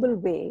sustainable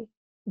way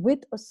with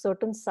a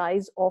certain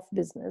size of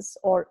business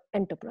or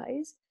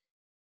enterprise,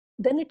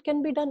 then it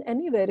can be done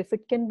anywhere. If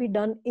it can be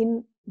done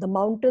in the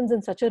mountains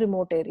in such a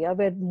remote area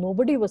where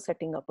nobody was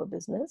setting up a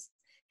business,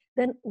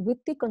 then with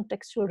the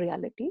contextual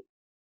reality,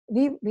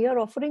 we are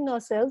offering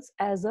ourselves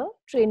as a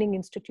training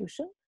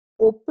institution,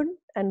 open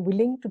and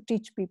willing to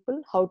teach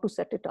people how to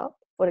set it up,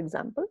 for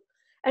example,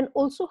 and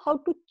also how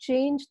to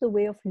change the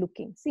way of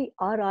looking. See,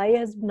 our eye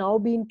has now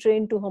been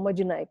trained to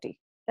homogeneity,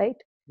 right?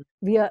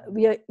 We are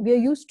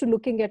used to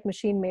looking at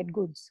machine-made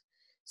goods.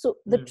 So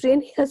the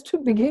training has to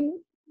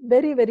begin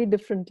very, very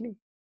differently.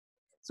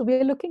 So we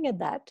are looking at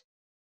that.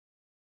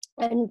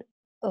 And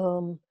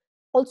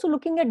also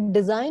looking at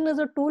design as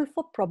a tool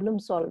for problem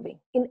solving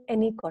in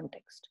any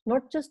context,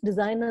 not just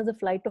design as a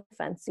flight of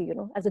fancy, you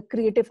know, as a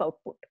creative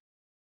output.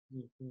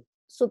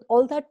 So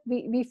all that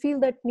we feel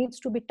that needs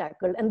to be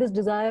tackled, and this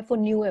desire for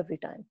new every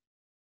time.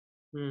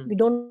 We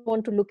don't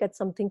want to look at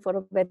something for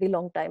a very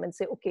long time and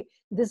say, okay,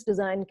 this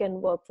design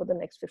can work for the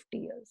next 50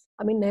 years.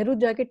 I mean, Nehru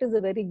jacket is a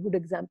very good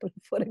example,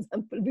 for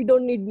example. We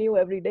don't need new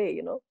every day,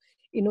 you know.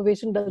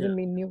 Innovation doesn't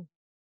mean new.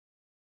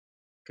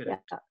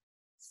 Correct. Yeah.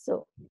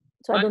 So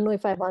I don't know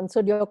if I've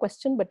answered your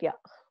question, but yeah.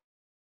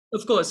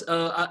 Of course,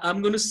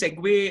 I'm going to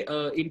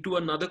segue into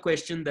another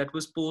question that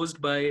was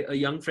posed by a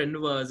young friend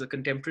of ours, a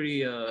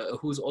contemporary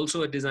who's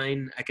also a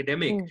design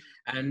academic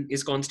and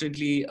is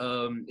constantly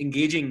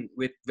engaging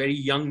with very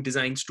young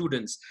design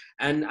students.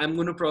 And I'm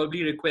going to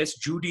probably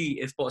request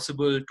Judy, if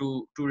possible,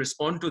 to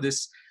respond to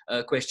this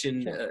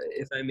question,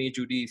 if I may,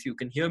 Judy, if you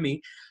can hear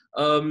me.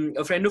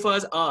 A friend of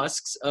ours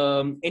asks,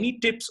 any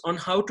tips on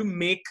how to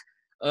make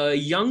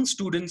young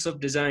students of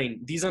design,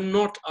 these are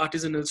not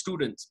artisanal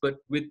students, but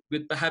with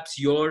perhaps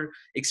your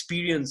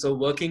experience of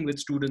working with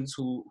students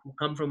who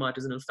come from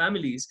artisanal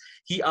families,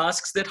 he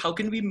asks that how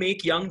can we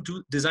make young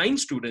design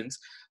students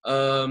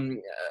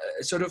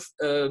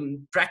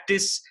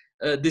practice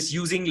this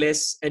using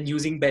less and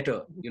using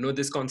better,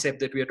 this concept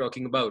that we are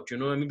talking about, I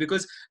mean,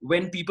 because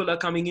when people are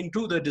coming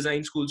into the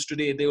design schools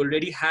today, they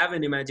already have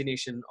an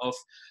imagination of,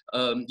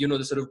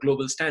 the sort of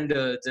global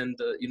standards and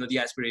the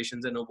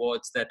aspirations and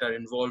awards that are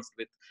involved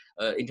with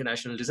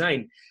international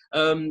design.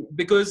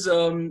 Because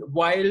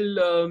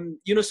while,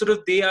 sort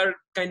of they are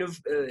kind of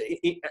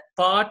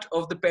part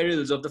of the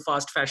perils of the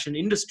fast fashion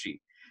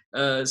industry.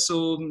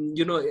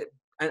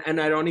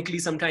 And ironically,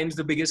 sometimes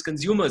the biggest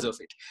consumers of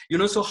it.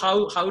 So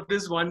how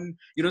does one,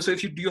 so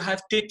do you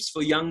have tips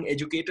for young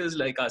educators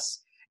like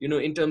us,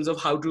 in terms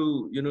of how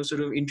to,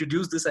 sort of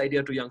introduce this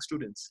idea to young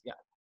students? Yeah.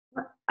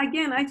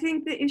 Again, I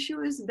think the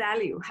issue is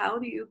value. How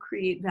do you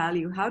create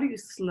value? How do you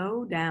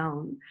slow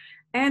down?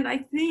 And I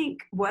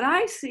think what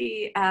I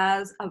see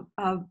as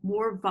a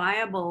more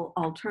viable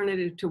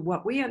alternative to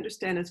what we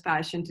understand as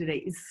fashion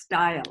today is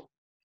style.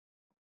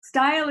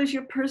 Style is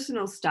your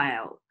personal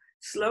style.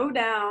 Slow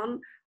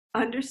down,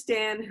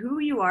 understand who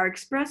you are,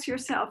 express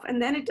yourself, and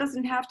then it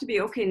doesn't have to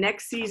be, okay,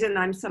 next season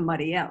I'm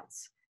somebody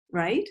else,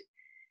 right?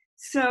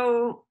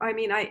 So, I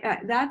mean,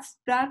 that's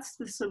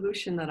the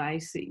solution that I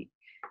see.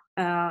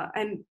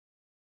 And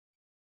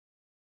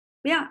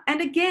yeah,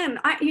 and again,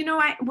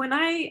 when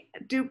I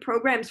do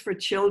programs for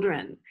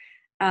children,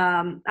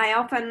 I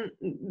often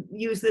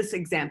use this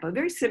example, a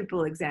very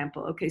simple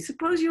example. Okay,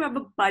 suppose you have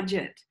a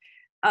budget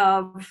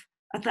of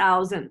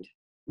 1,000,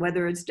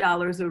 whether it's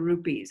dollars or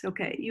rupees.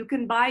 Okay, you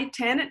can buy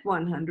 10 at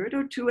 100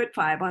 or 2 at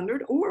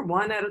 500 or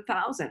 1 at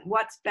 1,000.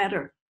 What's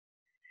better?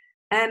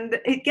 And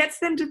it gets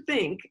them to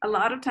think. A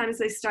lot of times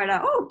they start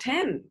out, oh,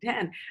 10.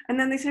 And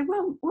then they say,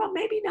 well,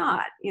 maybe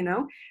not,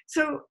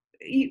 So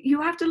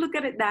you have to look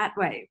at it that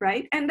way,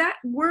 right? And that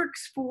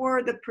works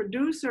for the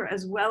producer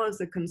as well as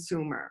the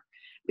consumer.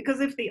 Because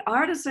if the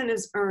artisan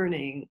is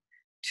earning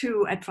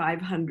 2 at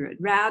 500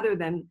 rather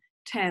than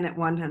 10 at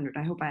 100,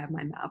 I hope I have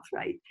my mouth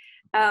right,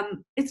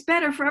 it's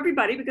better for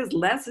everybody because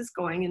less is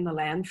going in the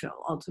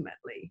landfill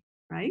ultimately,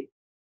 right?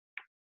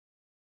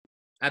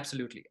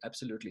 Absolutely.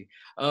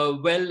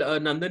 Well,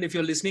 Nandan, if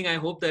you're listening, I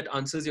hope that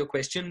answers your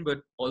question,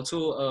 but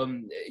also,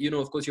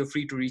 of course, you're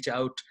free to reach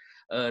out.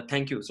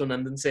 Thank you. So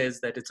Nandan says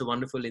that it's a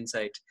wonderful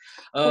insight.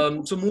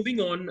 So moving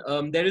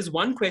on, there is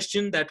one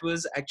question that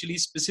was actually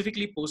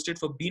specifically posted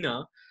for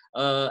Bina,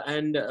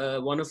 and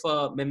one of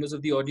our members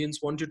of the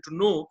audience wanted to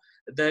know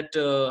that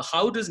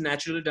how does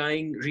natural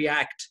dyeing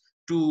react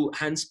to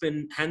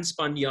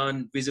hand-spun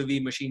yarn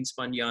vis-a-vis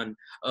machine-spun yarn?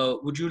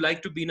 Would you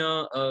like to,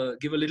 Bina,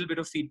 give a little bit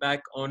of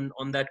feedback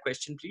on that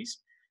question, please?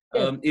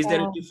 Yes, is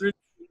there a difference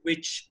in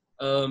which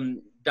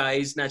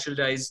natural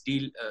dyes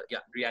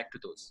react to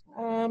those?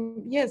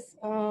 Yes,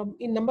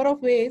 in number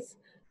of ways.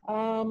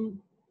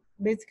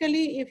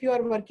 Basically, if you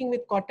are working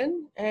with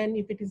cotton and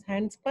if it is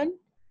hand spun,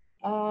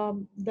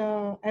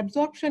 the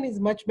absorption is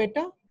much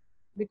better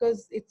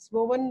because it's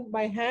woven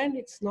by hand,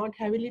 it's not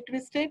heavily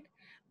twisted.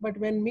 But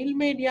when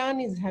mill-made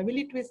yarn is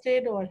heavily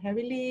twisted or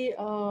heavily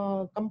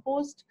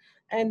composed,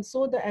 and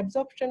so the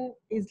absorption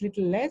is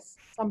little less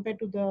compared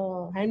to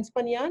the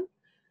hand-spun yarn.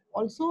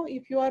 Also,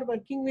 if you are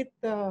working with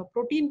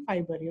protein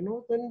fiber,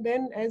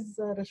 then as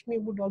Rashmi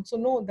would also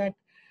know that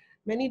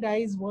many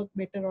dyes work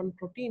better on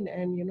protein,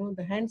 and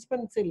the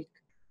hand-spun silk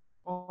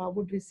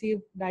would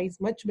receive dyes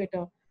much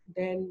better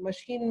than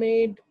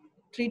machine-made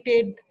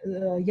treated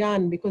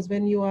yarn, because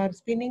when you are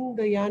spinning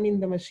the yarn in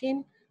the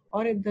machine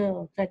or at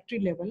the factory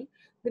level,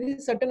 there is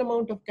a certain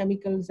amount of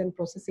chemicals and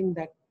processing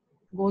that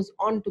goes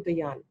on to the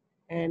yarn,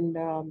 and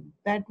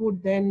that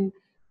would then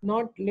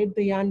not let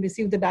the yarn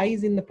receive the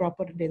dyes in the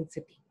proper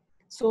density.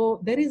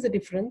 So there is a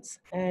difference,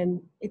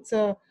 and it's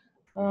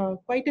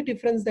quite a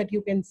difference that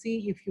you can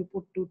see if you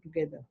put two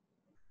together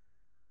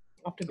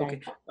after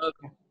dyeing.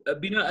 Okay.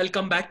 Bina, I'll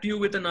come back to you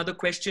with another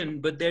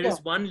question, but there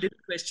is one little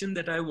question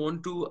that I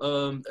want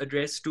to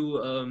address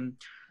to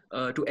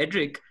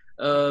Edric.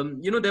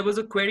 There was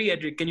a query,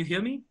 Edric, can you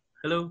hear me?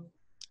 Hello?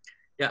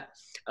 Yeah.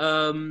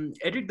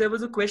 Edric, there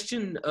was a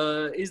question,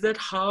 is that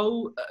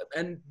how,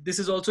 and this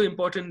is also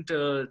important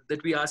that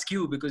we ask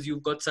you because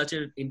you've got such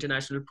an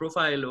international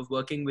profile of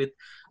working with,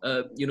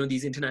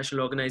 these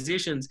international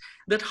organizations,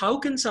 that how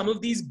can some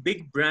of these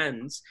big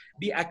brands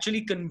be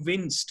actually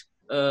convinced,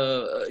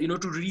 to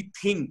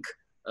rethink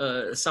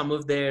some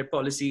of their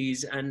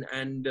policies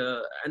and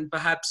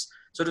perhaps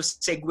sort of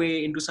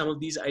segue into some of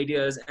these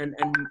ideas and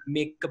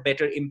make a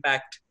better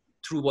impact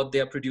through what they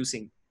are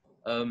producing?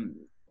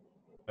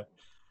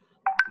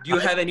 Do you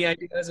have any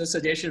ideas or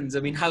suggestions? I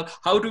mean,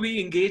 how do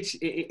we engage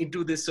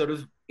into this sort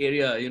of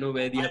area,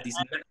 where you have these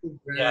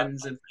massive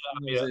brands and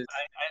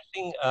I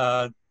think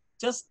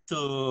just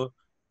to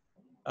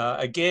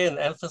again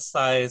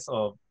emphasize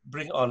or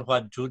bring on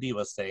what Judy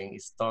was saying,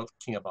 is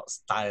talking about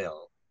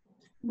style.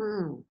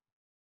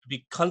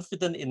 Be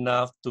confident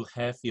enough to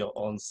have your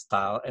own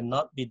style and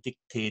not be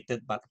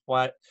dictated by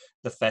what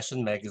the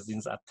fashion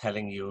magazines are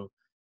telling you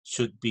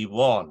should be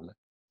worn.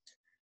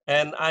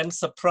 And I'm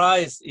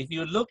surprised if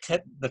you look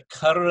at the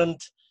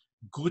current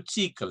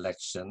Gucci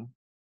collection,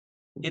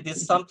 it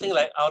is something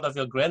like out of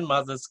your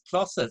grandmother's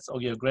closets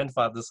or your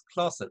grandfather's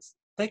closets.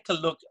 take a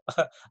look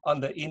on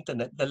the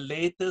internet. The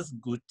latest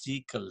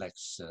Gucci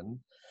collection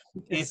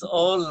is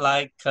all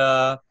like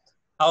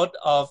out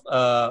of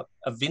a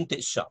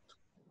vintage shop.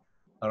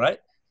 All right.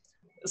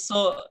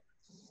 So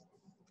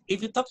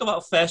if you talk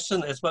about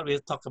fashion, as what we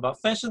talk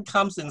about, fashion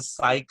comes in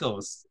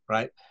cycles,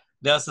 right?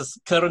 There's this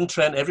current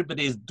trend,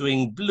 everybody is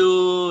doing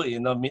blue, you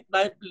know,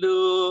 midnight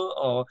blue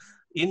or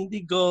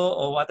indigo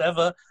or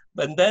whatever.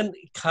 But then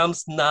it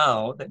comes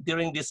now that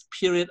during this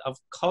period of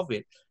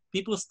COVID,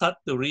 people start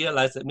to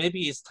realize that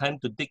maybe it's time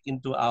to dig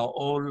into our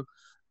old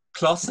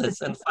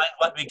closets and find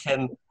what we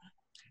can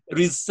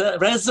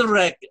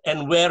resurrect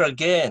and wear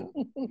again,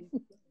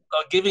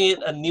 or giving it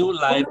a new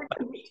life.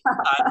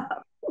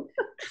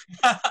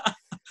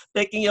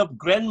 Taking your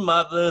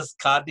grandmother's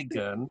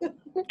cardigan and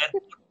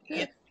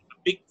putting it in a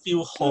big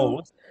few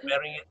holes,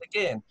 wearing it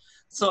again.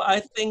 So I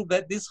think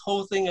that this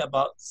whole thing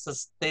about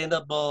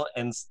sustainable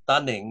and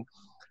stunning,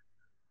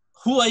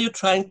 who are you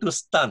trying to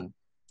stun,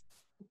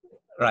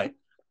 right?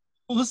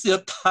 Who's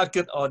your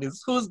target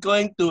audience? Who's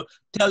going to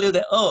tell you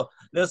that, oh,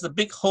 there's a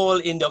big hole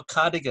in your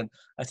cardigan?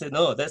 I said,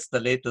 no, that's the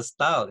latest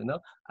style, you know.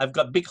 I've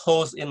got big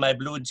holes in my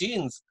blue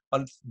jeans,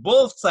 on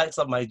both sides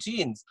of my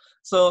jeans.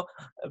 So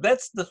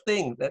that's the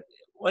thing, that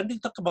when you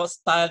talk about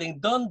styling,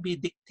 don't be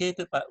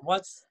dictated by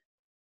what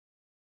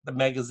the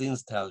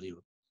magazines tell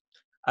you.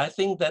 I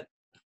think that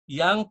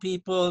young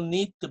people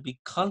need to be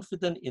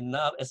confident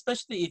enough,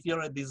 especially if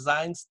you're a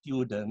design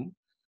student,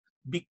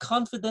 be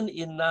confident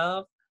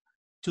enough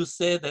to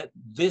say that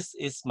this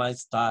is my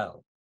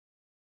style.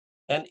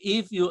 And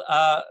if you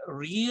are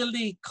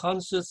really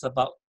conscious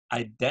about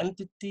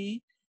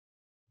identity,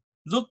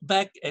 look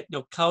back at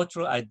your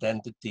cultural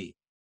identity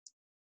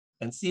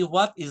and see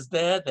what is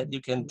there that you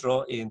can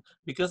draw in.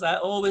 Because I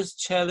always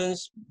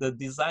challenge the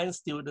design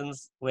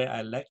students where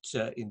I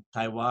lecture in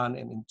Taiwan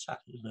and in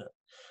China.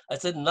 I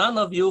said, none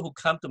of you who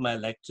come to my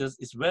lectures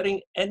is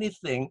wearing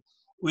anything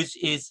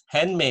which is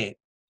handmade.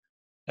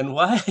 And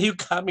why are you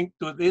coming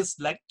to this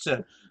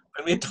lecture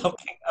when we're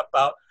talking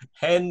about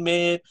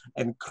handmade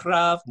and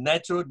craft,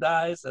 natural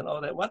dyes and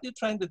all that? What are you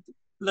trying to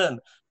learn?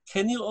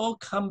 Can you all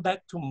come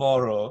back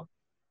tomorrow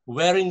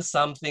wearing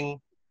something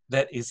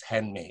that is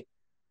handmade?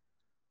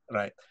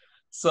 Right.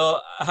 So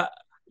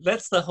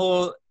that's the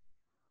whole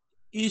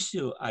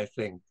issue, I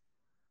think,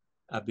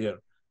 Abir.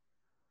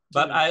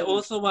 But I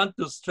also want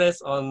to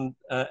stress on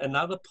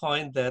another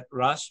point that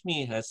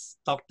Rashmi has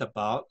talked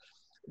about,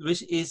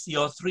 which is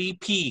your 3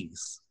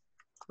 Ps,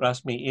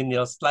 Rashmi, in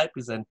your slide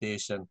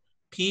presentation: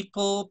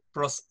 people,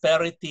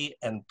 prosperity,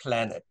 and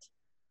planet.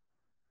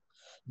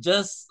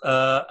 Just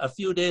a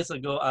few days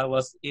ago, I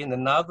was in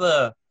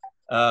another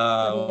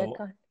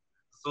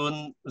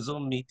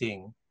Zoom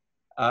meeting,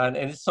 and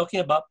it's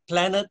talking about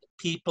planet,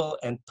 people,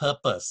 and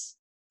purpose.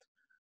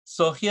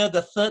 So here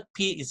the 3rd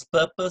P is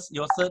purpose,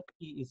 your 3rd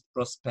P is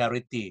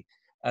prosperity.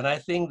 And I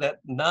think that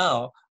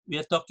now we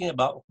are talking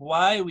about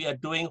why we are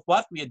doing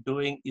what we are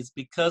doing is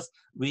because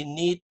we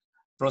need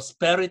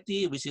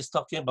prosperity, which is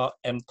talking about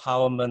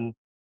empowerment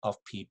of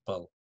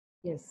people.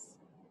 Yes.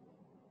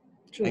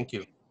 True. Thank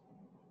you.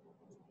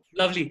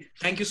 Lovely.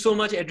 Thank you so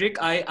much,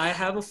 Edric. I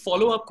have a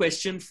follow-up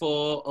question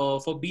for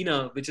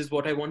Bina, which is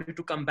what I wanted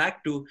to come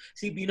back to.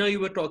 See, Bina,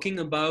 you were talking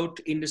about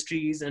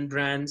industries and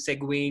brands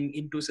segueing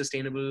into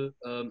sustainable,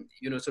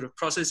 sort of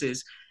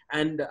processes.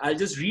 And I'll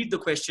just read the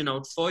question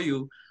out for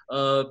you.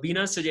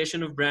 Bina's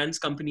suggestion of brands,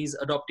 companies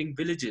adopting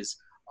villages.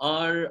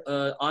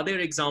 Are there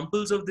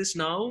examples of this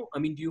now? I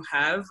mean, do you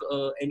have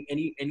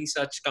any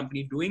such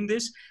company doing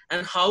this?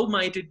 And how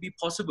might it be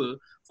possible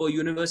for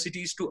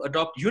universities to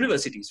adopt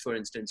universities, for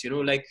instance,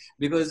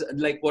 because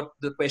like what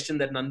the question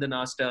that Nandan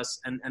asked us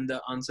and the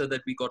answer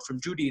that we got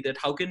from Judy, that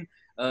how can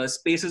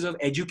spaces of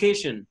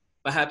education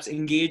perhaps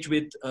engage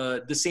with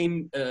the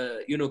same,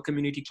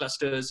 community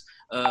clusters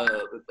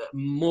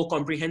more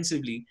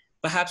comprehensively,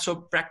 perhaps for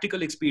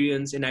practical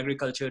experience in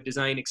agriculture,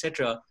 design,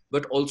 etc.,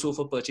 but also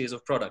for purchase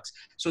of products.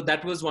 So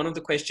that was one of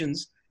the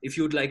questions. If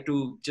you would like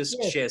to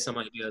just share some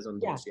ideas on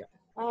those.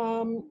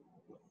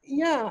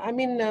 Yeah, I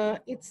mean,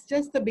 it's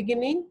just the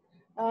beginning.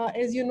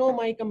 As you know,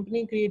 my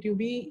company Creative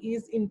Bee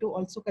is into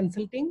also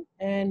consulting,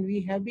 and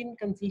we have been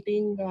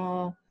consulting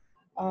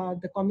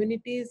the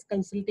communities,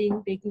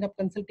 taking up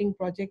consulting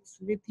projects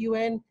with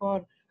UN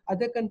for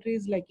other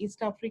countries like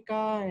East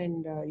Africa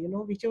and,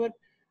 whichever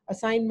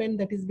assignment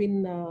that has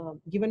been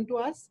given to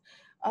us.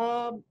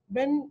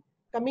 When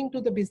coming to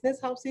the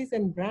business houses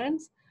and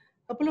brands,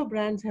 a couple of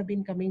brands have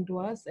been coming to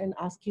us and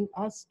asking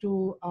us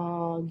to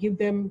give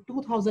them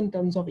 2,000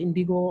 tons of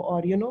indigo,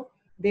 or,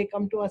 they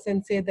come to us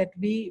and say that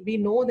we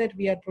know that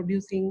we are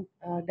producing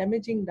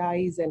damaging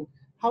dyes, and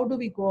how do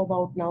we go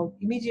about now?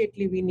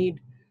 Immediately we need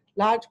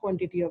large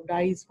quantity of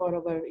dyes for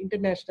our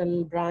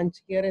international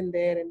branch here and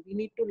there, and we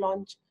need to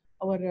launch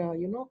our,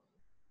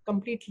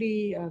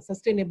 completely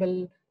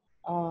sustainable,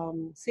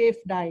 safe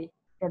dye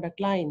product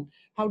line.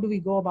 How do we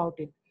go about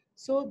it?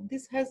 So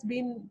this has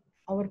been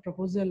our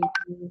proposal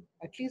to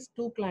at least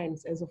 2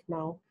 clients as of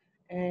now.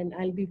 And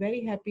I'll be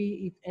very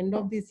happy if end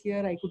of this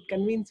year I could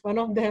convince one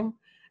of them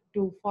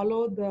to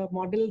follow the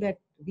model that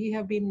we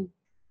have been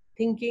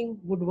thinking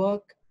would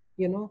work,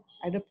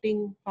 adopting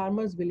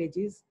farmers'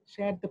 villages,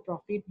 share the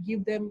profit,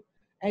 give them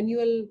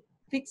annual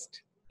fixed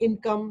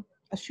income,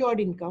 assured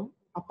income,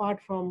 apart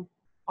from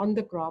on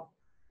the crop,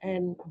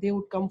 and they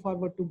would come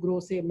forward to grow,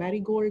 say,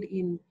 marigold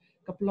in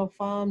couple of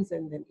farms,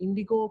 and then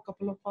indigo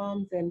couple of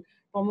farms, and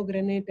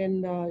pomegranate and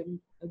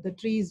the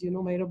trees,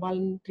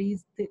 myrobalan trees,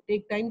 they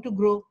take time to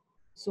grow.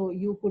 So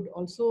you could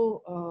also,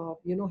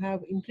 have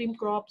interim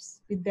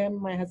crops with them.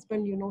 My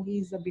husband,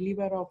 he's a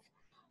believer of,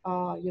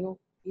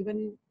 even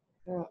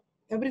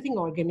everything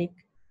organic.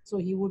 So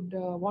he would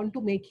want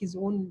to make his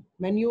own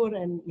manure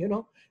and,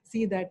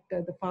 see that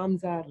the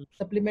farms are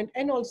supplement.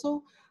 And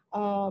also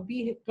we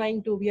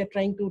are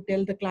trying to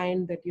tell the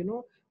client that,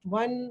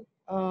 one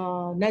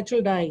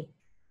natural dye,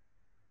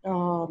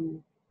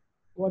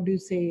 what do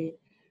you say,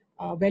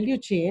 value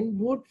chain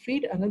would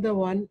feed another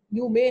one.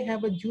 You may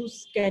have a juice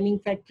canning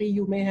factory,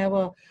 you may have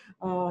a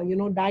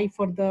dye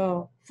for the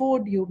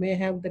food, you may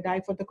have the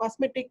dye for the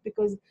cosmetic,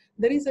 because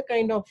there is a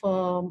kind of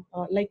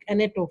like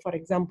annetto, for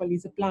example,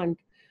 is a plant,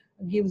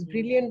 gives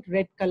brilliant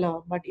red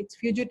color, but it's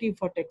fugitive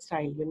for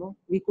textile.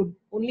 We could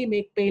only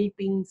make pale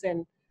pinks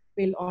and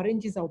pale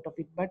oranges out of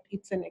it, but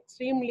it's an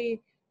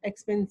extremely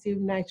expensive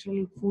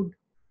natural food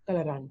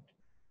colorant.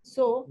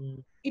 So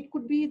it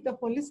could be the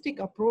holistic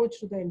approach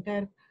to the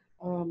entire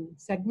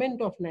segment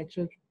of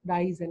natural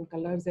dyes and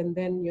colors, and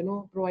then,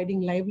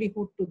 providing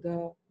livelihood to the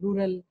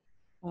rural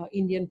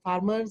Indian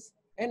farmers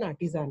and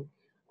artisan.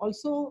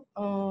 Also,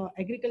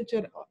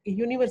 agriculture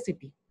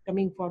university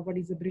coming forward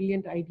is a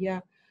brilliant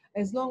idea,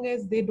 as long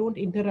as they don't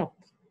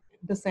interrupt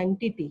the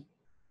sanctity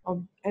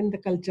of and the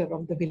culture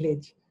of the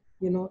village,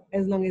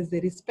 as long as they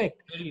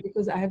respect.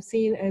 Because I have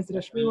seen, as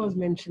Rashmi was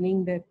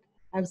mentioning, that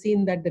I've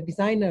seen that the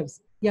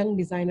designers, young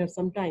designers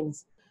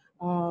sometimes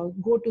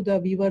go to the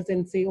weavers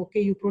and say,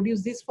 okay, you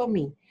produce this for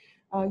me.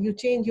 You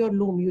change your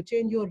loom, you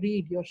change your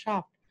reed, your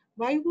shaft.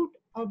 Why would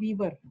a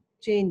weaver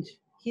change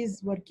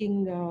his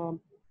working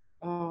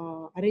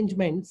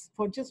arrangements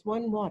for just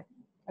one more?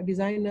 A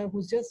designer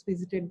who's just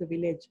visited the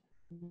village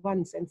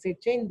once and said,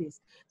 change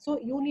this. So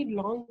you need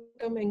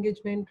long-term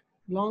engagement,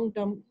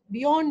 long-term,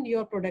 beyond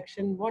your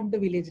production, what the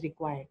village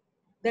require.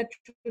 That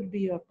should be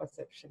your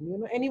perception.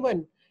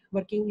 Anyone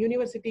working,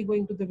 university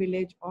going to the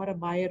village, or a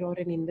buyer or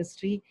an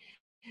industry,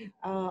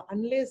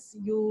 unless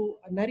you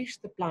nourish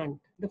the plant,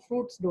 the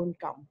fruits don't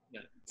come.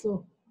 Yeah.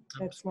 So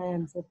that's my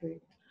answer to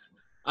it.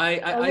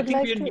 I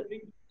think we are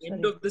nearing the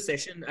end of the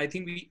session. I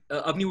think we,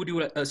 Avni, would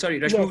you, sorry,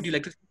 Rashmi, yes. would you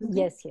like to?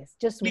 Yes.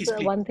 Just please.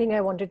 One thing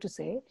I wanted to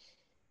say.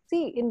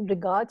 See, in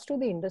regards to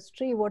the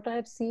industry, what I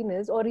have seen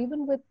is, or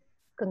even with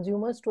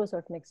consumers to a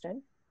certain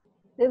extent,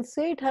 they'll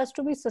say it has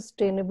to be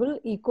sustainable,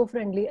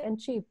 eco-friendly, and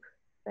cheap,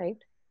 right?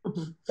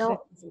 Mm-hmm.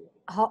 Now,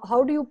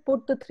 how do you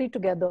put the three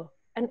together?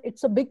 And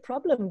it's a big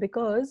problem,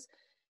 because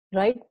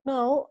right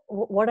now,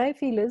 what I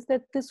feel is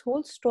that this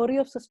whole story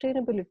of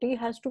sustainability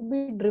has to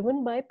be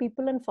driven by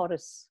people and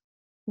forests,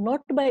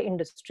 not by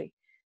industry.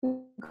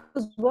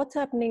 Because what's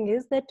happening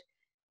is that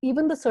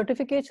even the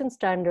certification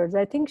standards,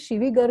 I think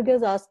Shivi Garg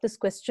has asked this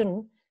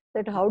question,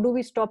 that how do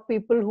we stop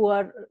people who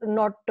are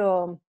not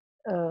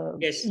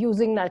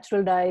using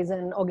natural dyes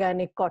and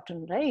organic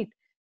cotton, right?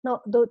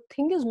 Now, the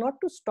thing is not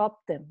to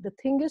stop them. The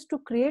thing is to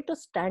create a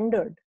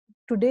standard.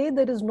 Today,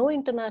 there is no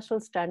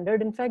international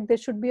standard. In fact, there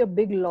should be a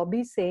big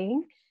lobby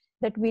saying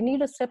that we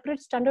need a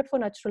separate standard for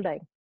natural dye.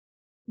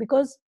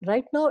 Because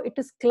right now it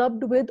is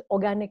clubbed with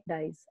organic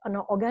dyes. And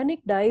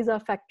organic dyes are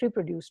factory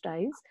produced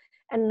dyes,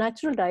 and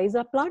natural dyes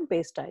are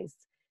plant-based dyes.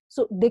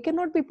 So they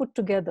cannot be put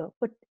together.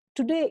 But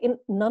today,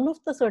 none of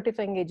the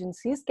certifying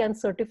agencies can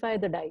certify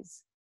the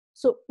dyes.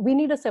 So we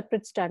need a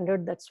separate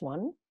standard, that's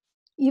one.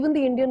 Even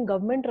the Indian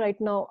government right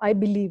now, I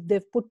believe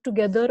they've put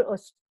together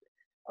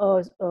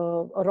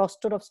a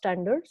roster of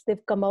standards.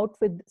 They've come out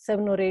with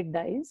 7 or 8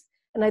 dyes.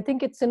 And I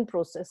think it's in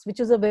process, which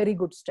is a very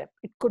good step.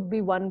 It could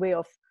be one way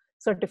of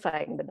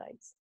certifying the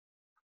dyes.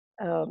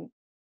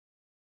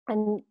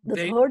 And the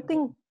third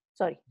thing,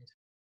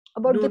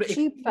 about the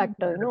cheap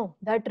factor,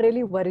 that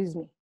really worries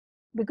me.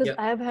 Because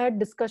I have had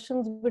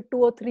discussions with 2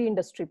 or 3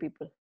 industry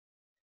people.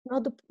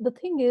 Now, the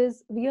thing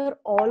is, we are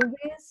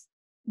always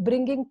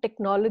bringing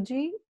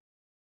technology,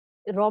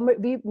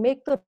 we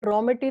make the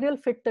raw material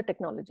fit the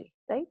technology,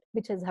 right?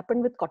 Which has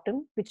happened with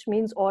cotton, which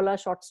means all our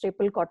short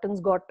staple cottons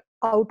got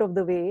out of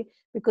the way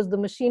because the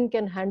machine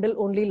can handle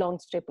only long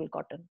staple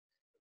cotton.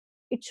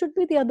 It should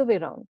be the other way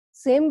around.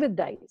 Same with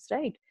dyes,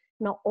 right?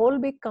 Now, all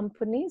big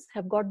companies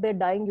have got their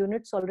dyeing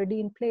units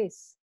already in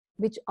place,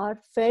 which are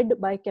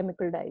fed by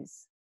chemical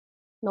dyes.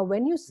 Now,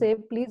 when you say,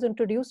 please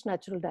introduce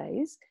natural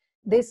dyes,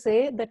 they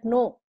say that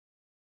no,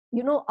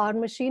 our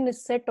machine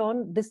is set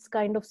on this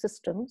kind of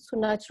system, so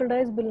natural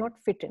dyes will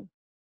not fit in.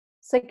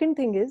 Second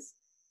thing is,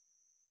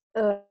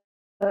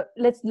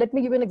 let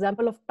me give you an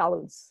example of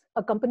towels.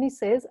 A company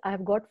says, I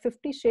have got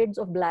 50 shades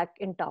of black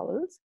in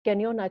towels.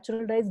 Can your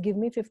natural dyes give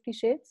me 50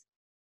 shades?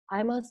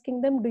 I'm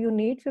asking them, do you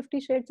need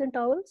 50 shades in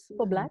towels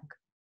for black?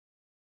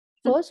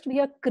 First, we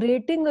are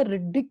creating a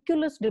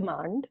ridiculous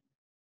demand.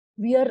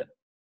 We are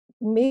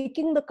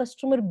making the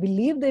customer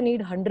believe they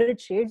need 100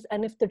 shades,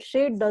 and if the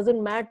shade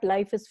doesn't match,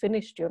 life is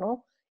finished,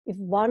 if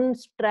one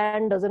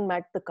strand doesn't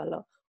match the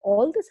color.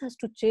 All this has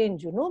to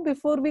change,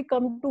 before we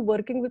come to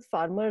working with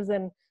farmers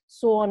and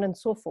so on and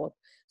so forth.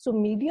 So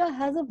media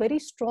has a very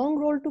strong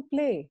role to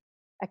play,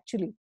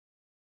 actually,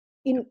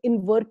 in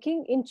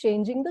working, in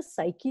changing the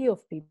psyche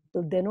of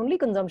people. Then only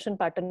consumption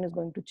pattern is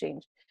going to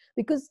change,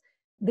 because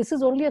this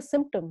is only a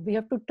symptom. We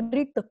have to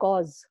treat the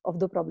cause of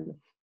the problem.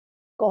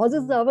 Cause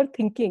is our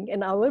thinking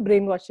and our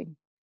brainwashing.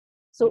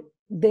 So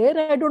there,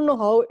 I don't know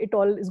how it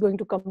all is going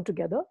to come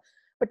together,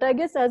 but I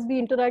guess as we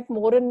interact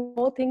more and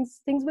more,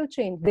 things will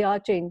change. They are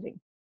changing.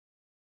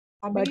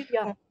 Abhi, But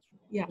yeah.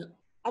 Yeah.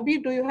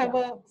 Abhi, do you have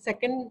a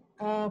second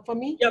for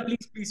me? Yeah,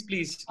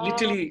 please.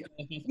 Literally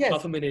Yes,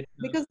 half a minute.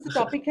 because the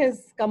topic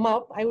has come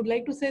up, I would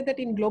like to say that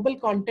in global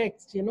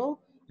context,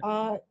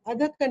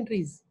 other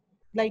countries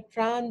like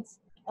France,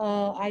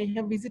 I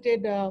have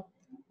visited a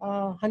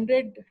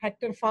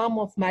 100-hectare farm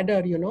of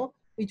madder,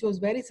 which was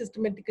very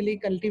systematically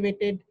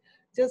cultivated.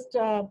 Just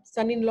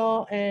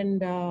son-in-law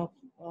and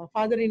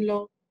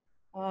father-in-law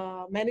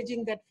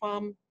managing that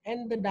farm,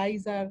 and the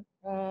dyes are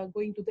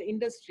going to the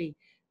industry.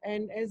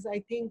 And as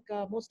I think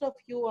most of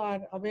you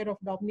are aware of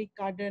Dominic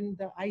Carden,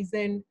 the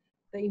Eisen,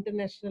 the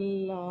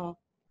International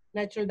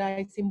Natural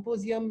Dye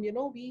Symposium,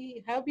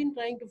 we have been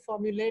trying to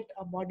formulate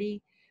a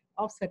body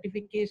of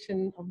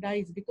certification of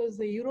dyes, because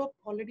Europe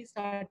already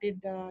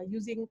started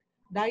using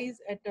dyes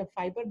at a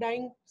fiber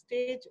dyeing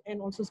stage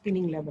and also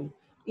spinning level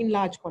in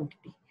large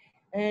quantity.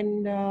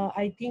 And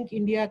I think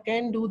India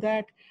can do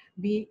that.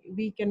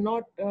 We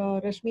cannot,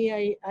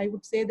 Rashmi, I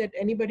would say that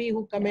anybody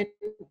who come and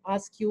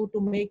ask you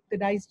to make the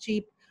dyes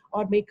cheap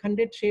or make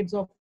 100 shades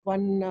of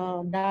one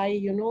dye,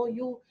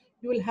 you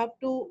will have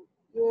to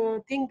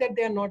think that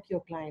they are not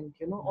your client,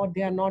 or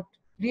they are not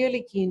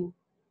really keen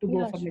to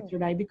go for natural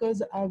dye,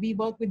 because we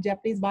work with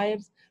Japanese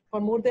buyers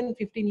for more than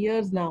 15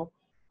 years now.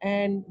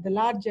 And the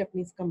large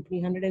Japanese company,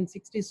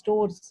 160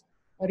 stores,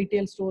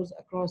 retail stores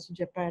across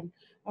Japan,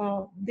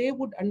 they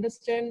would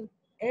understand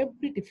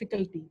every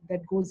difficulty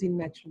that goes in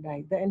natural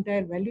dye, the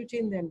entire value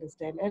chain they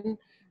understand. And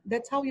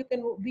that's how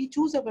we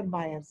choose our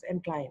buyers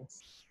and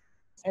clients.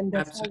 And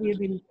that's Absolutely. how we have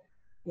been,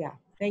 yeah.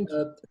 Thank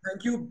you.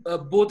 Thank you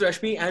both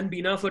Rashmi and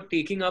Beena for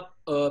taking up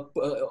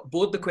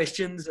both the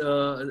questions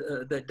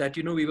that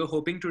we were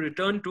hoping to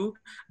return to.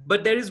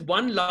 But there is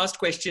one last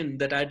question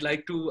that I'd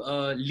like to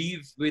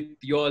leave with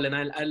you all, and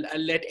I'll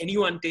let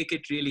anyone take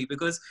it really,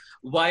 because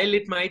while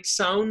it might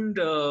sound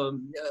a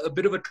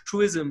bit of a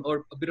truism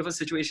or a bit of a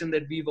situation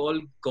that we've all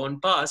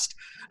gone past,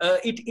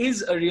 it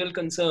is a real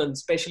concern,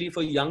 especially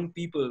for young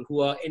people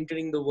who are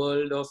entering the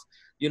world of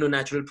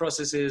natural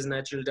processes,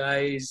 natural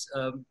dyes.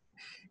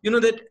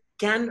 That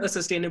can a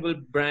sustainable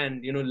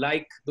brand,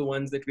 like the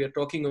ones that we are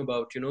talking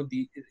about,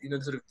 the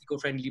sort of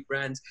eco-friendly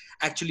brands,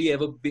 actually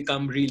ever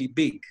become really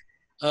big?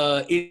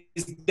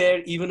 Is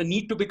there even a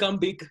need to become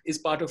big is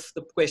part of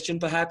the question,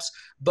 perhaps.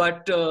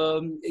 But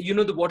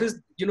what is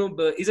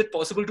is it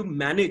possible to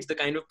manage the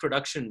kind of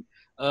production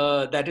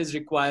that is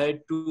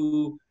required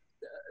to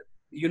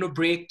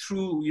break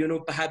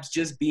through perhaps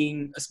just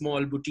being a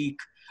small boutique?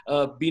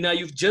 Beena,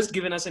 you've just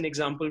given us an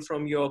example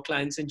from your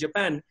clients in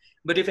Japan,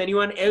 but if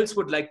anyone else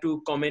would like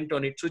to comment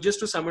on it. So just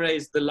to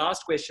summarize, the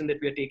last question that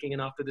we are taking,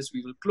 and after this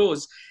we will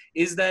close,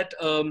 is that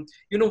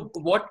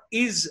what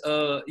is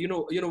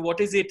what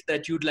is it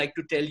that you'd like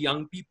to tell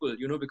young people,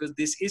 because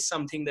this is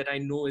something that I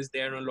know is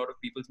there in a lot of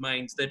people's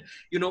minds, that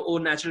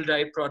natural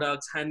dye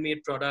products,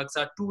 handmade products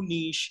are too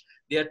niche,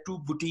 they are too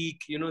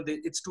boutique,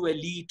 it's too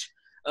elite.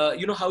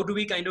 How do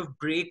we kind of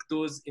break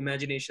those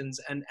imaginations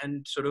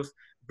and sort of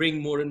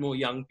bring more and more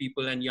young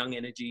people and young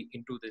energy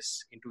into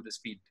this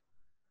field?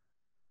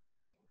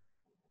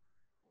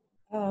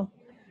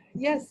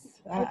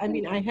 Yes, I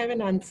mean, I have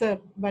an answer,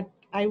 but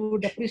I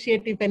would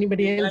appreciate if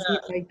anybody else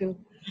would like to.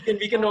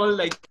 We can all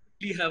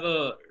have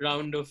a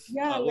round of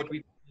what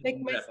we like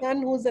my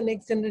son, who's the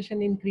next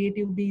generation in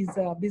Creative Bees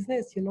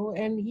business,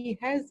 and he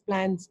has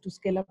plans to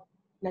scale up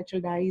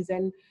natural dyes.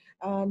 And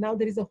now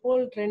there is a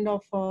whole trend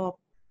of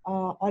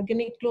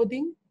organic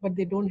clothing, but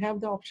they don't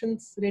have the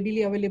options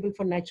readily available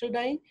for natural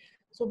dye.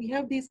 So we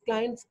have these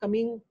clients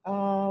coming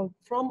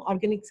from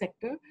organic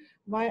sector,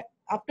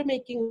 after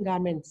making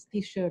garments,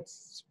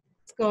 t-shirts,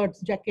 skirts,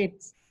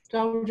 jackets,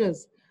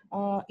 trousers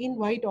in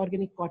white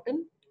organic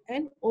cotton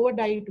and over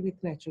dyed with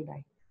natural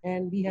dye.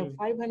 And we have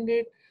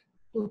 500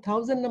 to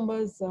 1,000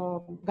 numbers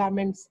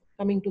garments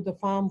coming to the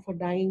farm for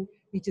dyeing,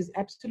 which is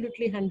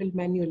absolutely handled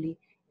manually.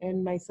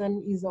 And my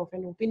son is of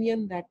an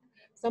opinion that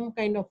some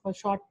kind of a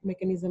short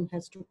mechanism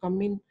has to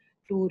come in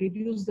to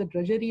reduce the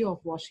drudgery of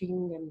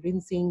washing and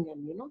rinsing,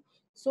 and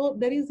so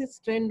there is this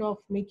trend of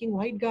making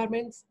white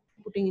garments,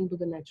 putting into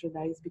the natural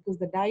dyes, because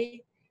the dye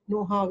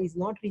know-how is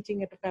not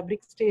reaching at a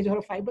fabric stage or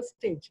a fiber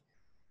stage.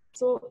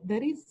 So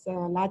there is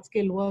large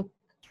scale work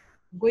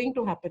going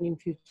to happen in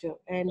future,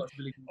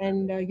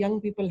 and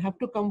young people have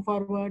to come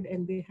forward,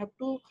 and they have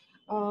to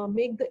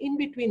make the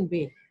in-between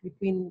way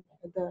between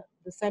the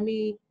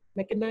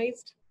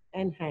semi-mechanized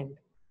and hand,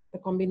 the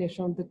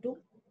combination of the two.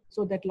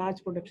 so that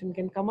large production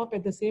can come up.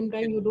 At the same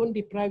time, you don't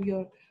deprive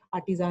your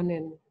artisan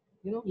and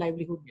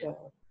livelihood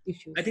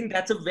issues. I think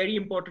that's a very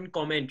important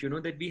comment,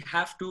 that we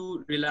have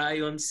to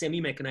rely on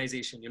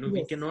semi-mechanization. We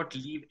Yes. cannot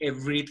leave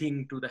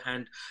everything to the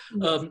hand.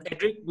 Yes.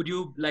 Edric, would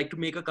you like to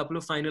make a couple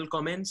of final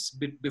comments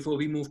before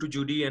we move to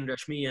Judy and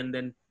Rashmi and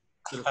then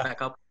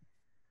pack up?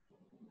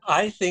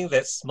 I think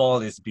that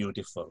small is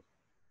beautiful.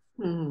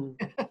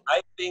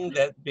 I think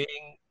that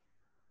being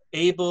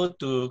able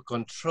to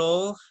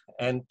control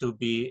and to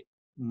be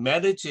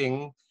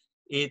managing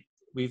it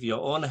with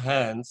your own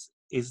hands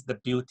is the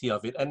beauty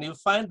of it. And you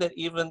find that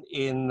even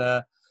in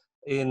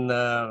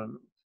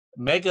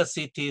mega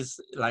cities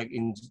like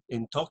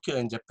in Tokyo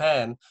and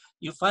Japan,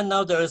 you find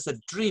now there is a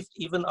drift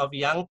even of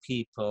young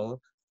people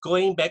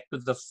going back to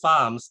the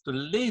farms to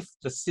live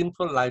the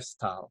simple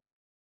lifestyle.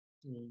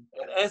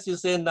 And as you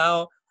say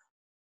now,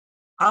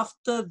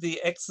 after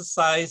the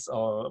exercise,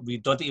 or we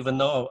don't even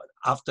know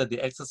after the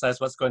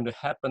exercise what's going to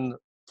happen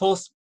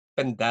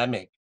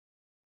post-pandemic,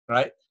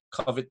 right?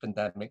 COVID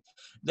pandemic,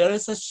 there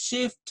is a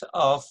shift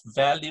of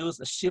values,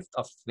 a shift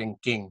of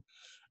thinking.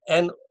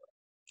 And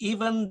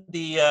even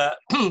the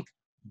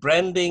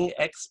branding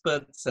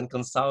experts and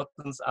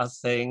consultants are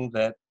saying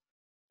that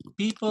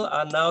people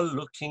are now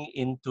looking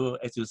into,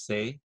 as you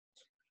say,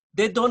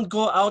 they don't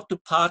go out to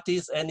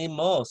parties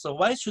anymore. So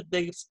why should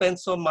they spend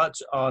so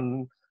much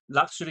on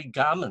luxury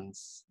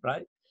garments,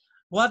 right?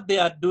 What they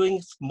are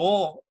doing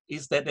more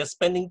is that they're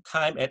spending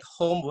time at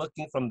home,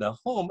 working from their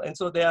home. And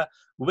so they are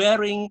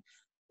wearing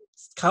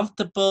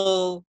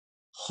comfortable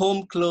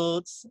home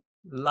clothes,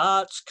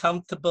 large,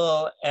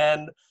 comfortable,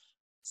 and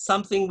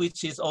something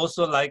which is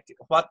also like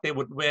what they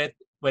would wear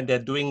when they're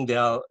doing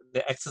their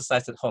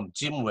exercise at home,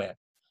 gym wear.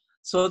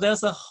 So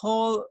there's a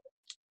whole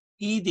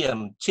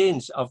idiom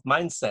change of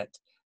mindset,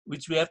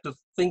 which we have to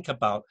think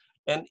about.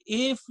 And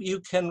if we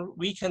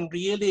can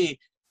really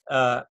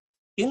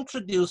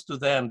introduce to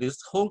them this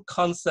whole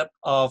concept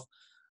of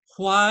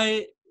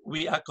why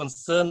we are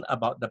concerned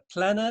about the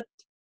planet,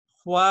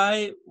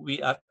 why we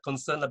are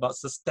concerned about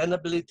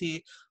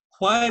sustainability,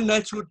 why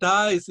natural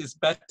dyes is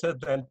better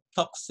than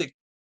toxic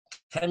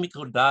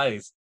chemical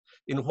dyes,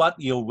 in what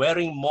you're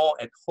wearing more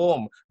at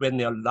home when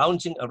you're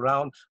lounging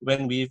around,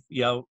 when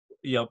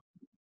you're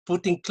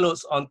putting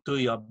clothes onto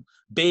your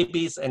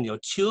babies and your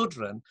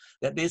children,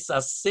 that these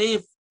are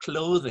safe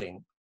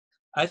clothing.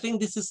 I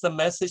think this is the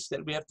message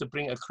that we have to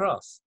bring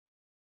across,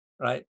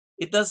 right?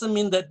 It doesn't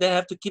mean that they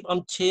have to keep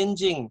on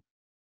changing,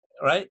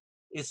 right?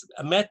 It's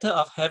a matter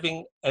of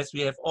having, as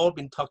we have all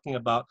been talking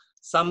about,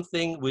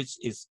 something which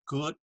is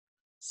good,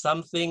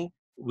 something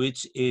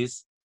which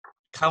is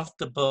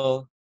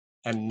comfortable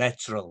and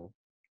natural.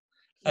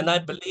 And I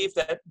believe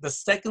that the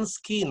second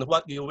skin,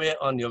 what you wear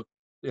on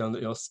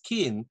your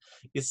skin,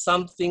 is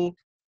something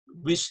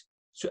which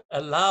should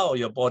allow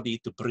your body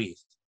to breathe,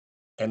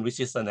 and which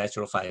is a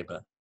natural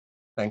fiber.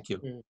 Thank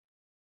you.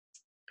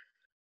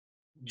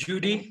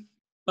 Judy,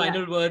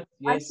 final word.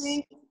 Yes. I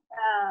think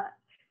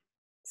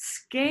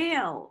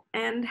scale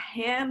and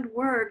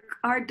handwork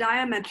are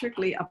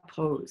diametrically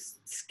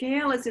opposed.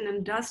 Scale is an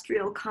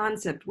industrial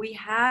concept. We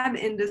have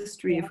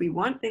industry. If we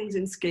want things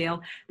in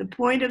scale, the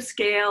point of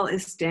scale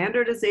is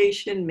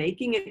standardization,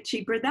 making it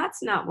cheaper.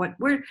 That's not what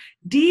we're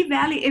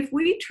devaluing. If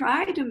we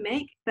try to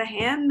make the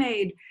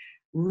handmade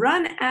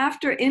run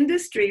after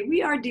industry,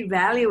 we are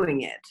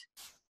devaluing it.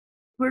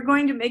 We're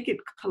going to make it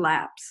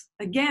collapse.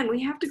 Again,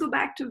 we have to go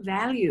back to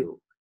value.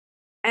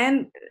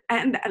 And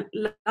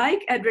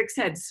like Edric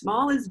said,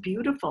 small is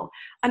beautiful.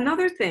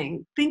 Another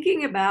thing,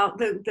 thinking about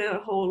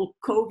the whole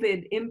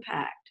COVID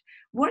impact,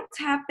 what's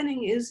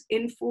happening is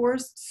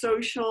enforced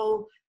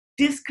social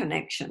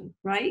disconnection,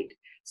 right?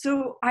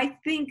 So I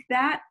think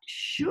that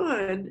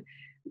should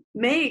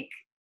make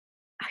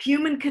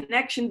human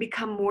connection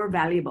become more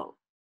valuable.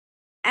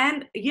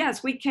 And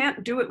yes, we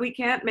can't do it. We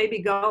can't maybe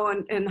go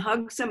and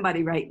hug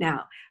somebody right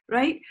now,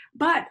 right?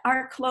 But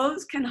our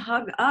clothes can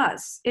hug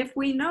us if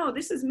we know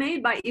this is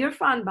made by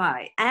Irfan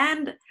Bhai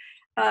and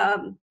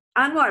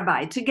Anwar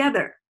Bhai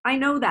together. I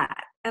know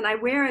that, and I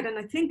wear it and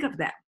I think of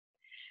them.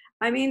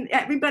 I mean,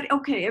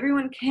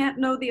 everyone can't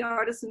know the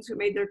artisans who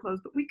made their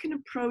clothes, but we can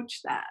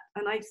approach that.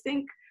 And I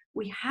think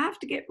we have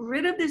to get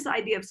rid of this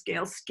idea of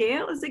scale.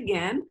 Scale is,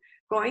 again,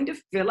 going to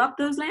fill up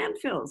those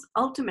landfills,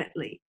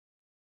 ultimately.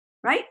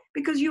 Right?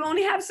 Because you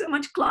only have so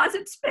much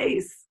closet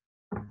space.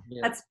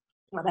 Yeah. That's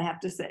what I have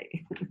to say.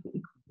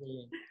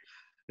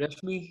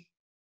 Rashmi?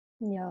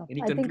 Yeah,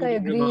 I think I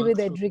agree with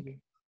Edric.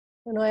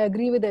 I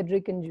agree with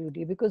Edric and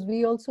Judy, because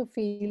we also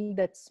feel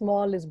that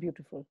small is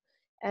beautiful.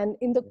 And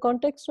in the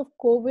context of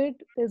COVID,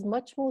 there's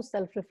much more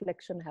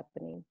self-reflection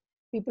happening.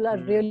 People are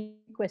really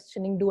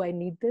questioning, do I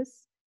need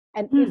this?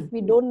 And if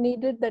we don't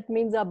need it, that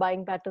means our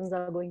buying patterns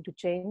are going to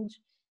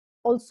change.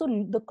 Also,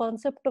 the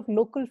concept of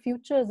local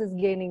futures is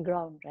gaining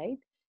ground, right?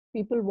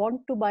 People want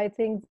to buy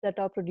things that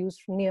are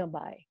produced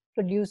nearby,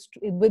 produced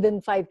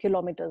within 5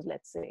 kilometers,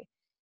 let's say.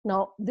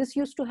 Now, this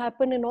used to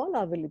happen in all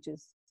our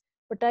villages,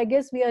 but I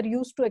guess we are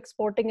used to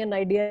exporting an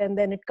idea and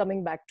then it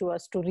coming back to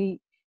us to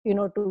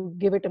to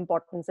give it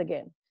importance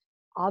again.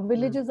 Our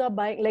villages are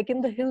buying, like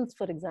in the hills,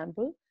 for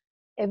example,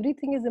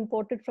 everything is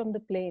imported from the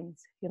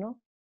plains, you know,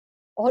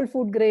 all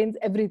food grains,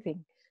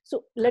 everything.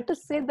 So let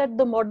us say that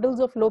the models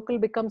of local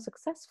become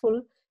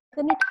successful,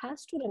 then it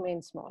has to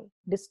remain small,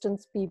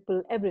 distance,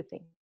 people,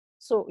 everything.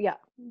 So yeah,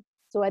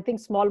 so I think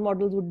small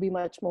models would be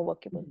much more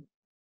workable.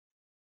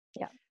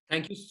 Yeah.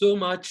 Thank you so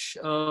much.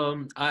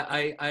 Beena,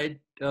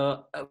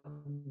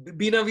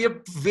 we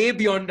are way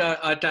beyond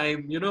our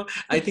time. You know,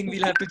 I think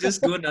we'll have to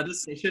just do another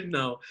session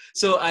now.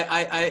 So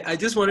I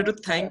just wanted to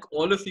thank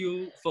all of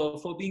you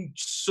for being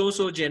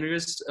so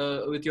generous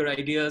with your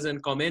ideas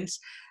and comments,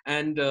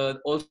 and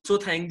also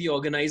thank the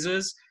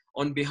organizers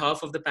on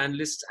behalf of the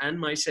panelists and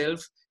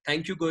myself.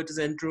 Thank you,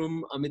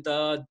 Goethe-Zentrum,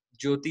 Amita,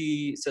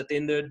 Jyoti,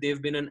 Satyender.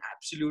 They've been an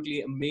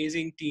absolutely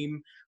amazing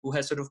team who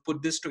has sort of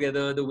put this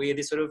together, the way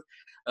they sort of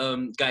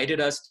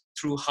guided us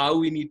through how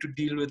we need to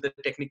deal with the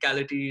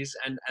technicalities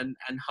and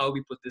how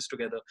we put this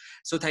together.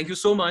 So thank you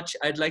so much.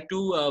 I'd like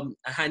to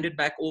hand it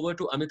back over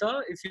to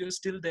Amita, if you're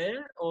still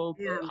there, or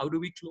how do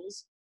we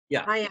close?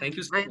 Yeah, thank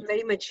you so much. I'm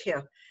very much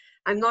here.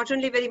 I'm not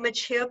only very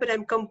much here, but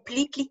I'm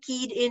completely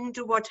keyed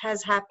into what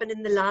has happened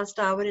in the last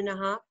hour and a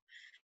half.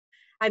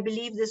 I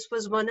believe this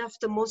was one of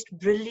the most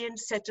brilliant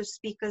set of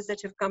speakers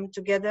that have come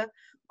together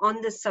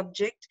on this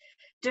subject.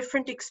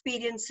 Different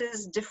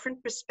experiences,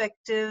 different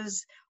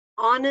perspectives,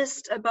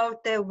 honest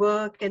about their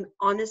work and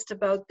honest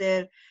about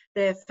their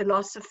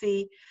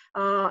philosophy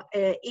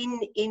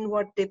in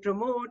what they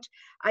promote.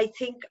 I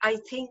think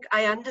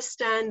I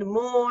understand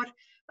more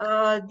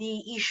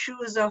the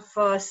issues of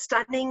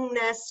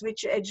stunningness,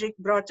 which Edric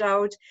brought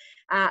out,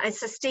 and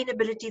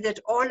sustainability that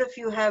all of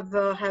you have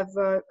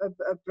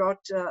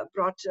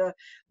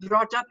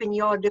brought up in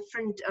your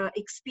different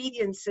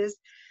experiences.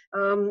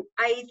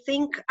 I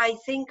think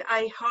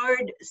I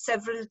heard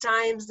several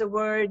times the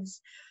words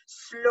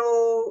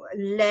slow,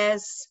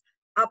 less,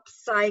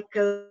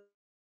 upcycle,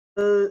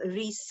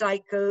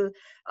 recycle,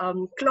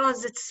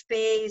 closet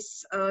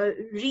space,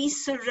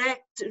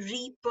 resurrect,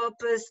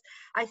 repurpose.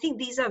 I think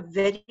these are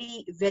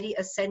very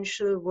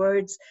essential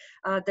words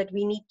that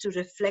we need to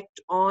reflect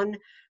on.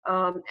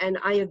 And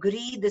I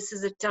agree, this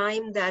is a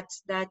time that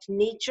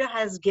nature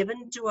has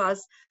given to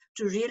us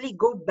to really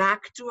go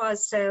back to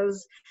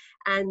ourselves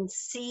and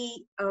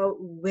see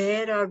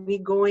where are we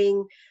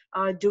going.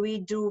 Do we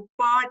do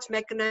part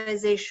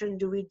mechanization?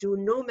 Do we do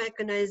no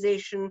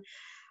mechanization?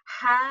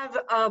 Have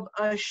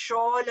a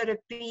shawl or a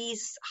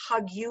piece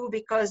hug you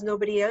because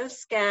nobody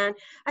else can.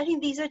 I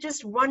think these are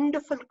just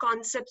wonderful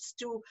concepts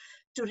to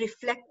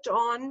reflect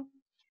on,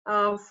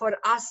 for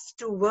us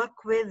to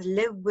work with,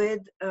 live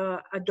with,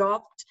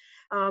 adopt.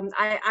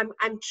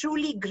 I'm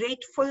truly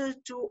grateful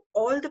to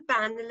all the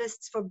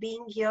panelists for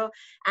being here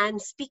and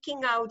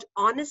speaking out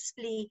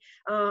honestly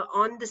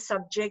on the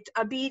subject.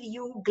 Abir,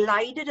 you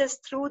glided us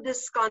through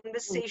this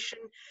conversation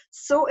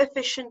so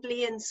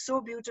efficiently and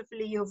so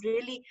beautifully. You've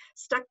really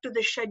stuck to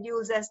the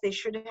schedules as they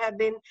should have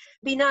been.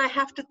 Beena, I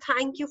have to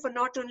thank you for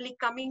not only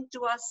coming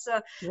to us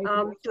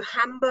to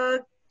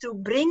Hamburg, to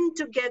bring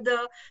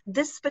together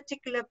this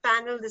particular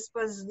panel.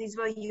 These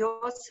were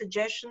your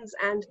suggestions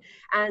and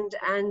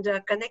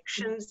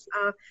connections.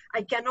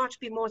 I cannot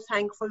be more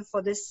thankful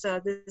for this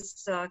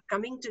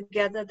coming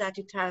together that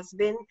it has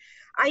been.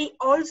 I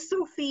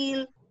also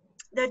feel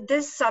that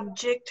this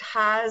subject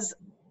has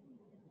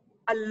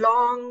a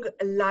long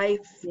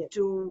life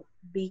to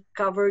be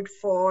covered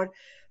for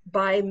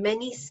by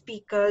many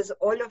speakers,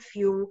 all of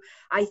you.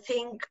 I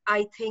think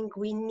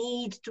we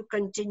need to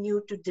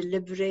continue to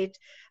deliberate.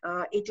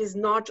 It is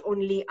not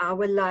only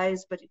our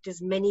lives, but it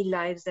is many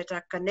lives that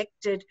are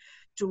connected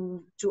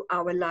to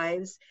our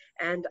lives.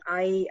 And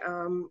I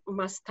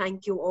must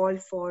thank you all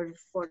for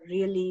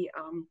really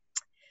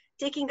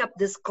taking up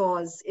this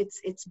cause.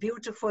 It's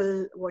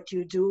beautiful what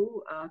you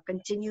do.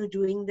 Continue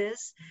doing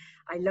this.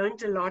 I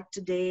learned a lot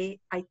today.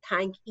 I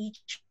thank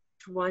each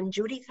one.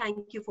 Judy,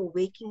 thank you for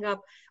waking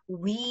up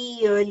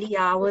wee early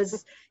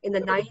hours in the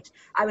night.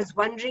 I was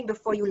wondering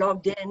before you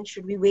logged in,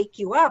 should we wake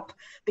you up?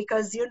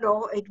 Because, you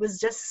know, it was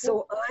just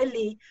so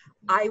early.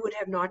 I would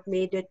have not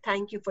made it.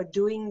 Thank you for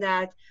doing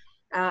that.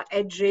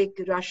 Edric,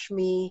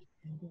 Rashmi,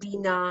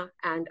 Beena,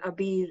 and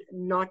Abir,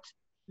 not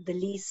the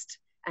least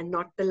and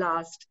not the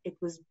last. It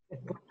was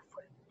wonderful.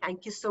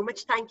 Thank you so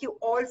much. Thank you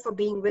all for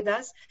being with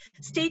us.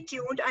 Stay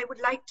tuned. I would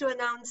like to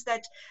announce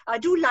that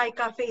do like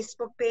our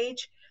Facebook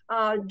page.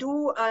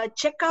 Do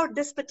check out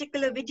this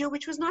particular video,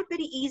 which was not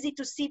very easy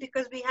to see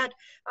because we had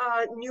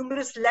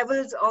numerous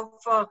levels of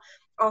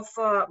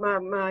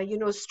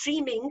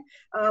streaming,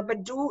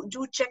 but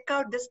do check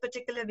out this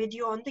particular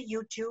video on the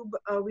YouTube.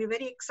 We're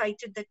very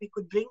excited that we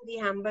could bring the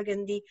Hamburg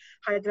and the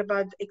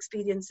Hyderabad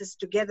experiences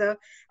together.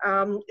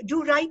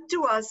 Do write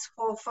to us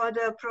for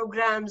further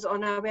programs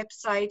on our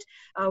website.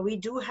 We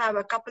do have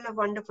a couple of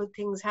wonderful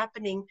things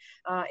happening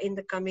in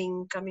the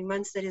coming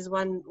months. There is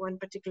one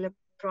particular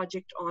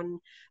project on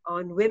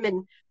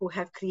women who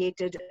have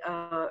created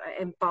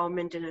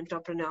empowerment and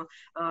entrepreneur,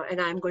 and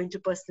I'm going to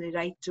personally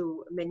write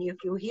to many of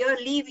you here.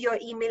 Leave your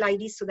email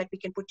IDs so that we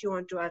can put you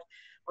onto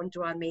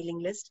our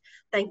mailing list.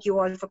 Thank you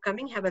all for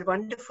coming. Have a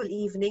wonderful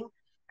evening.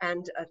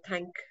 and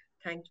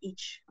thank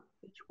each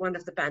one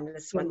of the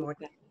panelists one more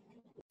time.